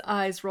Dean's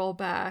eyes roll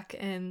back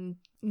and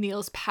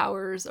Neil's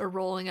powers are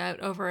rolling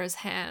out over his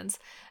hands.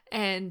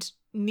 And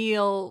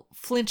Neil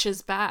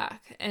flinches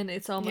back, and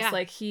it's almost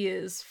like he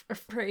is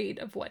afraid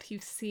of what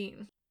he's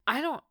seen.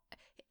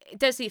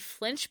 Does he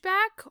flinch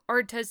back,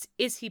 or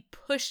is he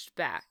pushed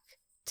back?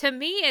 To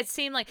me, it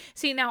seemed like,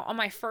 now on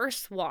my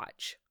first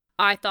watch,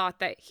 I thought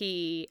that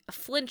he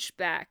flinched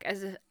back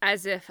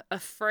as if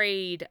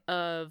afraid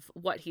of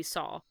what he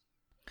saw.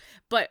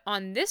 But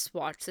on this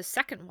watch, the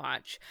second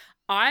watch,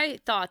 I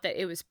thought that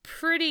it was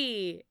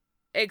pretty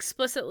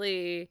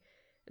explicitly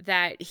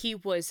that he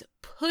was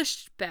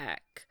pushed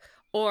back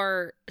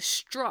or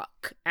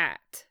struck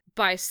at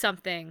by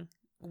something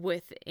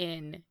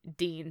within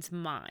Dean's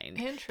mind.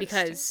 Interesting.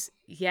 Because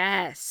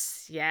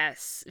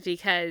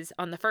because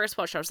on the first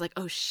watch I was like,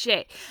 oh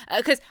shit,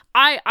 because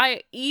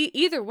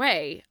either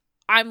way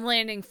I'm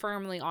landing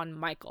firmly on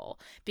Michael,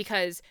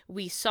 because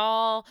we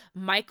saw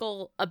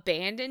Michael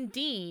abandon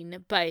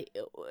Dean but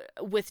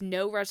with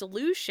no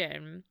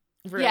resolution,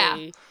 really.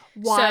 Yeah.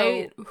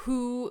 Why,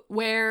 who,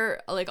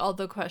 where, like all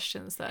the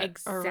questions that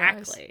exactly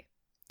arise.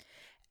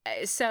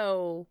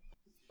 So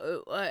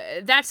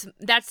that's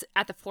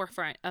at the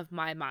forefront of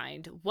my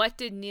mind. What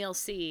did Neil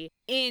see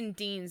in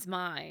Dean's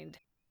mind?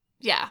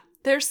 Yeah,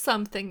 there's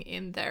something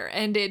in there,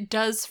 and it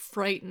does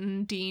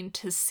frighten Dean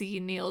to see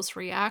Neil's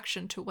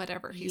reaction to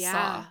whatever he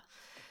saw.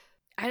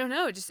 I don't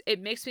know,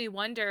 it makes me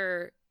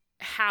wonder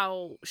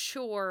how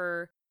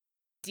sure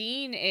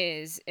Dean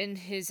is in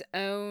his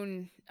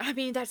own. I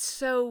mean, that's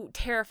so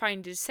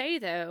terrifying to say,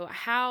 though.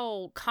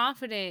 How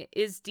confident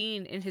is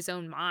Dean in his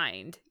own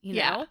mind? You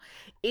know,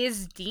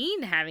 is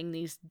Dean having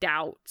these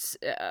doubts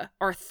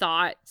or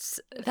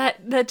thoughts?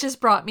 That just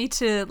brought me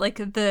to like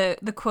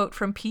the quote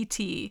from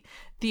PT: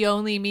 "The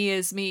only me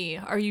is me.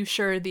 Are you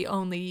sure the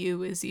only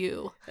you is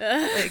you?"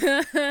 Like,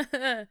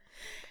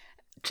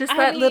 just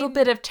that little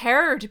bit of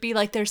terror to be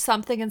like, there's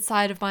something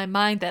inside of my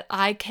mind that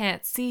I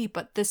can't see,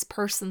 but this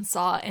person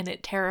saw, and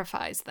it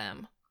terrifies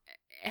them.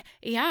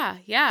 Yeah.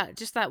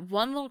 Just that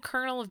one little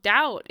kernel of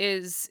doubt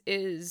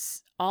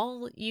is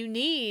all you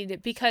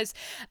need, because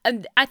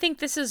I think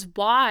this is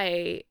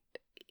why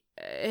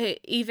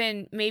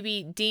even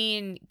maybe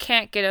Dean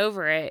can't get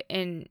over it,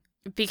 and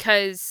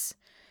because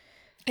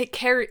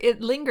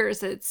it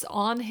lingers, it's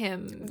on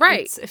him,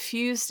 right? It's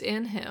effused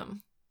in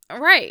him.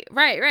 Right.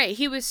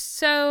 He was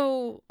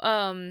so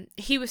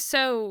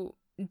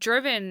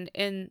driven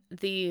in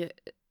the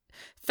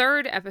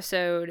third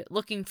episode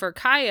looking for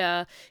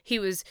Kaya. He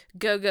was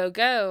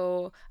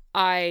go.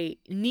 I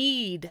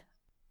need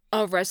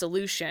a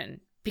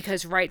resolution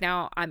because right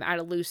now I'm at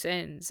a loose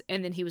ends.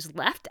 And then he was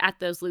left at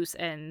those loose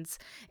ends,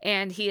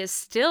 and he is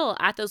still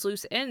at those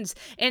loose ends.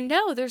 And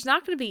no, there's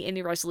not going to be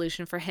any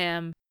resolution for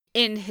him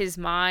in his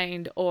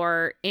mind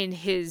or in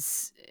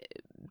his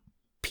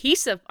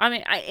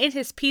in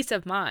his peace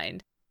of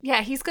mind.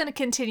 Yeah, he's going to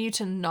continue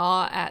to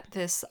gnaw at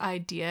this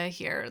idea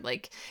here.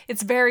 Like,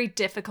 it's very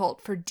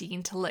difficult for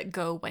Dean to let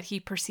go what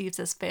he perceives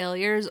as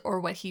failures or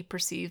what he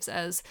perceives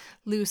as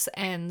loose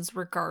ends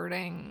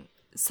regarding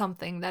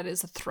something that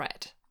is a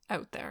threat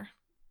out there.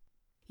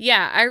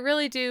 Yeah, I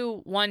really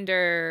do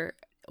wonder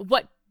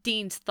what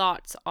Dean's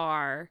thoughts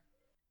are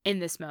in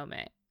this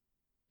moment.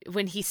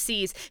 When he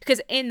sees,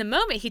 because in the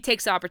moment he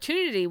takes the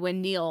opportunity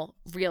when Neil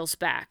reels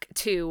back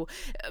to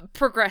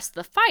progress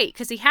the fight,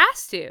 because he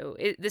has to.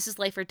 This is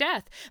life or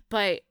death.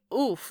 But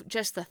oof,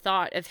 just the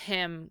thought of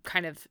him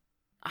kind of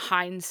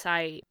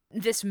hindsight,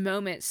 this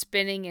moment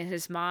spinning in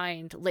his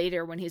mind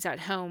later when he's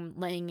at home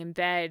laying in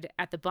bed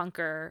at the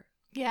bunker.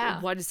 Yeah.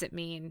 What does it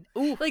mean?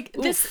 Oof, like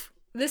oof.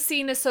 This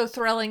scene is so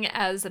thrilling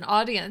as an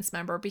audience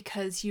member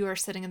because you are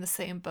sitting in the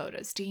same boat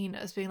as Dean,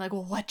 as being like,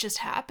 well, what just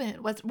happened?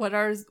 What?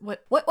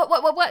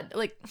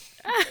 Like,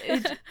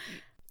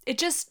 it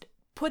just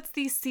puts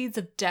these seeds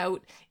of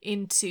doubt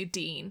into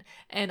Dean.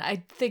 And I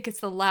think it's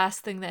the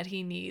last thing that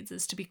he needs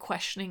is to be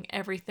questioning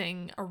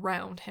everything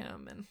around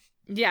him. And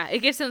yeah, it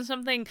gives him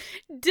something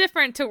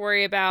different to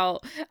worry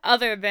about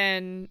other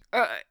than,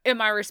 am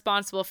I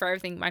responsible for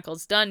everything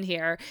Michael's done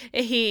here?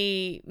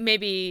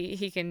 Maybe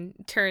he can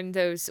turn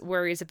those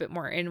worries a bit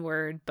more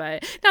inward,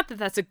 but not that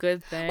that's a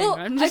good thing. Well,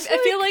 I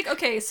feel like,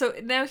 okay, so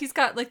now he's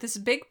got like this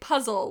big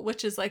puzzle,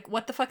 which is like,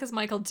 what the fuck is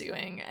Michael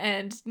doing?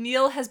 And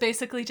Neil has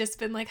basically just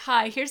been like,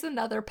 hi, here's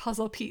another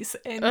puzzle piece.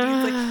 And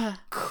he's like,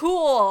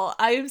 cool,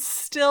 I'm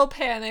still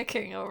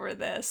panicking over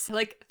this.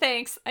 Like,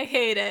 thanks, I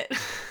hate it.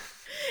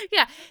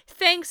 Yeah,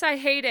 thanks, I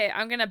hate it.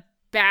 I'm gonna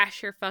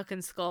bash your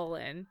fucking skull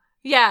in.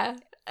 Yeah,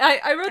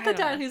 I wrote that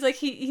down. He's like,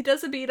 he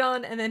does a beat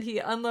on and then he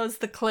unloads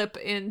the clip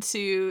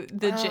into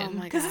the gin.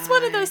 Because it's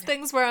one of those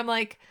things where I'm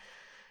like,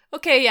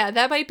 okay, yeah,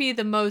 that might be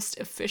the most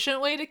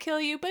efficient way to kill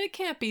you, but it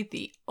can't be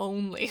the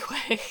only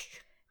way.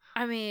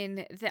 I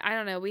mean, I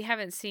don't know. We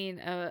haven't seen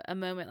a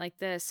moment like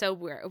this. So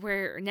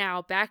we're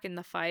now back in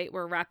the fight.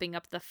 We're wrapping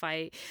up the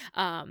fight.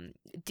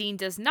 Dean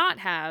does not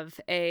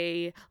have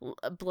a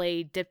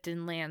blade dipped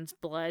in Lan's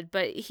blood,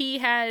 but he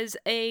has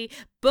a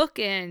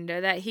bookend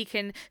that he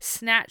can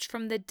snatch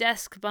from the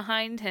desk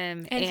behind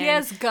him. And he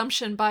has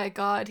gumption, by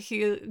God.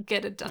 He'll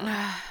get it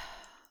done.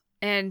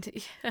 And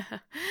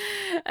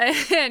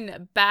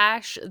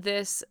bash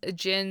this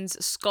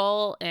Jin's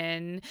skull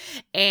in.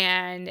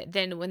 And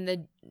then when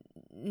the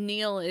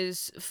Neil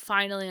is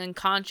finally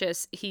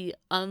unconscious, he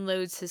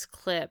unloads his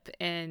clip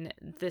in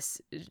this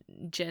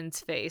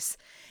Jin's face.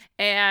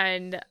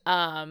 And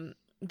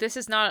this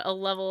is not a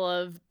level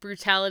of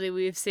brutality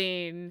we've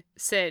seen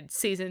since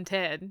season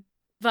 10.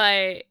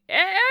 But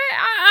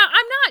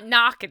I'm not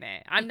knocking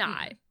it. I'm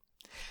not.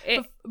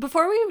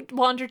 Before we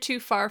wander too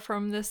far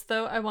from this,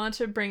 though, I want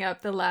to bring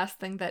up the last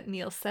thing that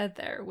Neil said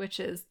there, which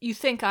is, you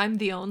think I'm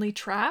the only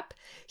trap?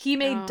 He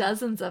made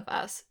dozens of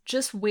us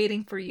just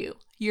waiting for you,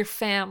 your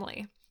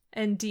family.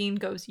 And Dean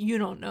goes, you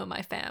don't know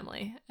my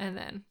family. And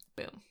then,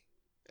 boom.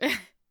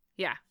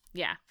 Yeah.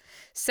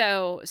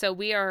 So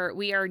we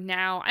are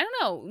now, I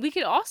don't know, we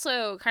could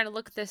also kind of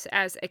look at this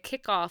as a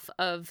kickoff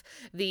of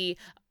the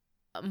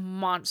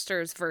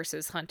monsters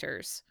versus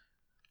hunters.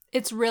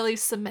 It's really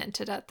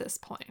cemented at this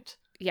point.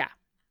 Yeah.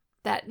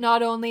 That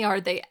not only are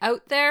they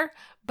out there,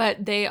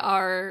 but they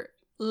are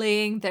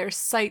laying their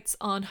sights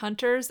on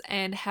hunters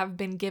and have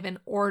been given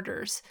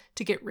orders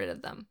to get rid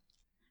of them.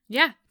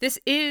 Yeah, this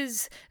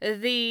is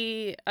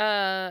the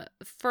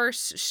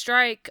first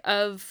strike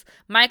of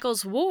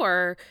Michael's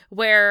war,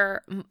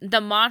 where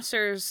the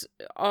monsters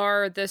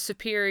are the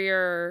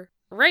superior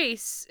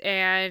race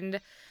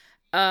and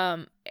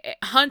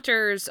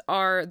hunters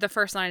are the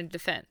first line of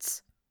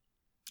defense.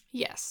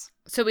 Yes.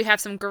 So we have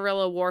some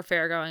guerrilla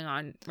warfare going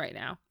on right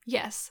now.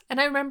 Yes.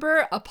 And I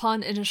remember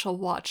upon initial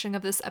watching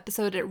of this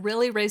episode, it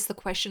really raised the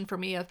question for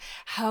me of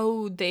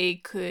how they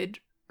could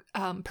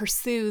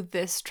pursue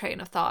this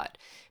train of thought.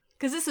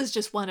 Because this is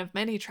just one of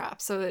many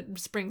traps. So it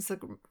just brings the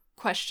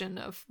question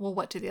of, well,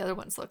 what do the other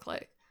ones look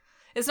like?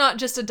 It's not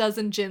just a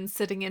dozen Jins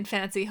sitting in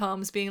fancy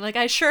homes being like,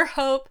 I sure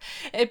hope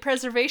a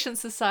preservation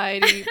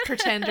society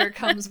pretender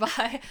comes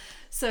by.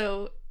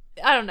 So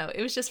I don't know.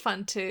 It was just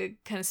fun to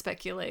kind of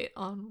speculate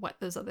on what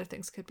those other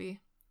things could be.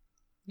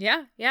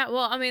 Yeah.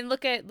 Well, I mean,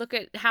 look at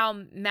how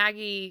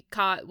Maggie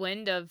caught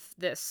wind of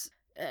this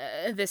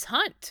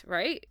hunt,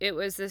 right? It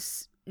was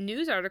this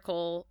news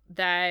article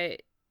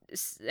that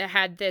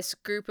had this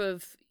group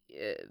of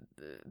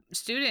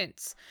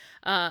students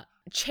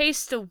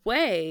chased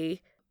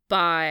away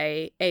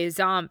by a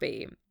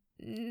zombie.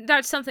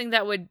 That's something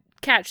that would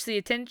catch the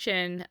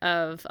attention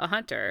of a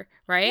hunter,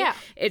 right? Yeah.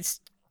 It's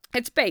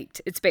bait.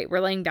 It's bait.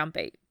 We're laying down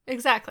bait.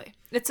 Exactly.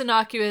 It's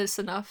innocuous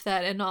enough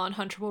that a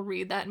non-hunter will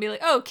read that and be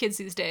like, oh, kids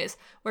these days.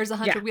 Whereas a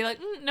hunter will be like,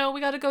 no, we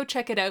got to go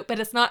check it out. But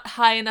it's not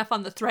high enough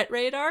on the threat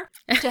radar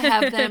to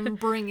have them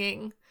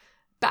bringing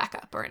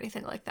backup or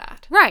anything like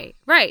that. Right.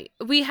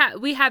 We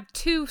have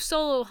two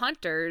solo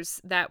hunters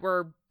that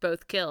were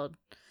both killed.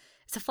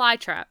 It's a fly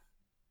trap.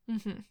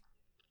 Mm-hmm.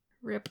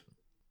 Rip.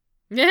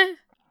 Yeah.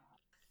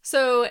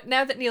 So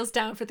now that Neil's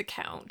down for the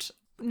count,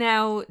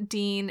 now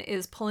Dean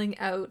is pulling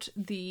out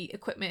the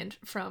equipment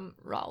from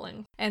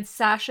Rawling. And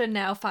Sasha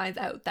now finds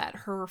out that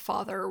her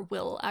father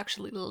will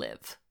actually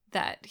live.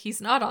 That he's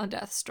not on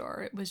death's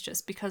door. It was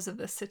just because of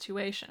this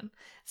situation.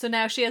 So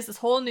now she has this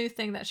whole new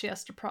thing that she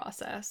has to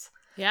process.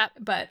 Yep.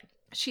 But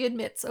she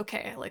admits,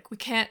 okay, like, we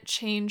can't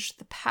change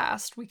the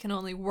past. We can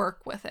only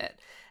work with it.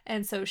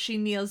 And so she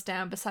kneels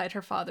down beside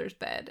her father's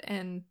bed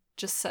and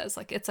just says,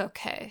 like, it's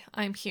okay.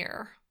 I'm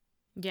here.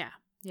 Yeah.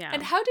 Yeah.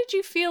 And how did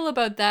you feel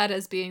about that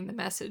as being the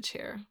message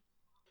here?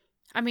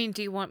 I mean,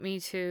 do you want me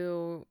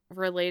to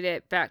relate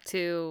it back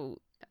to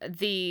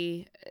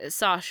the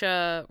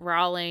Sasha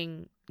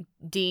Rowling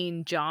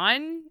Dean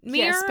John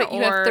mirror? Yes, but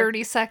you have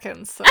 30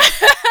 seconds. So.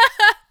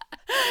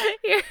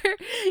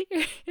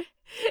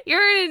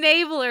 you're an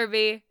enabler,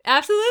 B.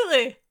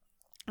 Absolutely.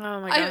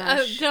 Oh my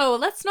gosh. No,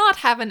 let's not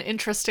have an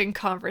interesting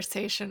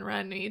conversation,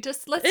 Rennie.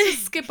 Let's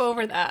just skip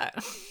over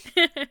that.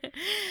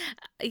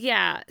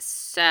 Yeah.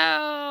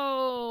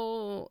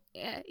 So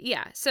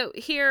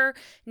here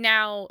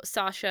now,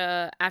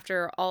 Sasha,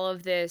 after all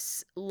of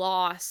this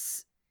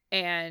loss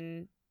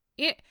and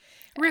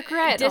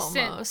regret,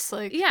 distance,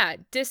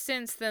 almost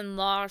distance, then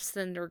loss,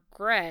 then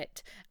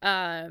regret.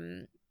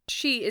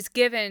 She is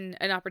given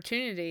an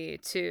opportunity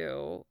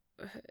to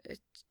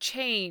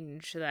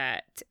change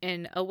that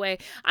in a way.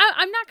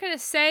 I'm not gonna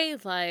say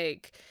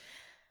like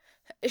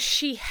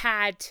she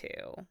had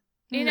to.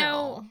 You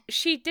know,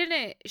 she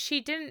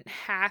didn't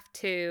have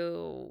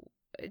to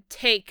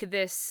take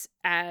this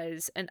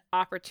as an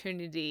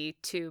opportunity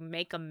to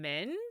make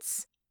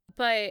amends.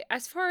 But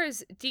as far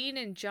as Dean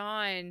and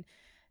John,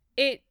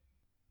 it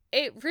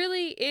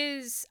really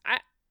is,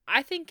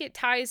 I think it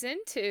ties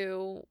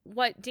into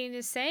what Dean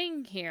is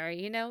saying here.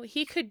 You know,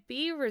 he could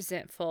be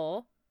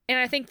resentful. And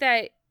I think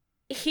that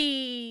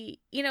he,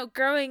 you know,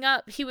 growing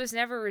up, he was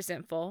never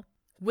resentful.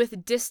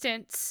 With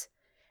distance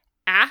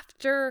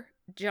after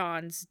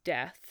John's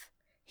death,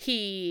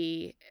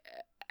 he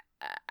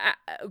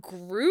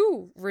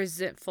grew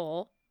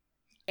resentful.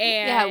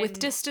 And with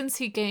distance,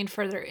 he gained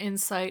further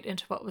insight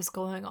into what was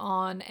going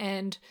on.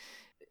 And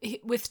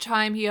with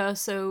time, he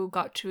also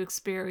got to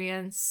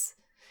experience...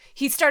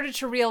 He started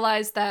to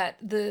realize that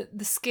the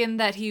skin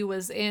that he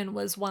was in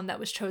was one that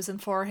was chosen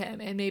for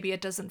him, and maybe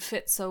it doesn't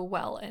fit so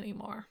well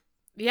anymore.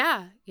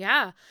 Yeah.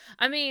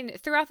 I mean,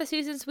 throughout the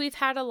seasons, we've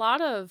had a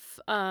lot of,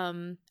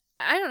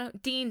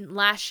 Dean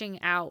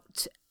lashing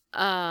out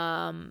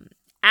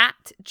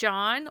at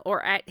John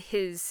or at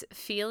his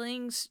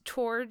feelings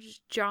towards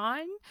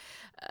John.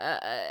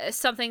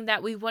 Something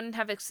that we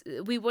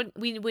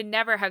would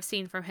never have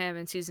seen from him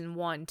in season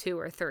 1, 2,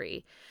 or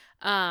 3.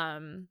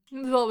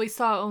 Well, we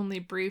saw only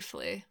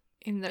briefly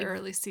in the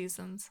early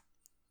seasons.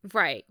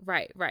 Right.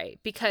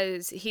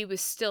 Because he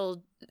was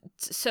still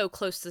so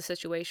close to the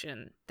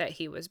situation that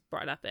he was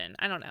brought up in.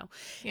 I don't know.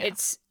 Yeah.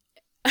 It's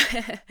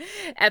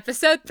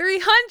episode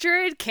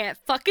 300. Can't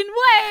fucking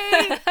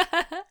wait.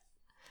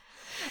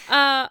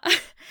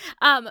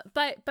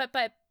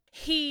 But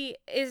he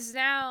is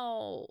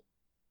now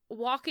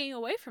walking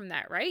away from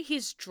that, right?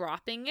 He's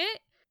dropping it.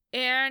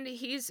 And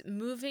he's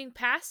moving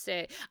past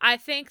it. I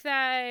think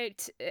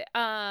that,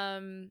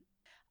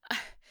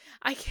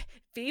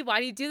 B,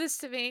 why do you do this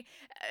to me?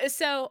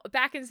 So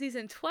back in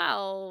season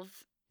 12,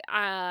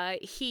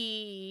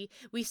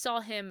 we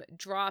saw him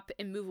drop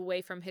and move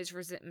away from his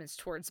resentments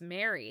towards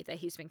Mary that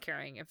he's been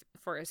carrying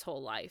for his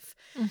whole life.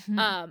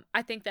 Mm-hmm.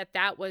 I think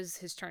that was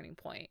his turning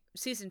point.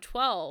 Season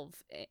 12,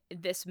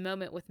 this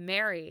moment with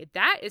Mary,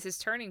 that is his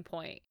turning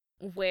point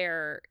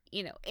where,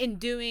 you know, in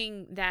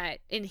doing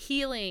that, in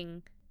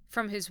healing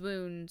from his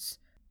wounds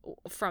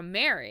from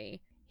Mary,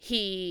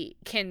 he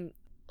can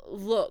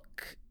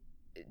look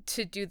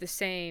to do the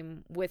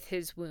same with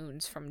his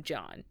wounds from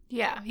John.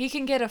 Yeah, he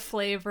can get a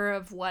flavor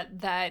of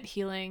what that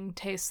healing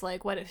tastes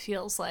like, what it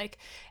feels like,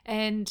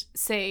 and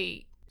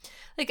say,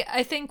 like,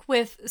 I think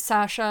with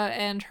Sasha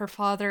and her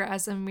father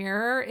as a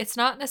mirror, it's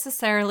not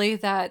necessarily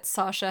that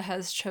Sasha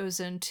has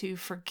chosen to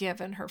forgive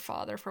her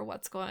father for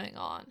what's going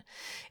on.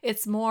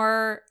 It's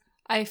more,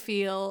 I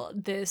feel,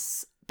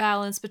 this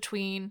balance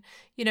between,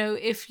 you know,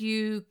 if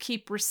you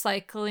keep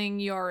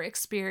recycling your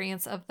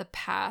experience of the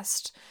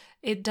past,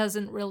 it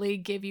doesn't really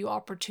give you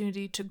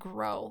opportunity to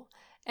grow.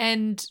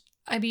 And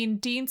I mean,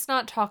 Dean's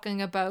not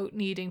talking about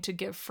needing to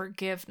give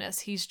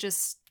forgiveness. He's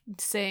just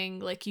saying,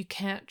 like, you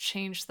can't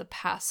change the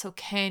past, so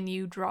can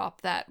you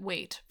drop that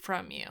weight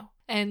from you?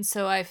 And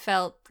so I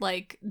felt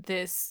like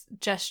this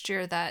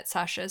gesture that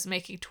Sasha is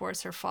making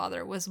towards her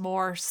father was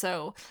more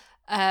so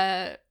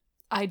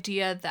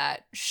idea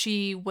that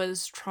she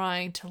was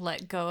trying to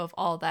let go of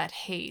all that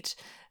hate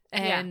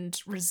and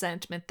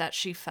resentment that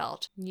she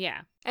felt.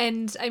 Yeah.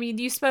 And I mean,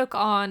 you spoke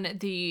on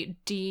the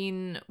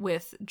Dean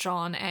with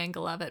John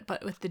angle of it,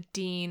 but with the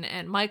Dean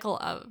and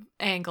Michael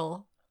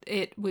angle,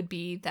 it would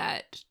be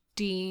that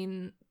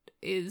Dean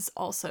is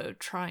also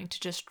trying to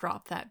just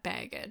drop that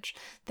baggage,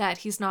 that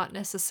he's not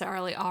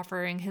necessarily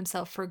offering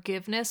himself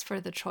forgiveness for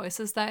the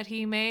choices that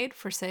he made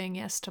for saying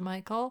yes to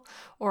Michael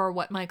or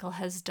what Michael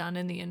has done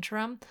in the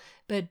interim,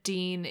 but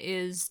Dean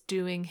is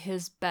doing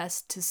his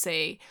best to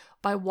say,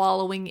 by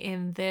wallowing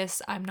in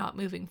this, I'm not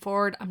moving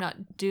forward, I'm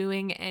not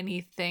doing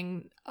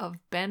anything of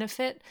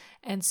benefit,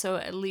 and so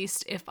at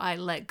least if I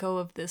let go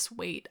of this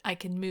weight, I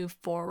can move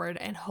forward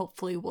and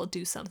hopefully we'll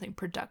do something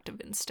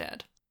productive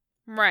instead.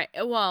 Right.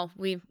 Well,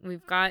 we've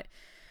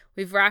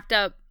wrapped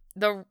up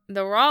the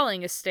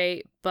Rawling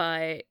estate,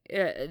 but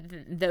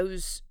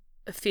those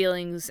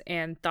feelings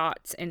and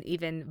thoughts and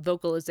even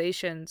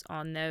vocalizations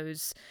on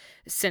those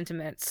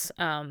sentiments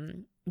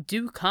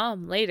do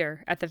come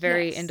later at the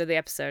very end of the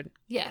episode.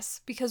 Yes,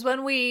 because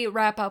when we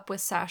wrap up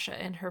with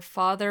Sasha and her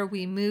father,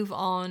 we move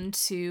on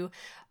to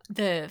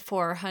the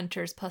 4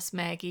 hunters plus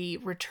Maggie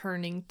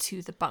returning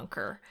to the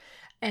bunker.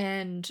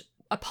 And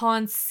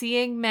upon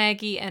seeing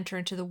Maggie enter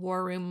into the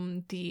war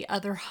room, the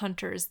other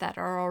hunters that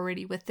are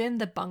already within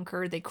the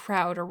bunker, they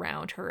crowd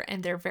around her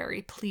and they're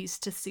very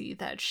pleased to see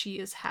that she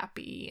is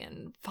happy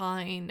and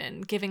fine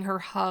and giving her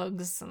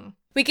hugs. And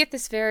we get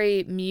this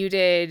very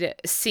muted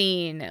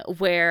scene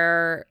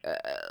where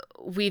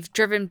we've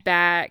driven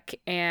back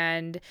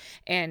and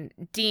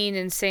Dean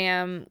and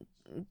Sam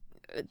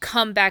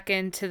come back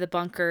into the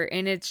bunker,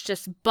 and it's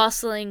just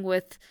bustling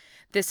with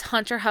this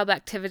hunter hub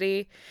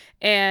activity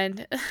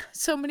and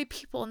so many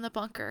people in the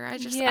bunker.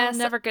 I'll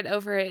never get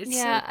over it. It's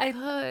so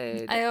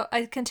good.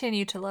 I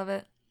continue to love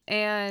it.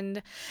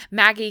 And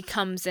Maggie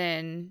comes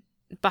in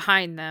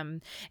behind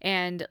them,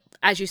 and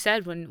as you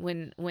said,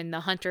 when the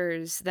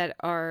hunters that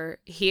are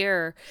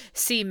here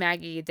see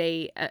Maggie,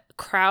 they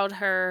crowd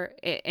her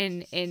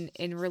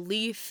in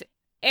relief,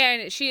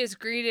 and she is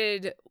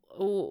greeted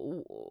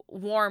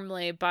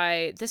warmly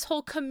by this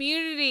whole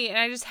community, and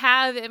I just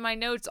have in my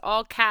notes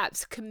all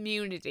caps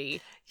community.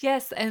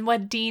 Yes, and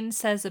what Dean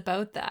says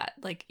about that,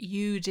 like,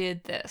 you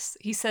did this.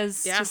 He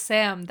says to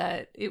Sam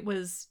that it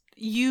was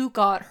you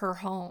got her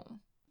home.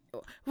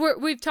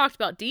 We've talked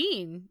about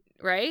Dean,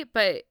 right?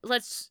 But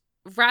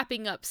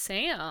wrapping up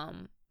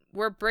Sam,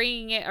 we're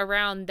bringing it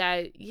around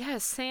that,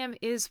 yes, Sam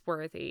is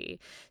worthy.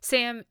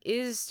 Sam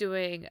is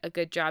doing a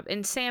good job,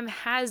 and Sam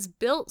has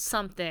built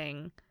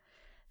something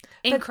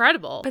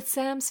incredible. But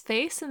Sam's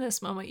face in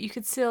this moment, you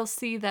could still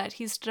see that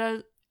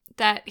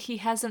he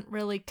hasn't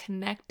really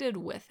connected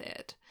with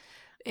it.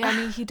 I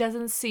mean, he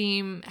doesn't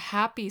seem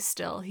happy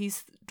still.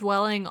 He's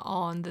dwelling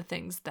on the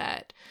things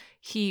that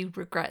he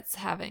regrets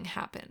having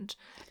happened.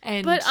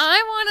 But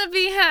I want to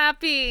be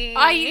happy.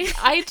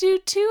 I do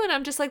too, and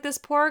I'm just like, this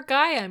poor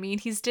guy. I mean,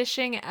 he's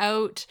dishing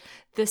out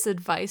this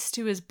advice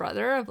to his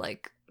brother of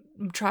like,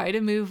 try to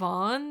move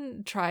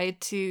on, try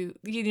to,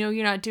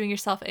 you're not doing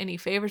yourself any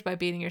favors by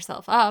beating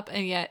yourself up,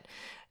 and yet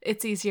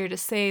it's easier to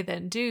say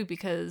than do,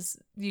 because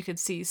you could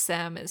see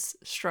Sam is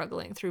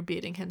struggling through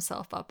beating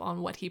himself up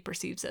on what he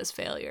perceives as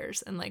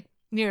failures and like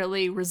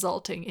nearly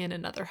resulting in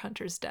another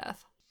hunter's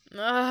death.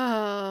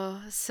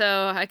 Oh,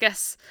 so I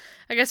guess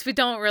we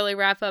don't really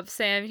wrap up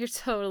Sam. You're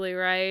totally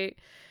right.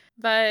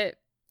 But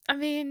I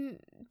mean,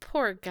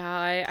 poor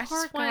guy.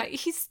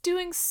 He's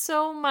doing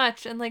so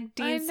much, and like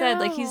Dean said,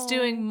 like, he's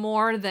doing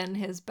more than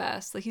his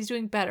best. Like, he's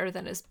doing better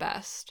than his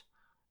best.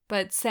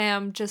 But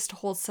Sam just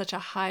holds such a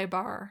high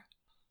bar.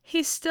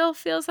 He still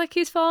feels like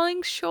he's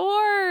falling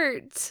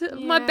short. Yeah.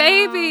 My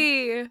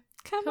baby.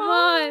 Come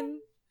on.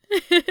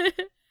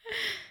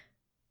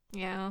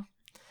 Yeah.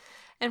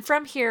 And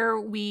from here,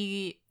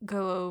 we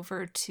go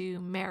over to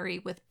Mary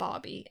with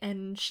Bobby,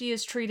 and she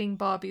is treating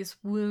Bobby's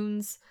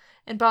wounds.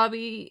 And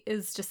Bobby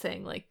is just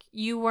saying, like,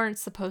 you weren't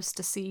supposed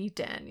to see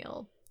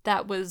Daniel.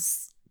 That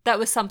was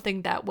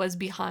something that was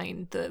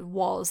behind the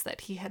walls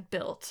that he had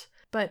built.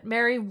 But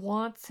Mary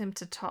wants him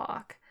to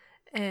talk,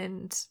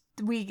 and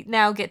we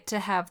now get to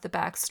have the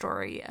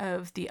backstory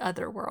of the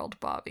otherworld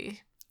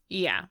Bobby.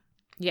 Yeah.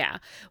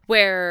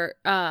 Where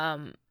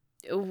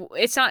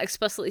it's not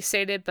explicitly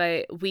stated,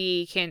 but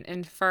we can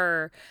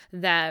infer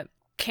that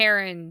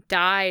Karen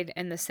died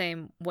in the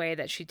same way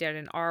that she did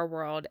in our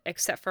world,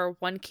 except for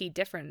one key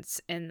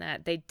difference in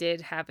that they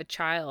did have a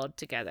child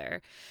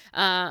together.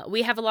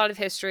 We have a lot of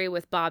history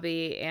with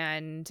Bobby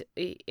and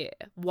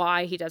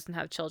why he doesn't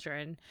have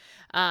children.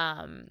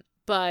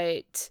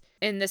 But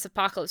in this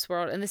apocalypse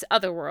world, in this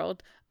other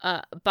world,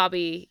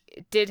 Bobby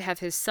did have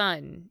his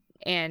son,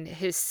 and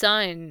his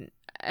son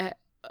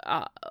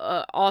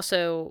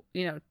also,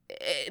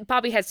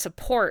 Bobby had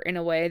support in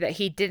a way that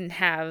he didn't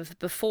have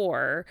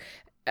before,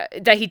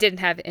 that he didn't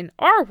have in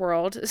our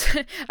world.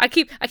 I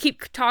keep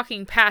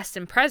talking past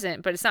and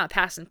present, but it's not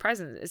past and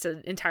present. It's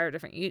an entire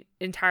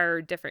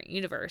different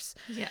universe.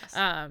 Yes.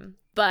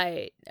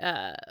 But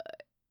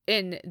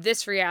in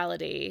this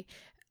reality,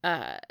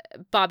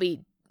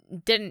 Bobby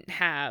didn't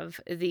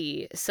have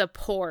the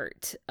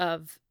support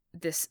of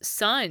this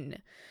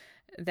son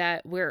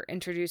that we're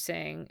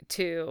introducing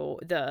to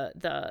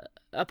the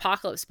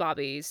apocalypse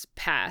Bobby's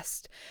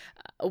past,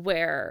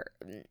 where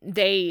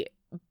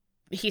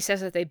he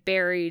says that they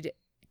buried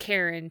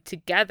Karen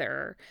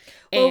together.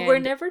 Well, we're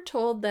And never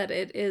told that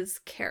it is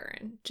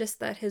Karen, just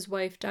that his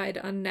wife died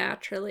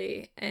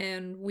unnaturally,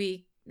 and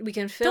we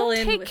can fill don't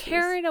in take with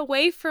Karen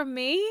away from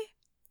me.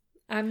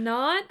 I'm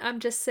not. I'm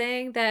just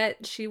saying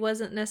that she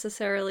wasn't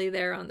necessarily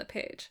there on the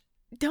page.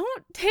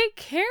 Don't take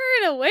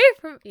Karen away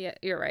from. Yeah,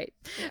 you're right.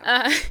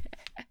 Yeah.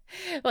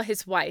 Well,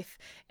 his wife,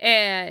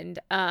 and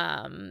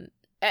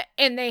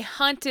they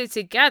hunted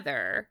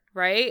together,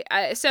 right?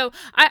 So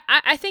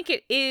I think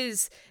it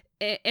is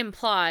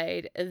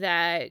implied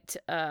that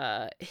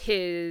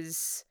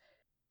his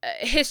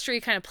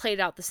history kind of played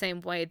out the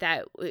same way.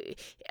 That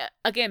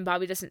again,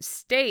 Bobby doesn't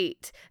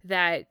state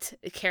that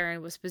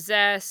Karen was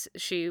possessed.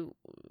 It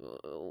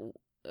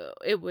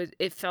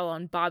fell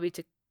on Bobby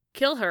to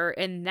kill her,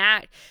 and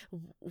that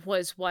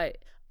was what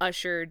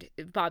ushered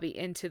Bobby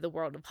into the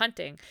world of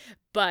hunting.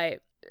 But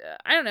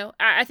I don't know.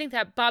 I think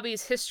that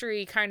Bobby's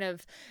history kind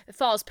of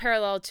falls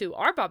parallel to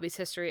our Bobby's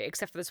history,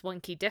 except for this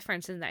one key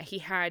difference in that he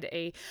had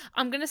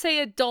I'm gonna say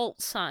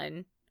adult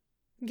son.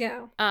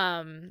 Yeah.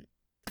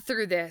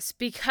 Through this,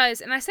 because,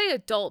 and I say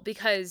adult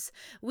because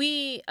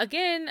we,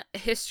 again,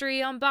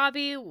 history on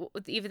Bobby,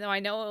 even though I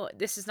know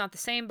this is not the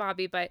same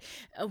Bobby, but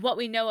what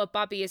we know of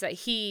Bobby is that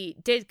he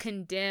did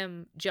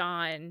condemn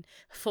John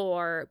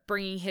for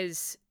bringing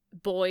his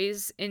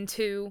boys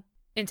into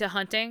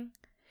hunting,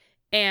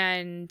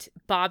 and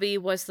Bobby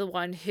was the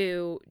one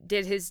who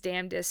did his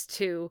damnedest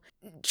to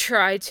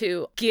try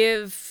to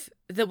give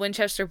the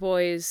Winchester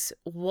boys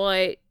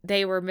what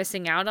they were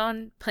missing out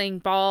on, playing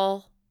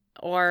ball.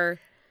 Or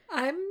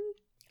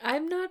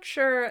I'm not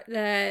sure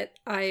that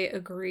I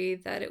agree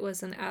that it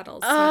was an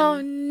adult son.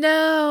 Oh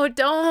no,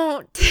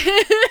 don't.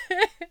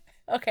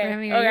 Okay.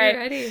 Remy, okay. are you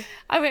ready?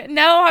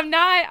 No, I'm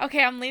not.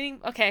 Okay,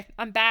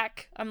 I'm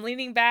back. I'm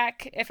leaning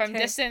back. If I'm Okay.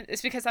 distant,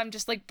 it's because I'm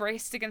just like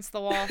braced against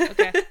the wall.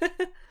 Okay.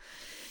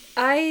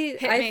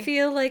 I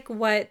feel like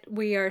what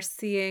we are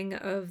seeing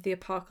of the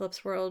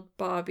Apocalypse World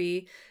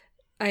Bobby,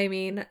 I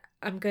mean,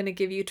 I'm going to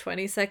give you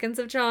 20 seconds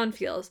of John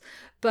feels,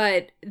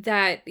 but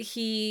that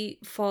he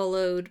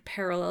followed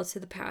parallel to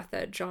the path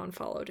that John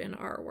followed in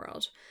our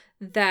world.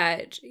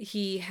 That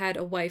he had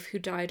a wife who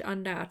died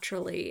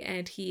unnaturally,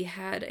 and he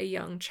had a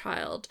young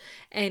child,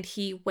 and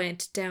he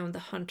went down the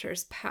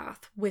hunter's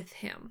path with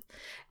him.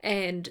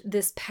 And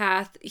this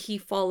path he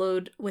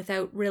followed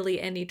without really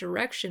any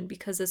direction,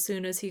 because as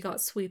soon as he got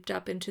swept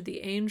up into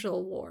the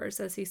angel wars,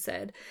 as he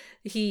said,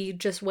 he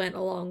just went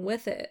along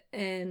with it.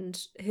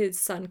 And his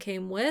son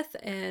came with,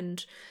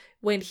 and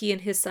when he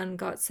and his son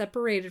got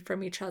separated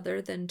from each other,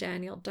 then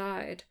Daniel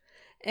died.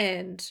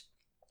 And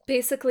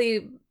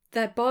basically,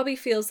 that Bobby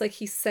feels like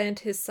he sent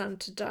his son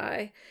to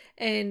die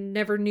and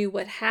never knew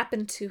what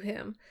happened to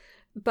him.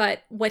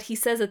 But what he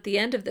says at the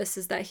end of this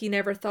is that he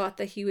never thought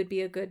that he would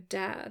be a good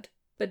dad,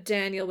 but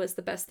Daniel was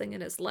the best thing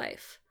in his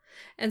life.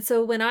 And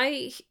so when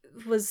I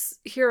was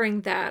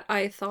hearing that,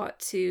 I thought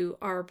to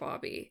our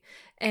Bobby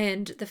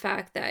and the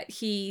fact that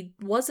he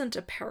wasn't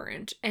a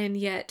parent, and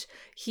yet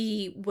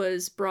he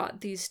was brought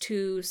these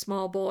two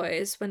small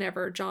boys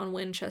whenever John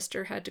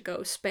Winchester had to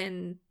go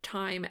spend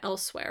time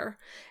elsewhere,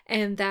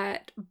 and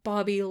that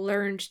Bobby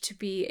learned to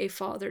be a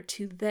father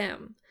to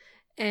them.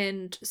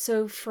 And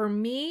so for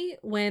me,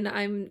 when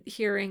I'm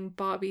hearing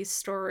Bobby's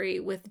story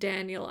with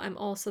Daniel, I'm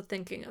also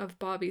thinking of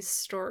Bobby's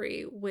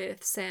story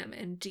with Sam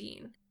and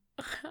Dean.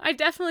 I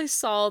definitely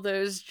saw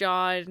those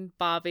John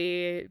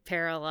Bobby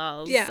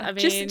parallels. Yeah, I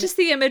mean, just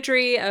the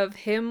imagery of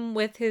him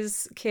with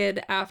his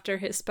kid after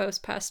his spouse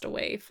passed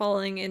away,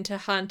 falling into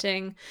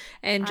hunting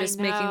and just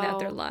making that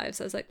their know. lives.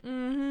 I was like,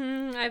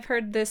 I've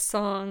heard this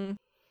song.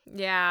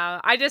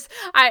 Yeah,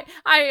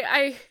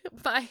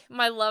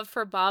 my love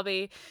for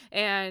Bobby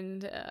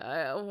and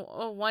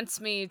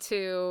wants me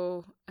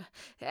to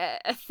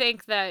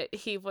think that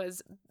he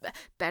was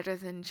better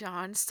than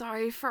John.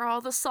 Sorry for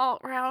all the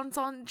salt rounds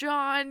on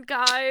John,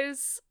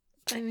 guys.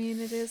 I mean,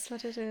 it is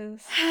what it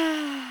is.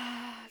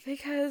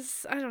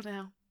 Because I don't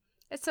know.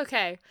 It's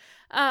okay.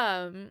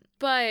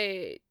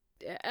 But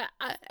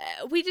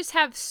we just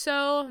have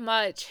so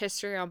much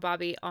history on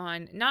Bobby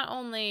on not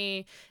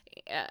only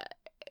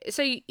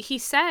so he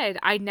said,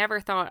 I never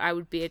thought I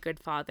would be a good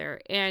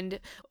father. And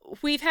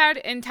we've had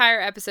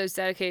entire episodes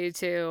dedicated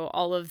to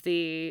all of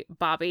the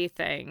Bobby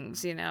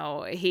things. You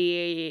know,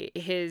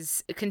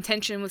 his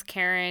contention with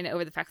Karen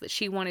over the fact that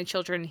she wanted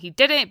children. He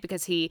didn't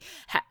because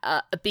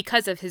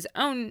because of his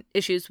own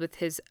issues with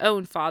his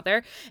own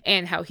father,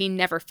 and how he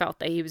never felt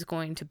that he was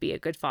going to be a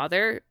good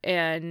father.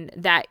 And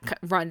that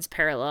runs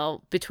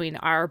parallel between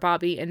our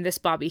Bobby and this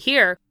Bobby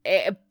here.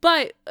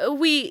 But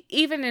we,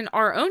 even in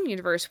our own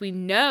universe, we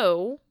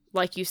know,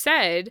 like you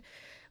said,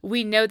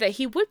 we know that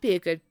he would be a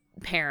good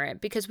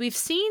parent because we've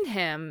seen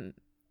him.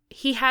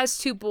 He has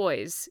two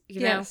boys,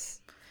 you know?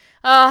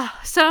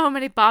 So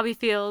many Bobby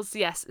feels.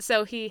 Yes.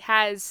 So he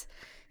has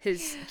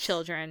his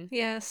children.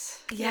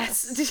 Yes.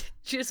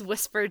 She just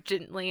whispered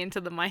gently into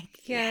the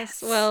mic.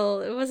 Yes.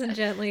 Well, it wasn't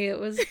gently. It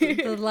was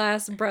the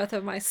last breath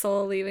of my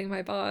soul leaving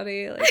my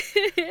body.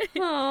 Like,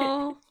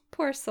 oh,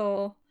 poor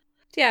soul.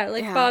 Yeah,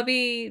 like Yeah.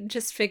 Bobby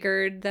just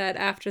figured that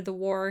after the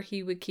war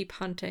he would keep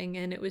hunting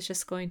and it was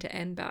just going to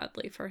end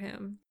badly for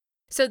him.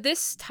 So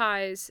this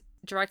ties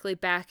directly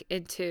back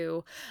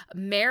into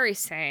Mary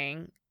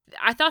saying,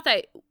 I thought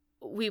that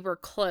we were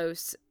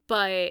close,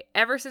 but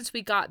ever since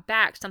we got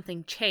back,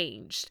 something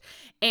changed.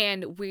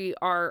 And we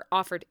are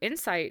offered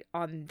insight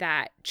on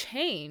that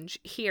change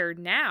here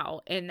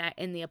now, in that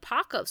in the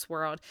apocalypse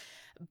world.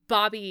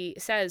 Bobby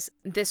says,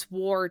 this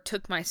war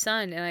took my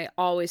son, and I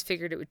always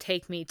figured it would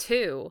take me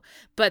too.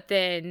 But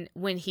then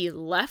when he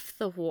left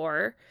the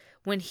war,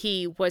 when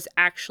he was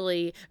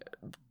actually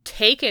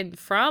taken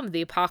from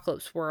the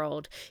apocalypse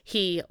world,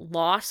 he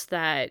lost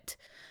that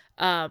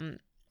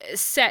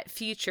set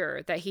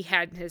future that he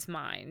had in his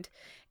mind.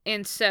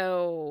 And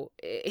so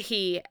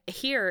he,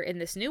 here in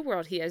this new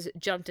world, he has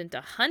jumped into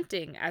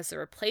hunting as a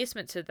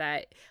replacement to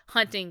that.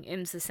 Hunting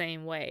ends the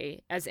same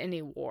way as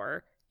any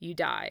war. You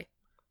die.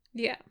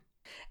 Yeah.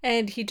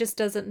 And he just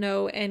doesn't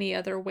know any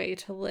other way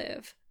to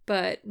live.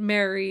 But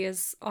Mary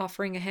is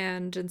offering a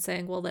hand and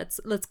saying, well, let's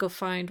go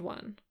find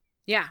one.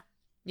 Yeah.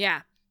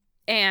 Yeah.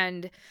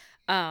 And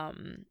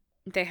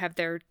they have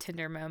their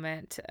tender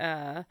moment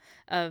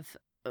of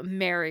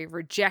Mary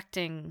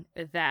rejecting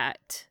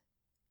that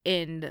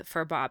end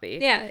for Bobby.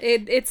 Yeah,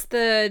 it's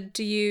the,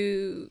 do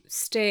you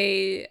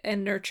stay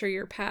and nurture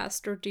your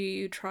past, or do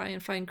you try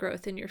and find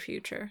growth in your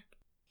future?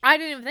 I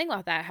didn't even think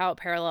about that, how it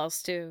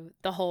parallels to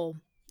the whole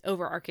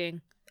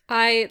overarching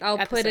I'll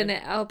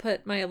episode.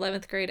 put my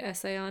 11th grade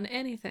essay on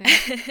anything.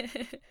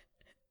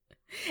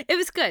 It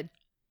was good.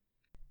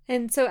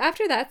 And so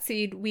after that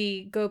scene,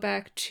 we go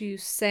back to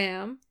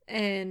Sam,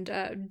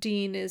 and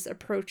Dean is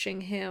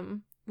approaching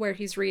him where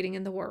he's reading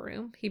in the war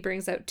room. He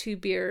brings out 2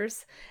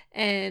 beers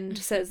and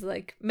says,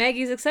 like,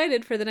 Maggie's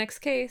excited for the next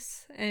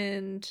case,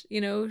 and, you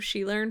know,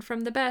 she learned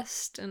from the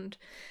best, and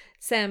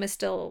Sam is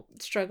still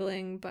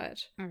struggling,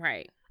 but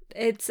Right.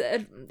 it's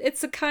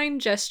a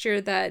kind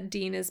gesture that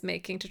Dean is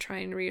making to try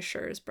and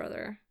reassure his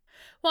brother.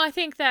 Well, I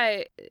think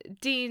that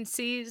Dean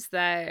sees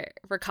that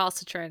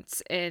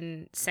recalcitrance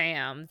in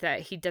Sam, that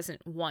he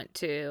doesn't want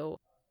to.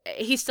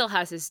 He still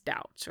has his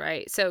doubts,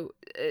 right? So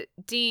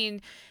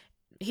Dean,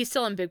 he's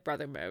still in Big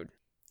Brother mode.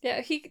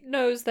 Yeah, he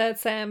knows that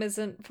Sam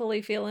isn't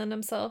fully feeling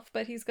himself,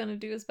 but he's going to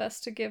do his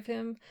best to give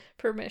him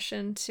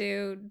permission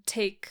to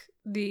take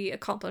the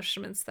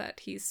accomplishments that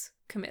he's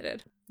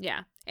committed.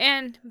 Yeah.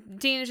 And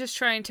Dean is just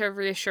trying to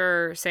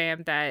reassure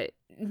Sam that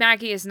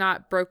Maggie is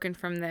not broken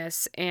from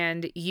this,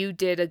 and you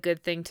did a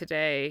good thing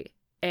today.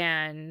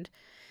 And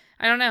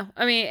I don't know.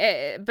 I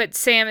mean, but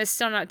Sam is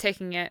still not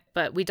taking it,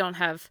 but we don't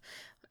have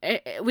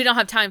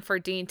time for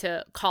Dean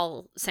to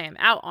call Sam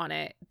out on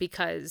it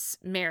because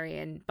Mary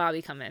and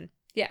Bobby come in.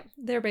 Yeah,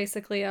 they're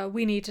basically a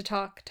we need to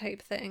talk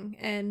type thing.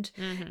 And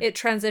Mm-hmm. it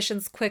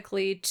transitions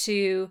quickly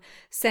to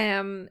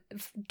Sam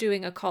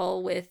doing a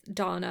call with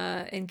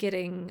Donna and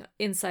getting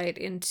insight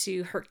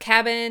into her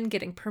cabin,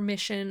 getting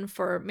permission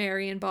for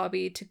Mary and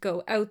Bobby to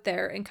go out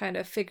there and kind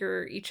of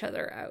figure each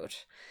other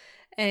out.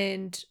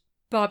 And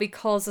Bobby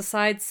calls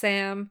aside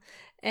Sam,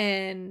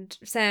 and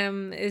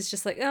Sam is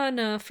just like, oh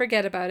no,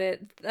 forget about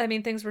it. I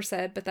mean, things were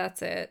said, but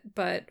that's it.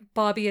 But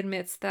Bobby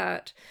admits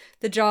that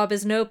the job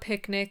is no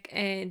picnic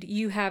and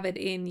you have it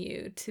in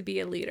you to be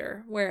a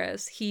leader,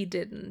 whereas he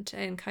didn't,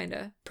 and kind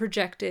of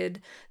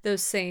projected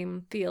those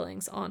same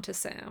feelings onto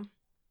Sam.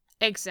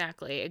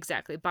 Exactly.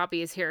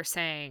 Bobby is here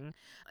saying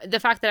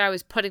the fact that I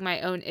was putting my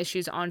own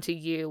issues onto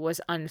you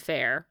was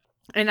unfair.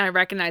 And I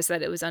recognize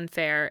that it was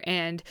unfair,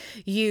 and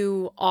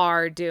you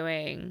are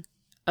doing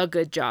a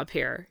good job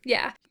here.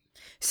 Yeah.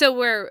 So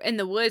we're in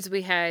the woods.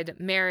 We had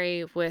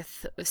Mary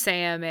with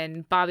Sam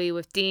and Bobby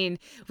with Dean.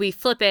 We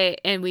flip it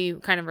and we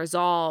kind of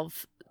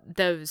resolve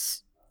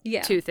those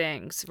Yeah. 2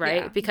 things,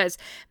 right? Yeah. Because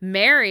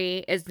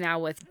Mary is now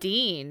with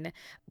Dean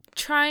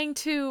trying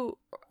to,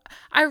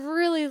 I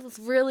really,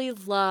 really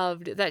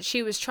loved that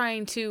she was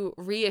trying to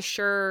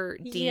reassure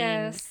Dean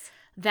Yes.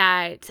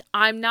 that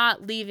I'm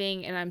not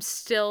leaving and I'm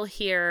still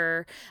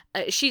here.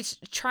 She's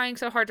trying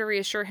so hard to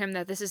reassure him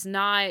that this is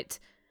not,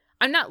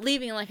 I'm not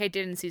leaving like I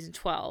did in season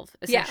 12,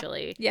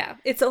 essentially. Yeah.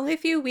 It's only a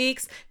few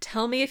weeks.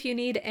 Tell me if you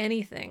need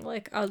anything.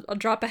 Like, I'll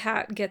drop a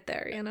hat and get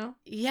there, you know?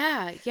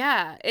 Yeah.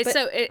 It's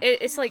But-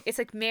 it's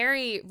like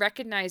Mary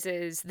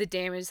recognizes the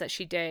damage that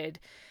she did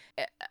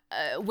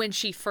when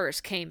she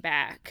first came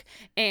back,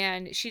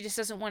 and she just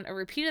doesn't want a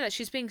repeat of that.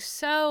 She's being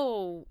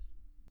so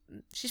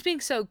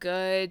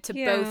good to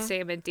both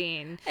Sam and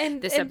Dean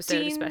this episode,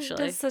 Dean especially.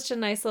 does such a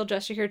nice little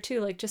gesture here too.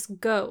 Like, just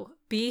go,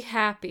 be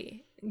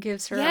happy.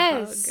 Gives her a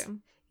Yes. hug.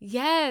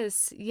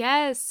 Yes.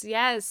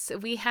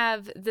 We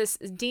have this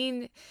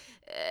Dean,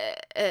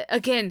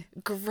 again,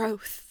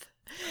 growth.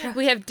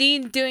 We have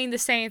Dean doing the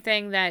same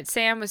thing that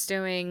Sam was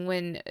doing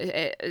when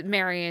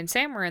Mary and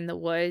Sam were in the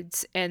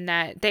woods, and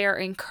that they are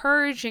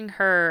encouraging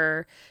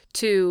her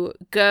to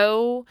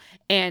go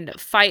and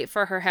fight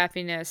for her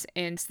happiness.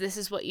 And this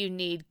is what you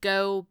need.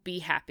 Go be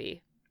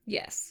happy.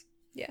 Yes.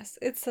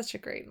 It's such a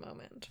great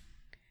moment.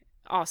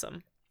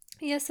 Awesome.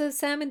 Yeah, so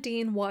Sam and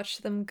Dean watch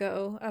them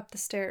go up the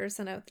stairs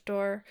and out the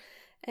door.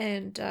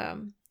 And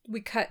we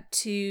cut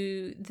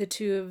to the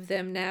two of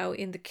them now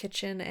in the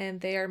kitchen,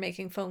 and they are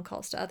making phone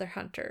calls to other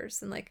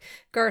hunters. And like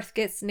Garth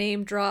gets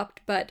name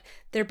dropped, but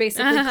they're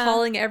basically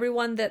calling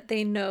everyone that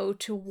they know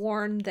to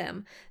warn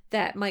them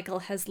that Michael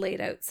has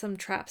laid out some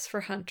traps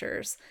for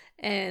hunters.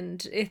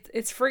 And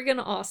it's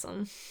friggin'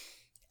 awesome.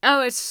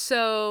 Oh, it's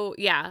so,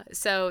 yeah.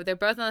 So they're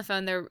both on the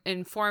phone. They're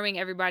informing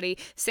everybody.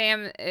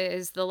 Sam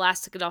is the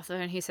last to get off the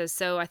phone. He says,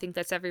 so I think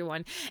that's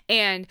everyone.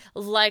 And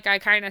like I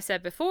kind of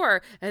said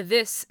before,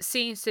 this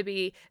seems to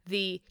be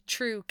the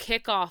true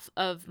kickoff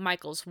of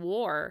Michael's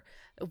war.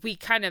 We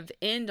kind of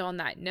end on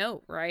that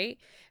note, right?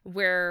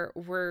 Where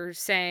we're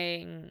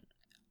saying,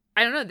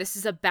 I don't know, this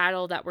is a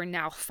battle that we're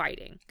now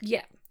fighting.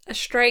 Yeah. A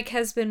strike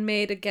has been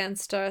made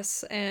against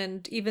us,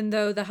 and even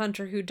though the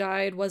hunter who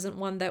died wasn't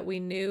one that we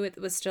knew, it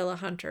was still a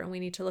hunter, and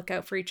we need to look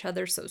out for each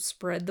other, so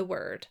spread the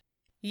word.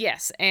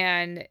 Yes,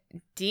 and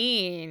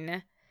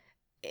Dean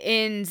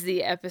ends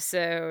the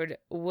episode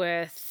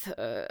with,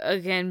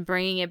 again,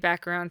 bringing it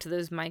back around to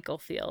those Michael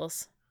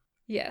feels.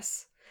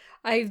 Yes.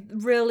 I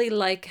really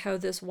like how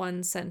this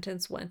one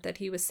sentence went that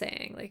he was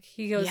saying. Like,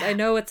 he goes, Yeah. I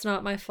know it's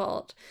not my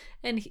fault.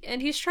 And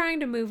he's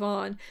trying to move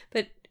on,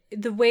 but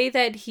the way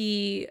that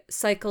he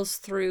cycles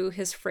through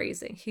his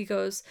phrasing, he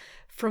goes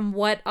from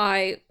what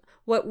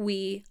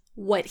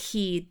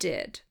he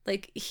did.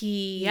 Like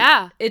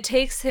it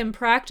takes him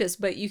practice,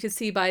 but you can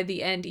see by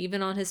the end,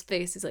 even on his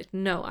face, he's like,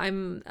 no,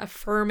 I'm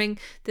affirming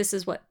this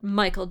is what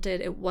Michael did.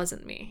 It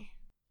wasn't me.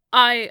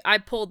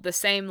 I pulled the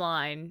same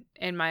line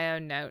in my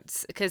own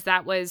notes because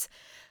that was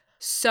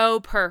so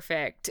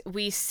perfect.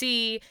 We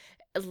see,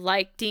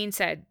 like Dean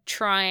said,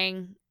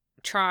 trying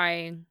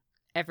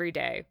every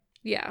day.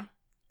 Yeah.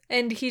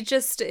 And he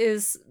just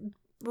is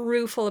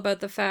rueful about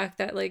the fact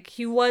that, like,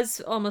 he was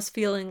almost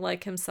feeling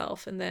like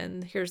himself. And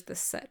then here's this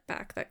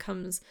setback that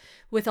comes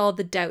with all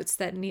the doubts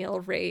that Neil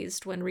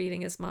raised when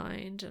reading his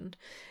mind. And,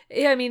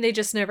 I mean, they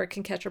just never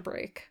can catch a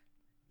break.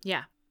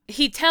 Yeah.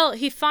 He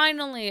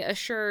finally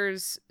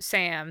assures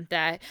Sam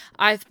that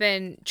I've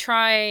been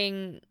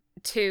trying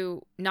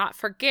to not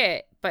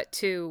forget, but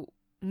to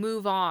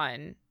move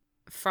on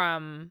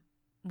from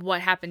what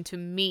happened to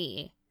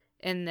me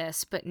in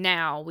this, but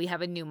now we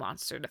have a new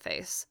monster to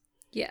face.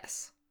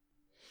 Yes.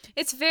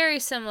 It's very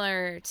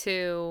similar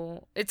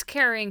to, it's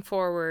carrying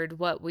forward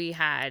what we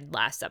had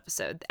last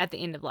episode, at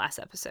the end of last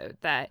episode,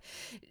 that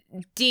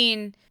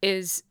Dean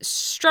is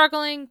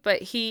struggling,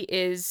 but he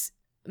is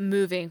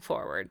moving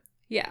forward.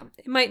 Yeah.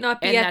 It might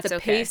not be And at the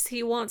that's okay. pace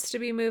he wants to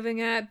be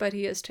moving at, but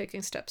he is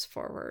taking steps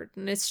forward.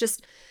 And it's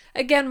just,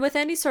 again, with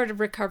any sort of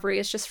recovery,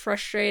 it's just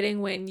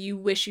frustrating when you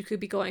wish you could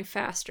be going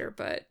faster,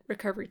 but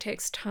recovery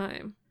takes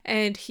time.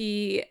 And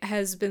he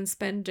has been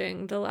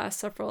spending the last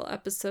several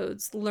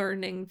episodes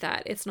learning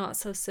that it's not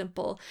so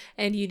simple,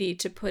 and you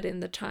need to put in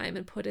the time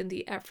and put in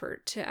the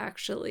effort to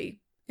actually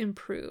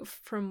improve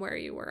from where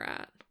you were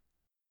at.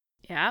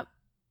 Yep.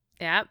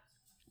 Yep.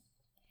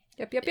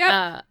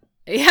 Yeah.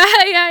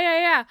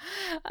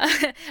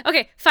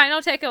 Okay,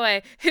 final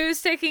takeaway. Who's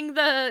taking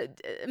the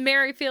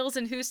Mary feels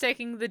and who's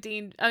taking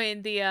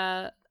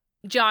the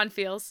John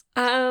feels?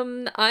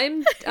 I'm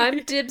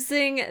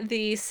dibsing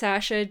the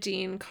Sasha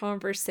Dean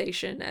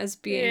conversation as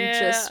being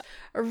just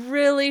a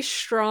really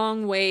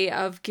strong way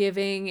of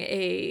giving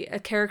a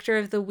character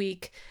of the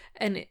week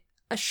and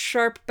a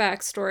sharp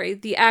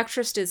backstory. The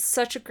actress did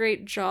such a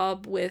great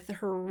job with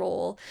her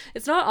role.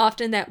 It's not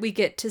often that we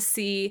get to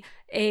see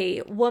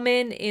a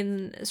woman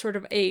in sort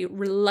of a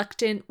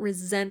reluctant,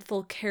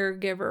 resentful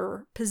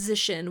caregiver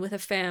position with a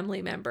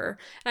family member.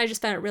 And I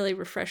just found it really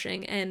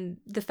refreshing. And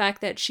the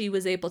fact that she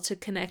was able to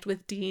connect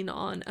with Dean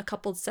on a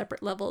couple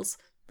separate levels,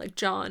 like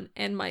John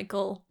and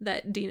Michael,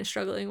 that Dean is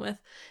struggling with,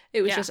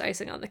 it was just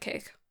icing on the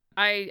cake.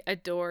 I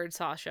adored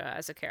Sasha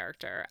as a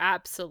character.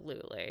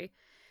 Absolutely.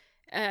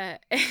 You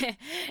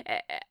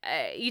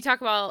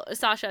talk about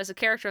Sasha as a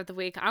character of the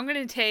week. I'm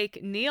going to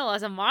take Neil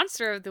as a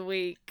monster of the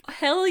week.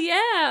 Hell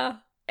yeah.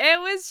 It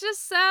was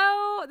just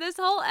this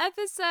whole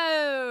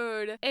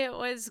episode, it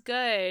was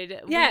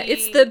good. Yeah,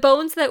 it's the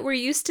bones that we're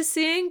used to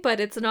seeing, but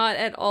it's not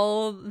at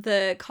all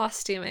the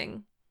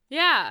costuming.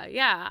 Yeah.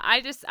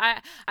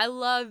 I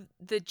love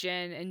the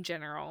Djinn in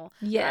general.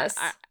 Yes.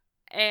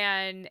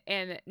 And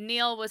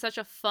Neil was such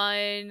a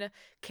fun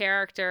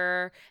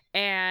character,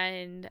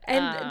 and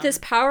this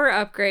power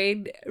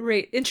upgrade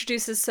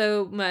introduces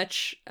so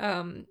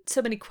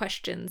many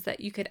questions that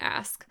you could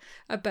ask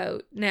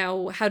about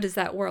now. How does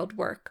that world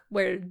work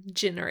where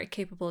Djinn are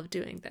capable of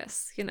doing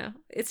this? You know,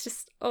 it's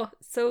just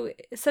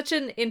such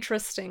an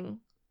interesting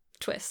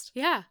twist.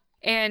 Yeah.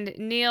 And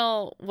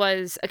Neil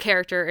was a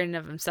character in and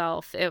of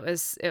himself. It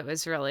was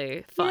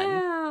really fun.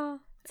 Yeah,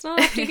 it's not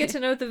often you get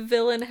to know the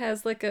villain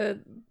has like a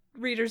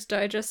Reader's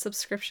Digest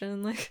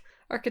subscription, like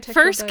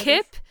Architectural First Digest.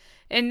 Kip,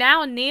 and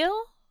now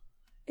Neil.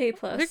 A+.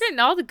 We're getting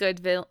all the good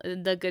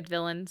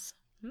villains.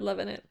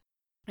 Loving it.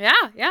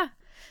 Yeah.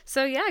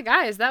 So yeah,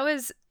 guys, that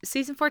was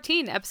season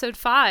 14, episode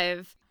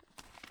 5,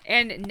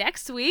 and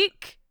next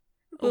week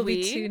we'll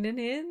be tuning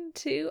in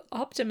to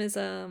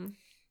Optimism.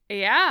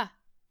 Yeah,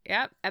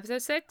 Yep,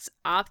 episode 6,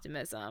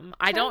 Optimism.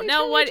 I don't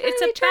know what Charlie,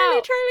 it's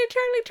about.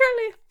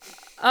 Charlie.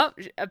 Oh,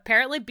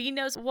 apparently B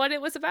knows what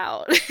it was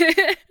about.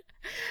 I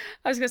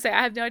was gonna say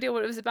I have no idea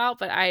what it was about,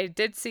 but I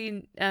did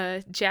see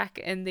Jack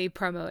in the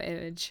promo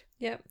image.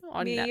 Yep,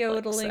 on me Netflix,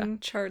 yodeling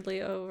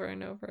Charlie over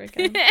and over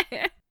again.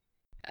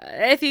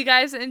 If you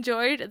guys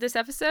enjoyed this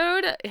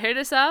episode, hit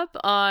us up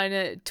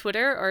on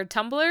Twitter or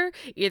Tumblr,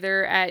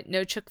 either at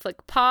No Chick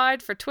Flick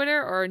Pod for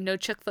Twitter or No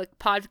Chick Flick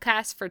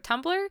Podcast for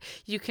Tumblr.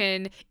 You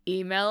can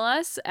email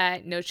us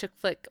at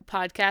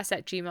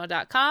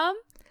nochickflickpodcast@gmail.com.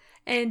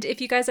 And if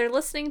you guys are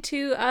listening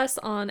to us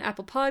on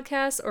Apple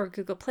Podcasts or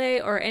Google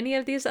Play or any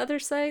of these other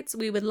sites,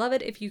 we would love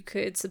it if you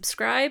could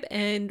subscribe,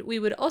 and we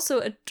would also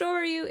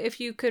adore you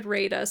if you could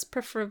rate us,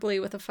 preferably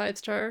with a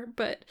 5-star,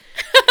 but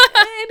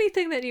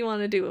anything that you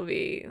want to do will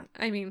be,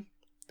 I mean,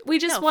 we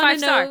just want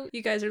to know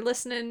you guys are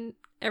listening,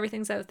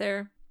 everything's out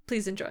there,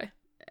 please enjoy.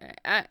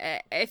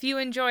 If you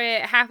enjoy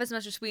it half as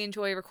much as we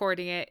enjoy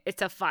recording it,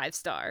 it's a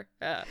 5-star.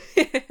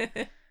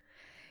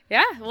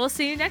 Yeah, we'll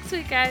see you next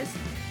week, guys.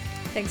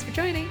 Thanks for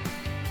joining.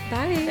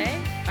 Bye. Okay,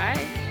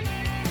 bye.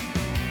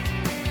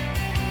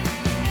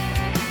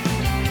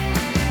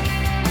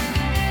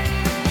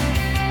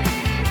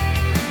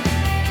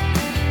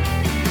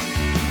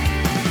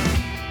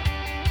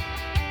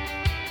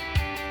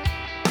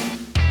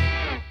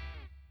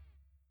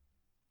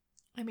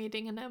 I'm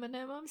eating an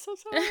M&M. I'm so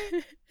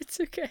sorry. It's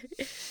okay.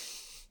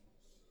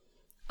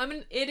 I'm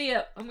an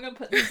idiot. I'm gonna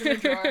put these in a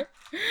drawer.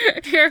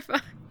 You're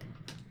fine.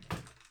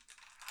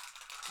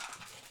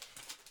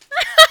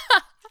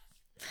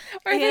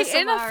 Are they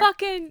in a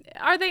fucking...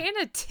 Are they in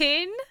a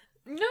tin?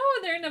 No,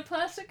 they're in a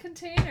plastic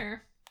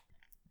container.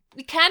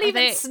 You can't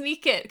even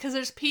sneak it because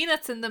there's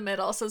peanuts in the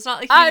middle, so it's not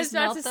like you just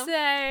melt them.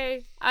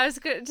 I was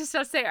just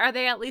about to say, are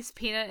they at least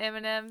peanut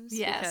M&Ms?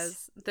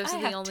 Yes. Because those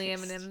are the only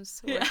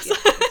M&Ms. Yes. Yeah,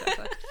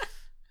 exactly.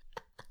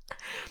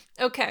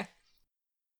 Okay.